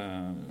gjort.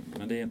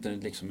 Men det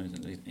är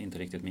inte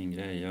riktigt min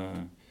grej.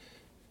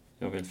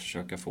 Jag vill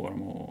försöka få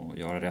dem att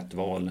göra rätt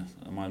val.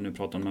 Om man nu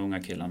pratar om de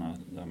unga killarna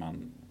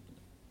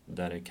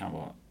där det kan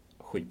vara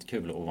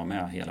skitkul att vara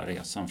med hela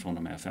resan från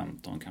de är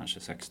 15, kanske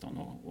 16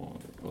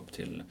 och upp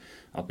till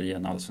att bli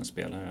en allsvensk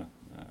spelare.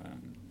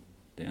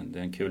 Det är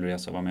en kul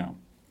resa att vara med om.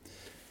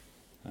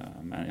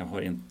 Men jag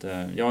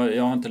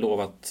har inte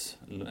lovat,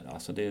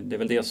 alltså det är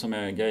väl det som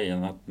är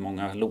grejen, att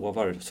många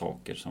lovar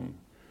saker som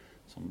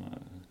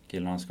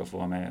killarna ska få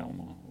vara med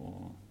om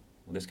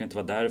och det ska inte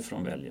vara därför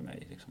de väljer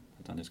mig liksom,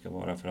 utan det ska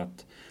vara för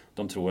att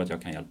de tror att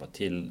jag kan hjälpa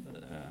till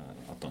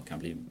att de kan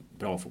bli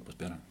bra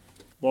fotbollsspelare.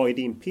 Vad är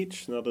din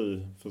pitch när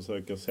du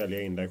försöker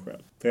sälja in dig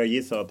själv? För jag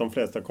gissar att de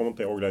flesta kommer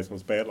inte ihåg dig som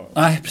spelare.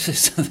 Nej,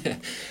 precis.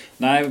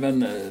 Nej,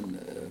 men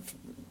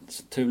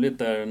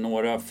turligt är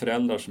några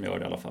föräldrar som gör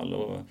det i alla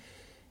fall.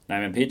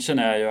 Men pitchen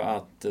är ju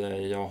att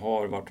jag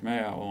har varit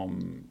med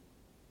om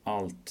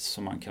allt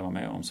som man kan vara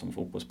med om som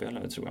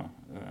fotbollsspelare, tror jag.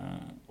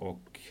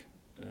 Och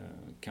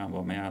kan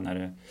vara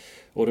med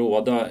och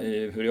råda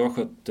i hur jag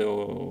skötte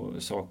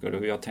och saker och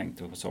hur jag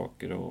tänkte på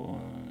saker och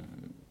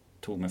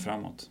tog mig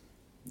framåt.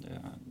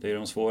 Det är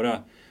de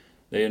svåra,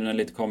 det är när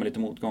det kommer lite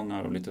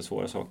motgångar och lite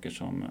svåra saker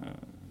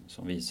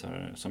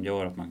som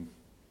gör att man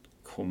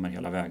kommer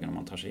hela vägen om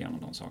man tar sig igenom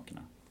de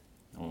sakerna.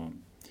 Och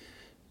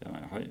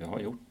jag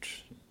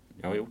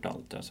har gjort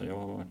allt. Alltså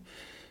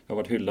jag har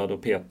varit hyllad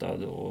och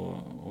petad och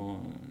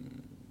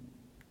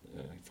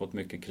fått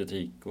mycket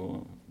kritik och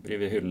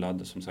blivit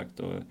hyllad som sagt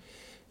och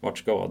varit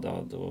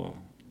skadad.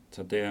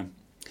 Så att jag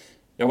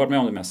har varit med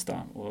om det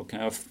mesta och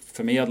kan jag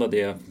förmedla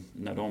det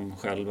när de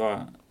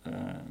själva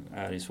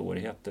är i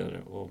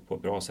svårigheter och på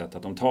ett bra sätt,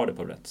 att de tar det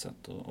på rätt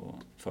sätt och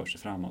för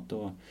sig framåt,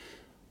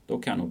 då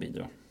kan jag nog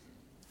bidra.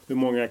 Hur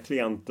många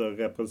klienter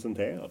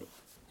representerar du?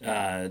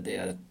 Det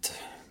är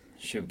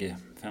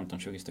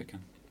 15-20 stycken.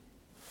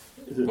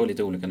 På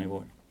lite olika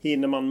nivåer.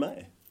 Hinner man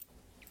med?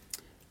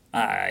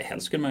 Nej,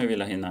 helst skulle man ju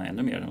vilja hinna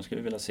ännu mer. De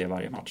skulle vilja se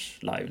varje match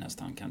live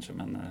nästan kanske,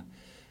 men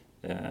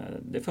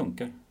det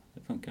funkar.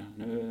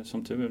 Nu,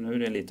 som tur nu är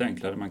det lite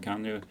enklare.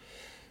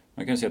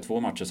 Man kan se 2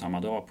 matcher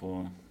samma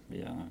dag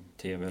via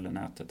tv eller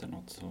nätet eller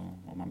något så,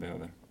 om man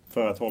behöver.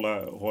 För att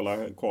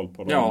hålla koll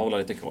på dem? Ja, hålla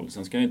lite koll.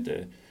 Sen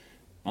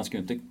man ska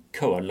inte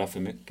curla för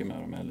mycket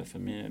med dem. Eller för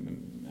mig,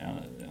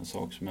 en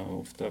sak som jag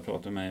ofta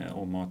pratar med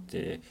om, att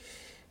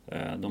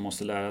de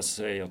måste lära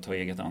sig att ta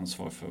eget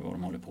ansvar för vad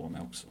de håller på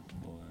med också.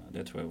 Och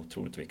det tror jag är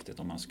otroligt viktigt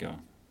om man ska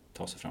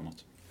ta sig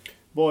framåt.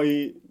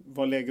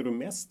 Vad lägger du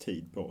mest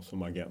tid på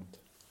som agent?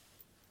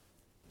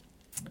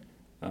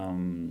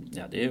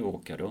 Det är att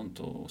åka runt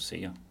och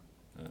se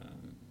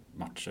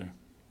matcher.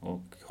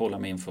 Och hålla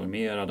mig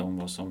informerad om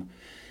vad som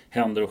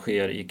händer och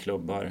sker i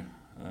klubbar.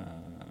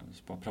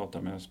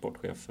 Prata med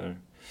sportchefer.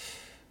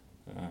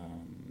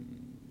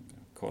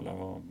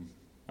 Kolla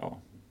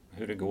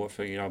hur det går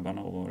för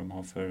grabbarna och vad de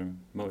har för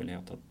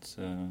möjlighet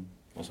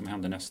vad som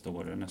händer nästa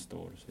år och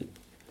så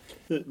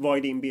vidare. Vad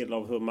är din bild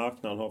av hur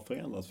marknaden har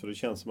förändrats? För det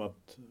känns som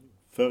att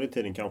förr i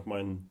tiden kanske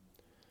man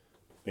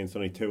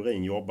i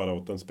teorin jobbade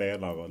åt en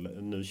spelare.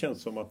 Nu känns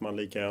det som att man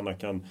lika gärna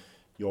kan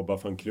jobba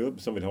för en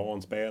klubb som vill ha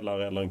en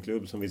spelare eller en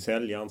klubb som vill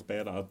sälja en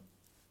spelare.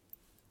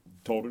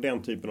 Tar du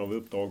den typen av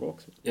uppdrag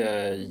också?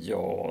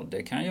 Ja,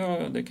 det kan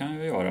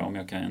jag göra om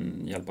jag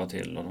kan hjälpa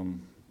till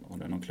och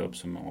det är någon klubb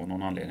som av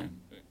någon anledning.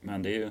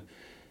 Men det är ju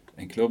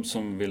en klubb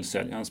som vill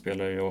sälja en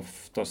spelare är ju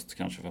oftast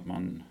kanske för att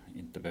man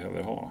inte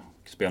behöver ha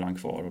spelaren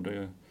kvar, och då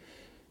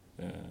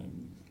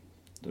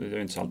är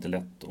det inte så alltid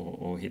lätt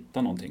att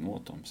hitta någonting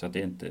åt dem. Så att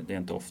det är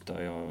inte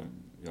ofta jag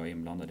är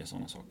inblandad i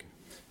sådana saker.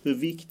 Hur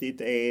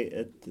viktigt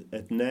är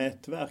ett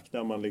nätverk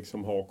där man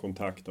liksom har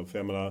kontakter? För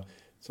jag menar,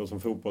 så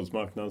som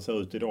fotbollsmarknaden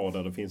ser ut idag,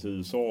 där det finns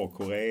USA,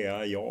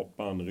 Korea,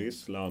 Japan,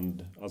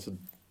 Ryssland. Alltså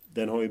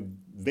den har ju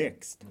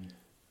växt.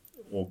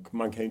 Och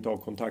man kan ju inte ha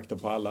kontakter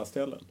på alla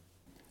ställen.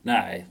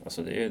 Nej,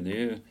 alltså det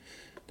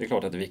är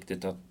klart att det är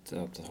viktigt att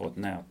ha ett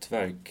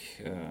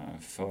nätverk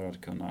för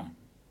att kunna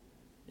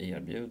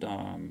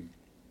erbjuda,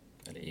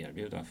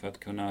 för att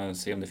kunna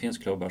se om det finns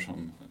klubbar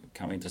som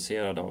kan vara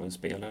intresserade av en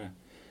spelare.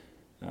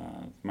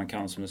 Man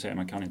kan, som du säger,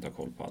 man kan inte ha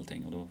koll på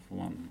allting, och då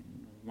får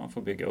man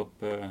får bygga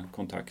upp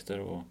kontakter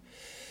och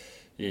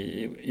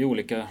i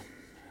olika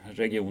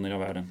regioner av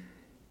världen.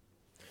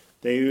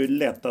 Det är ju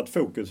lätt att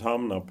fokus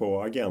hamnar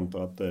på agenter,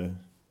 att det är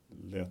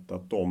lätt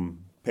att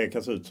de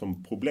pekas ut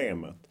som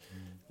problemet.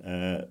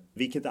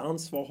 Vilket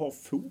ansvar har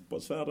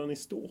fotbollsvärlden i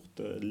stort,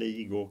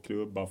 ligor,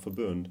 klubbar,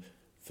 förbund,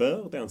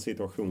 för den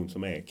situation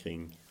som är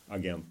kring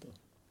agenter?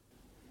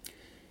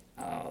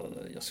 Ja,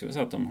 jag skulle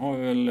säga att de har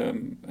väl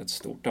ett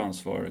stort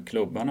ansvar.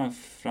 Klubbarna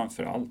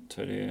framför allt,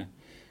 för det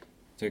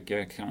tycker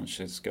jag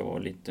kanske ska vara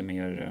lite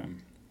mer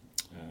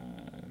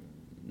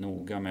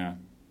noga med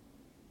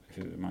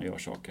hur man gör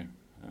saker.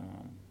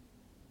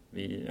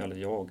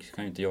 Jag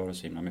kan ju inte göra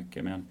så himla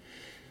mycket, men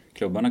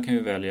klubbarna kan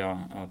ju välja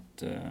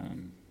att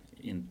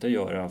inte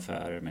göra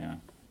affärer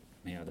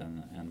med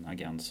en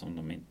agent som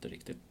de inte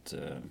riktigt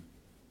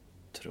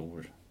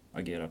tror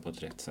agerar på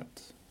ett rätt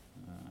sätt.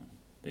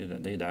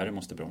 Det är där det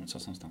måste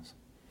bromsas någonstans.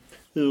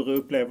 Hur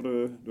upplever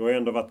du har ju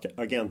ändå varit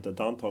agent ett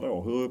antal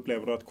år, hur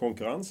upplever du att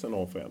konkurrensen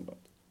har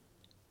förändrat?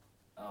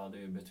 Ja,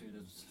 det är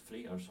betydligt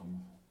fler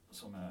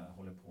som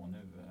håller på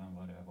nu än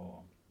vad det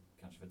var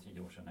kanske för 10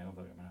 år sedan när jag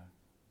började med det här.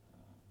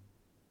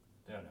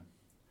 Det är det.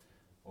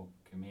 Och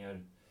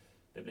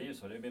det blir ju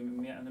så, det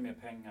blir ännu mer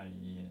pengar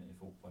i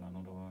fotbollen,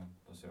 och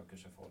då söker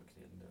sig folk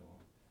till det.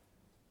 Och,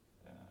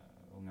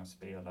 unga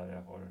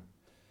spelare har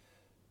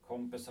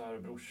kompisar,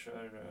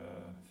 brorsor,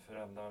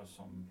 föräldrar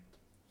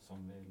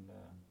som vill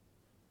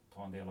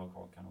ta en del av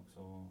kakan också,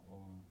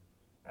 och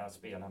är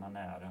spelarna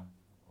nära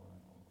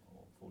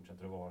och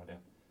fortsätter att vara det.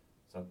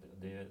 Så att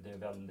det är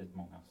väldigt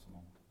många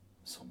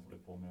som håller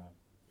på med det här.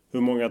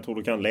 Hur många tror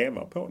du kan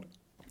leva på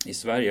det? I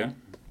Sverige?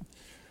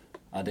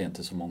 Ja, det är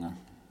inte så många.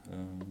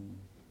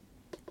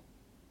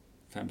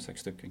 5-6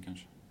 stycken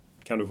kanske.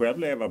 Kan du själv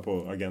leva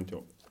på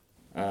agentjobb?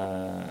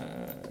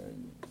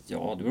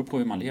 Ja, det beror på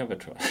hur man lever,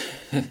 tror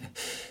jag.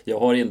 Jag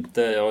har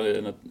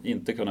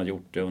inte kunnat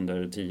gjort det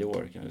under 10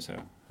 år, kan jag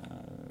säga.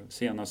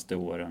 Senaste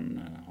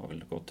åren har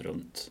väl gått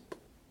runt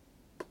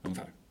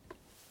ungefär.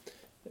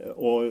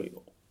 Och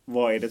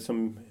vad är det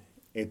som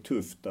är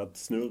tufft att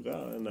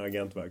snurra en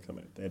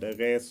agentverksamhet? Är det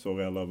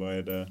resor eller vad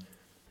är det?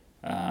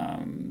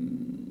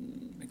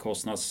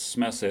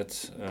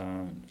 Kostnadsmässigt,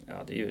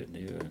 ja, det är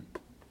ju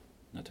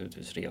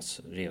naturligtvis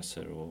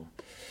resor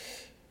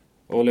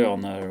Och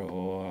löner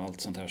och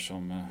allt sånt här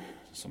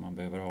som man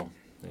behöver ha.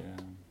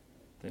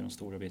 Det är de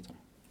stora bitarna.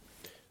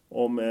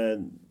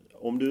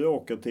 Om du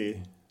åker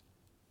till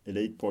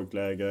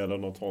elitpojkläger eller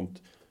något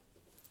sånt,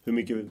 hur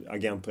mycket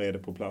agenter är det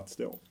på plats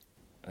då?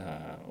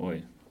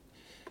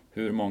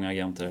 Hur många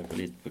agenter är på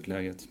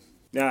elitpojkläget?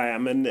 Ja,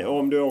 men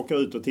om du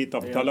åker ut och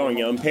tittar på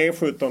talanger, en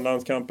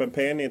P17-landskamp, en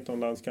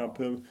P19-landskamp.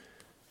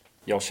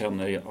 Jag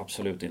känner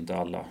absolut inte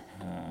alla.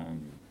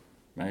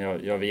 Men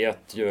jag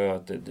vet ju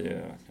att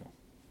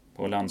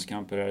på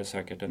landskamper är det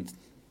säkert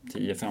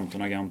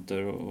 10-15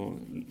 agenter och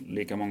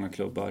lika många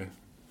klubbar.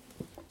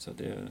 Så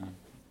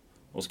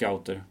och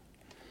scouter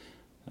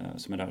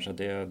som är där. Så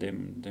det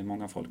är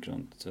många folk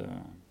runt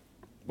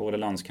både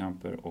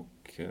landskamper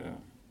och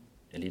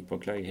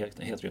elitpojkläger heter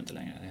det ju inte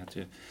längre. Det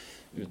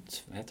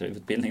heter ju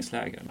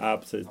utbildningsläger. Ja,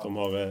 precis. De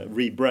har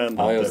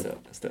rebrandat. Ja, just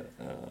det.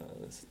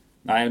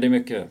 Nej, det är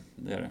mycket.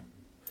 Det är det.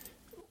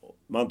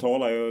 Man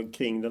talar ju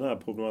kring den här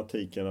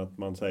problematiken att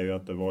man säger ju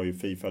att det var ju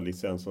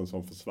FIFA-licensen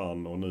som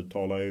försvann och nu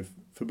talar ju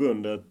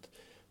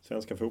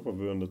Svenska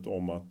fotbollförbundet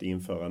om att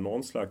införa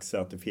någon slags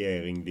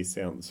certifiering,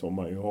 licens som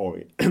man ju har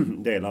i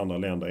en del andra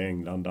länder,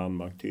 England,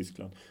 Danmark,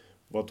 Tyskland.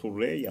 Vad tror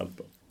du det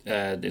hjälper?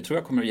 Det tror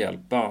jag kommer att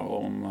hjälpa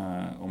om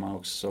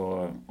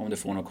det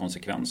får några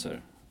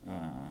konsekvenser.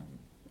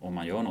 Om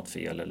man gör något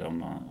fel eller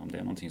om det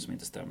är någonting som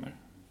inte stämmer.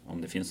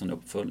 Om det finns en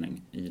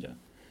uppföljning i det.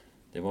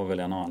 Det var väl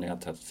en anledning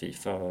till att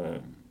FIFA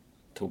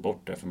tog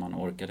bort det, för man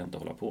orkade inte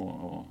hålla på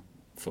och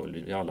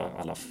följa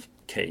alla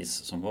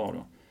case som var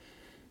då.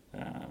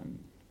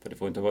 För det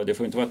får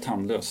inte vara ett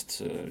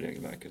tandlöst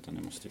regelverk, utan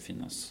det måste ju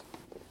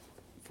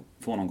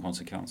få någon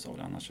konsekvens av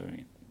det, annars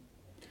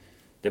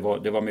det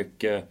var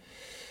mycket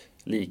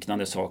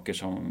liknande saker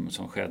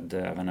som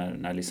skedde även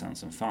när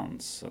licensen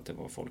fanns, så att det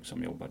var folk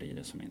som jobbade i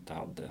det som inte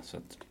hade, så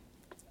att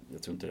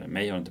jag tror inte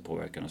mig har inte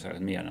påverkat något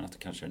särskilt mer än att det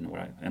kanske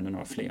är ännu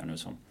några fler nu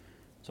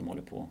som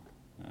håller på,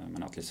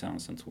 men att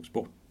licensen togs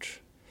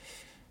bort,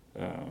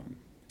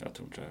 jag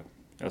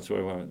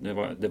tror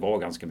det var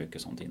ganska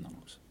mycket sånt innan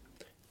också.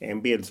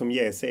 En bild som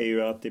ges är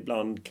ju att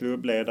ibland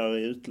klubbledare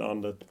i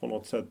utlandet på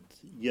något sätt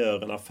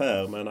gör en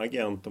affär med en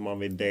agent om man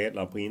vill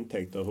dela på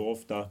intäkter. Hur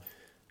ofta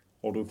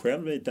har du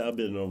själv blivit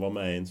erbjuden att vara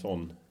med i en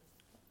sån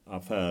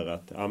affär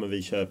att men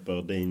vi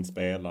köper din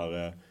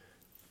spelare,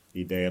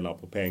 vi delar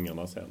på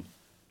pengarna sen?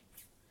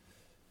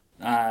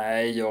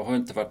 Nej, jag har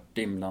inte varit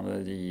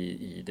inblandad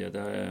i det.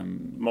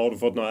 Men har du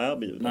fått några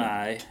erbjudanden?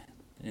 Nej,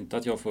 inte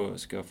att jag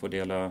ska få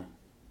dela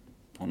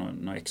på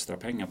några extra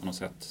pengar på något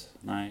sätt.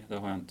 Nej, det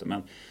har jag inte.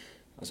 Men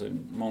alltså,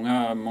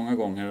 många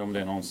gånger, om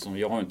det är någon som...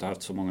 Jag har inte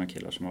haft så många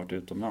killar som har varit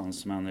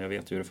utomlands, men jag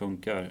vet hur det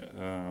funkar.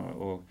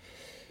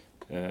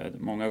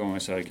 Många gånger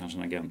så är det kanske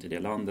en agent i det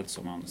landet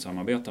som man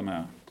samarbetar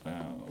med.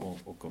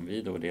 Och om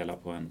vi då delar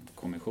på en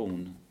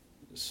kommission,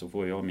 så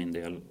får jag min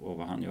del, och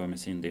vad han gör med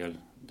sin del,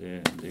 det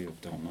är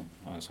upp till honom.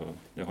 Alltså,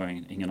 det har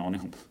jag ingen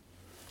aning om.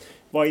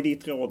 Vad är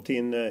ditt råd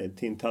till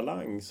en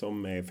talang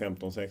som är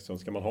 15-16?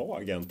 Ska man ha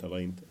agent eller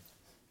inte?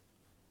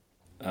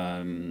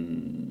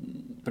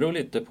 Beror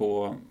lite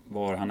på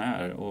var han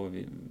är och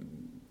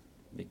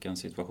vilken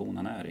situation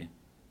han är i.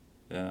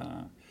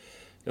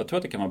 Jag tror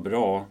att det kan vara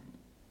bra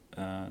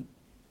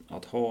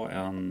att ha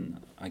en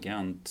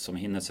agent som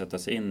hinner sätta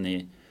sig in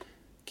i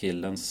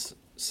killens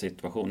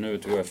situation. Nu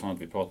utgår jag från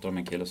att vi pratar om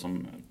en kille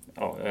som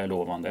är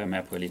lovande, är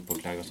med på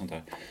elitpojkläger och sånt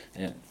där.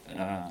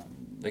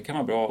 Det kan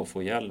vara bra att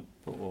få hjälp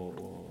och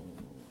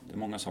det är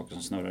många saker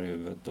som snurrar i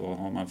huvudet, och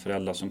har man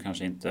föräldrar som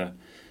kanske inte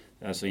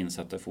är så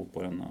insatta i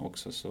fotbollen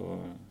också, så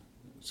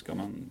ska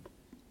man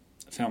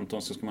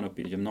 15 så ska man upp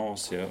i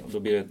gymnasiet, och då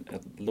blir det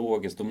ett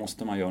logiskt, då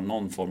måste man göra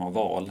någon form av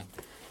val,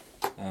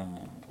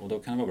 och då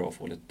kan det vara bra att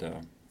få lite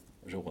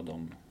råd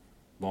om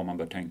vad man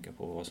bör tänka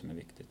på, vad som är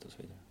viktigt och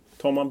så vidare.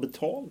 Tar man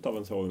betalt av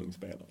en så ung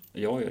spelare?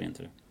 Jag gör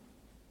inte det.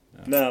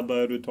 När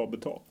börjar du ta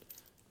betalt?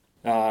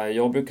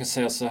 Jag brukar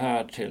säga så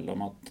här till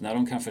dem, att när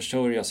de kan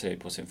försörja sig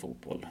på sin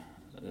fotboll,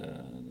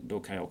 då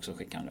kan jag också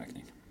skicka en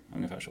räkning.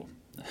 Ungefär så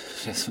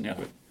resonerar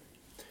vi.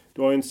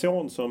 Du har en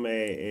son som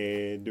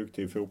är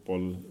duktig i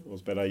fotboll och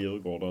spelar i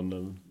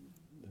Djurgården.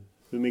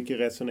 Hur mycket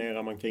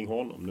resonerar man kring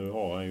honom? Nu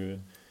har han ju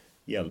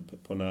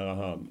hjälp på nära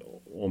hand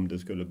om det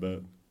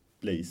skulle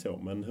bli så.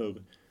 Men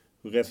hur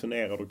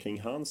resonerar du kring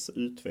hans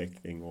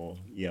utveckling och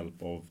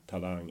hjälp av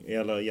talang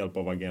eller hjälp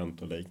av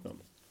agent och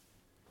liknande?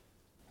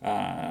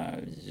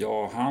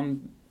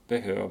 Han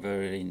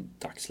behöver i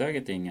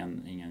dagsläget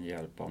ingen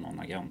hjälp av någon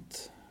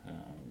agent.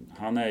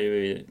 Han är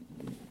ju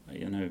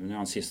nu är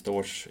han sista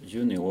års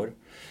junior.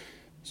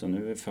 Så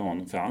nu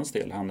för hans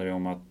del handlar det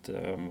om att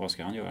vad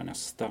ska han göra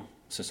nästa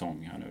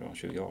säsong här nu då,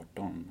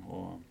 2018,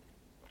 och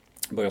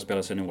börja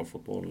spela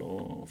seniorfotboll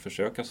och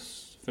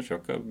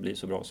försöka bli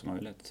så bra som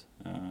möjligt.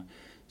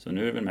 Så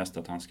nu är det väl mest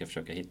att han ska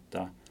försöka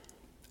hitta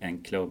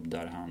en klubb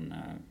där han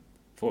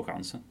får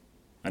chansen.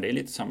 Men det är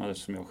lite samma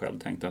som jag själv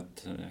tänkte,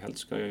 att helst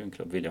ska ju en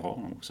klubb vilja ha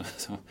honom också.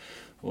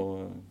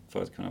 Och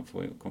för att kunna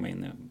få komma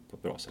in på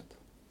ett bra sätt.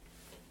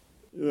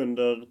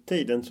 Under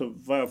tiden så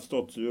var jag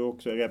förstått att du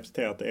också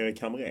representerat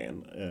Erik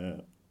Hamrén.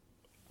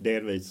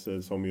 delvis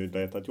som ju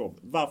letat jobb.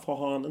 Varför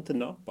har han inte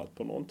nappat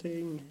på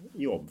någonting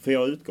jobb? För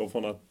jag utgår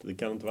från att det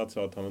kan inte vara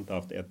så att han inte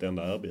haft ett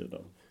enda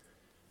erbjudande.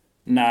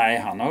 Nej,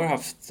 han har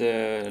haft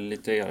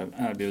lite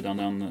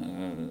erbjudanden.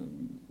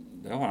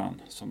 Det har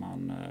han, som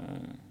han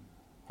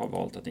har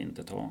valt att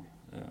inte ta.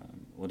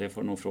 Och det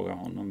får nog fråga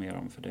honom mer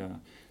om, för det,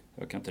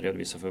 jag kan inte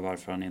redovisa för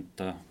varför han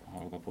inte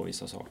har hoppat på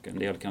vissa saker. En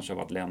del kanske har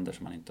varit länder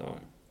som han inte har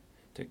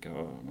tycker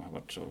har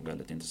varit så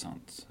väldigt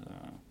intressant.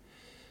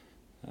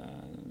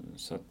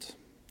 Så att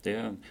det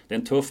är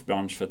en tuff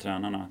bransch för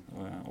tränarna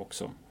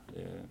också.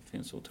 Det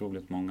finns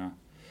otroligt många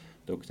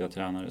duktiga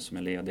tränare som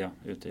är lediga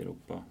ute i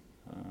Europa.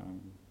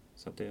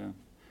 Så att det är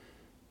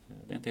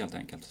inte helt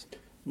enkelt.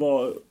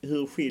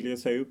 Hur skiljer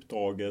sig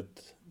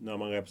uppdraget när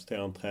man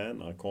representerar en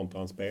tränare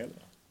kontra en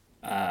spelare?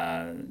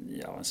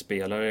 En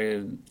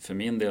spelare, för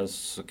min del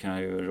så kan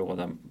jag ju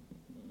råda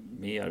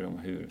mer om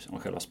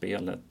själva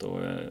spelet och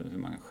hur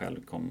man själv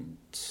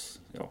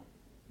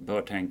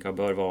bör tänka,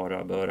 bör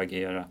vara, bör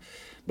agera,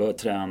 bör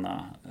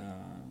träna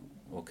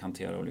och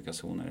hantera olika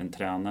zoner. En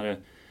tränare,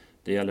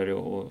 det gäller ju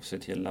att se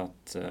till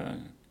att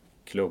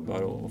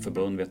klubbar och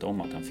förbund vet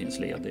om att han finns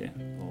ledig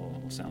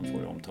och sen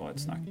får de ta ett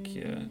snack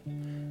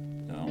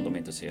om de är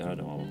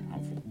intresserade av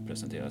han får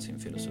presentera sin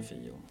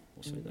filosofi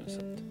och så vidare. Så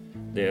att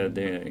det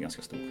är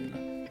ganska stor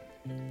skillnad.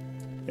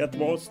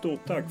 Jättebra, stort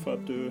tack för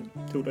att du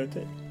tog dig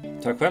tid.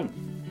 Tack själv.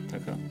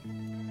 Tack själv.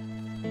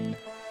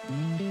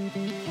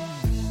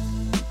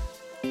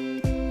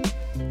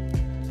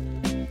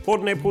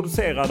 Podden är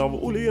producerad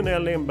av Olle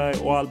Junell Lindberg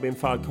och Albin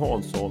Falk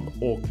Hansson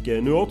och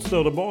nu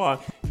återstår det bara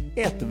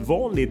ett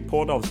vanligt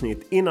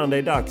poddavsnitt innan det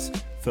är dags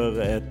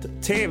för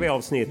ett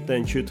tv-avsnitt.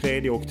 Den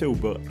 23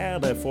 oktober är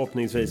det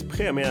förhoppningsvis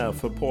premiär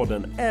för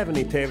podden även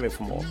i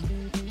tv-format.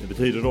 Det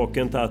betyder dock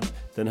inte att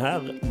den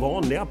här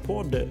vanliga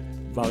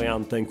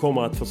poddvarianten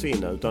kommer att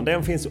försvinna, utan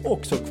den finns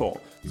också kvar.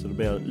 Så det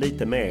blir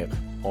lite mer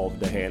av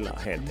det hela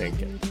helt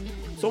enkelt.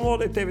 Som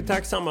vanligt är vi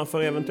tacksamma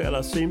för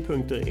eventuella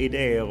synpunkter,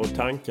 idéer och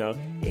tankar.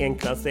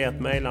 Enklast är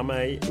att mejla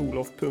mig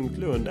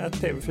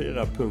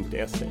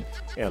olof.lund@tv4.se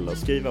eller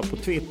skriva på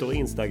Twitter och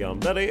Instagram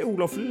där det är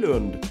Olof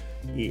Lund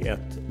i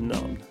ett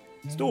namn.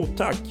 Stort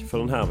tack för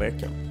den här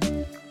veckan.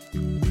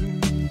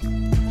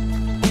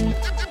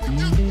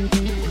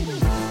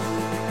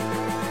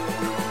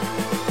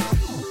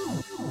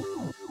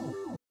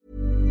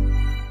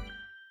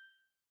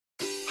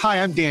 Hi,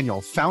 I'm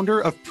Daniel, founder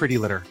of Pretty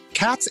Litter.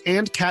 Cats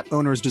and cat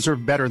owners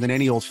deserve better than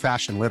any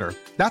old-fashioned litter.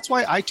 That's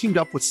why I teamed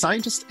up with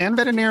scientists and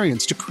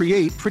veterinarians to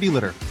create Pretty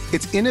Litter.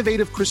 Its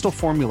innovative crystal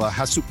formula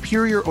has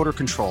superior odor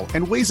control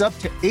and weighs up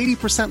to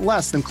 80%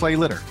 less than clay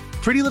litter.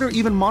 Pretty Litter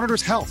even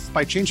monitors health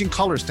by changing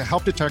colors to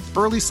help detect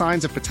early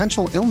signs of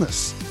potential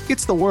illness.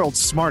 It's the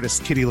world's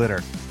smartest kitty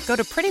litter. Go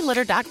to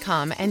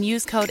prettylitter.com and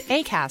use code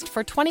ACAST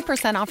for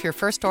 20% off your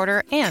first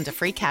order and a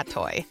free cat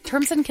toy.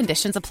 Terms and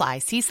conditions apply.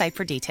 See site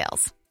for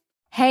details.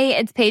 Hey,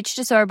 it's Paige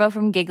DeSorbo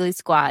from Giggly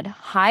Squad.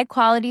 High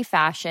quality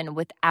fashion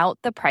without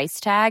the price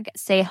tag.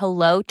 Say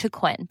hello to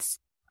Quince.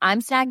 I'm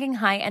snagging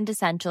high-end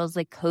essentials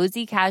like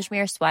cozy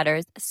cashmere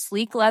sweaters,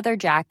 sleek leather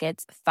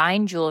jackets,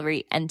 fine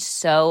jewelry, and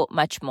so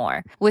much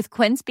more. With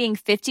Quince being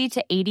 50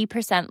 to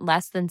 80%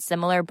 less than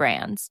similar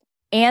brands.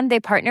 And they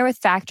partner with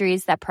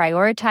factories that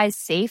prioritize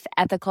safe,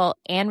 ethical,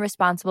 and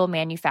responsible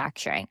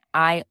manufacturing.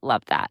 I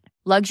love that.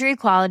 Luxury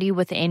quality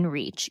within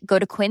reach. Go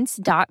to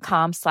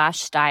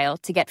quince.com/style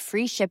to get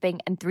free shipping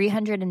and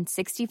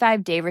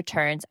 365-day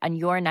returns on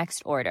your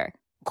next order.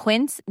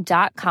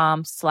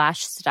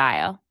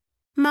 Quince.com/style.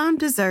 Mom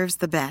deserves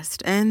the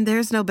best, and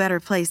there's no better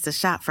place to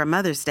shop for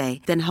Mother's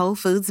Day than Whole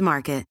Foods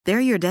Market. They're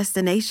your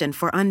destination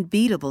for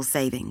unbeatable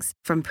savings,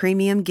 from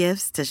premium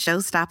gifts to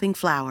show-stopping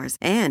flowers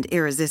and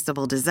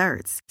irresistible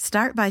desserts.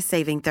 Start by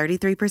saving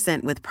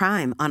 33% with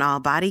Prime on all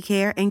body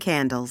care and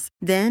candles.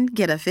 Then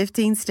get a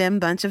 15-stem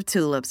bunch of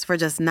tulips for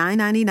just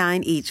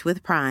 $9.99 each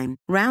with Prime.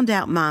 Round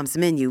out Mom's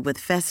menu with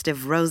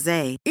festive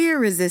rosé,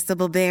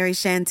 irresistible berry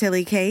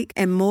chantilly cake,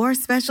 and more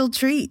special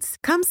treats.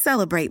 Come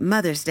celebrate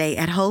Mother's Day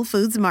at Whole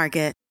Foods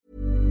Market.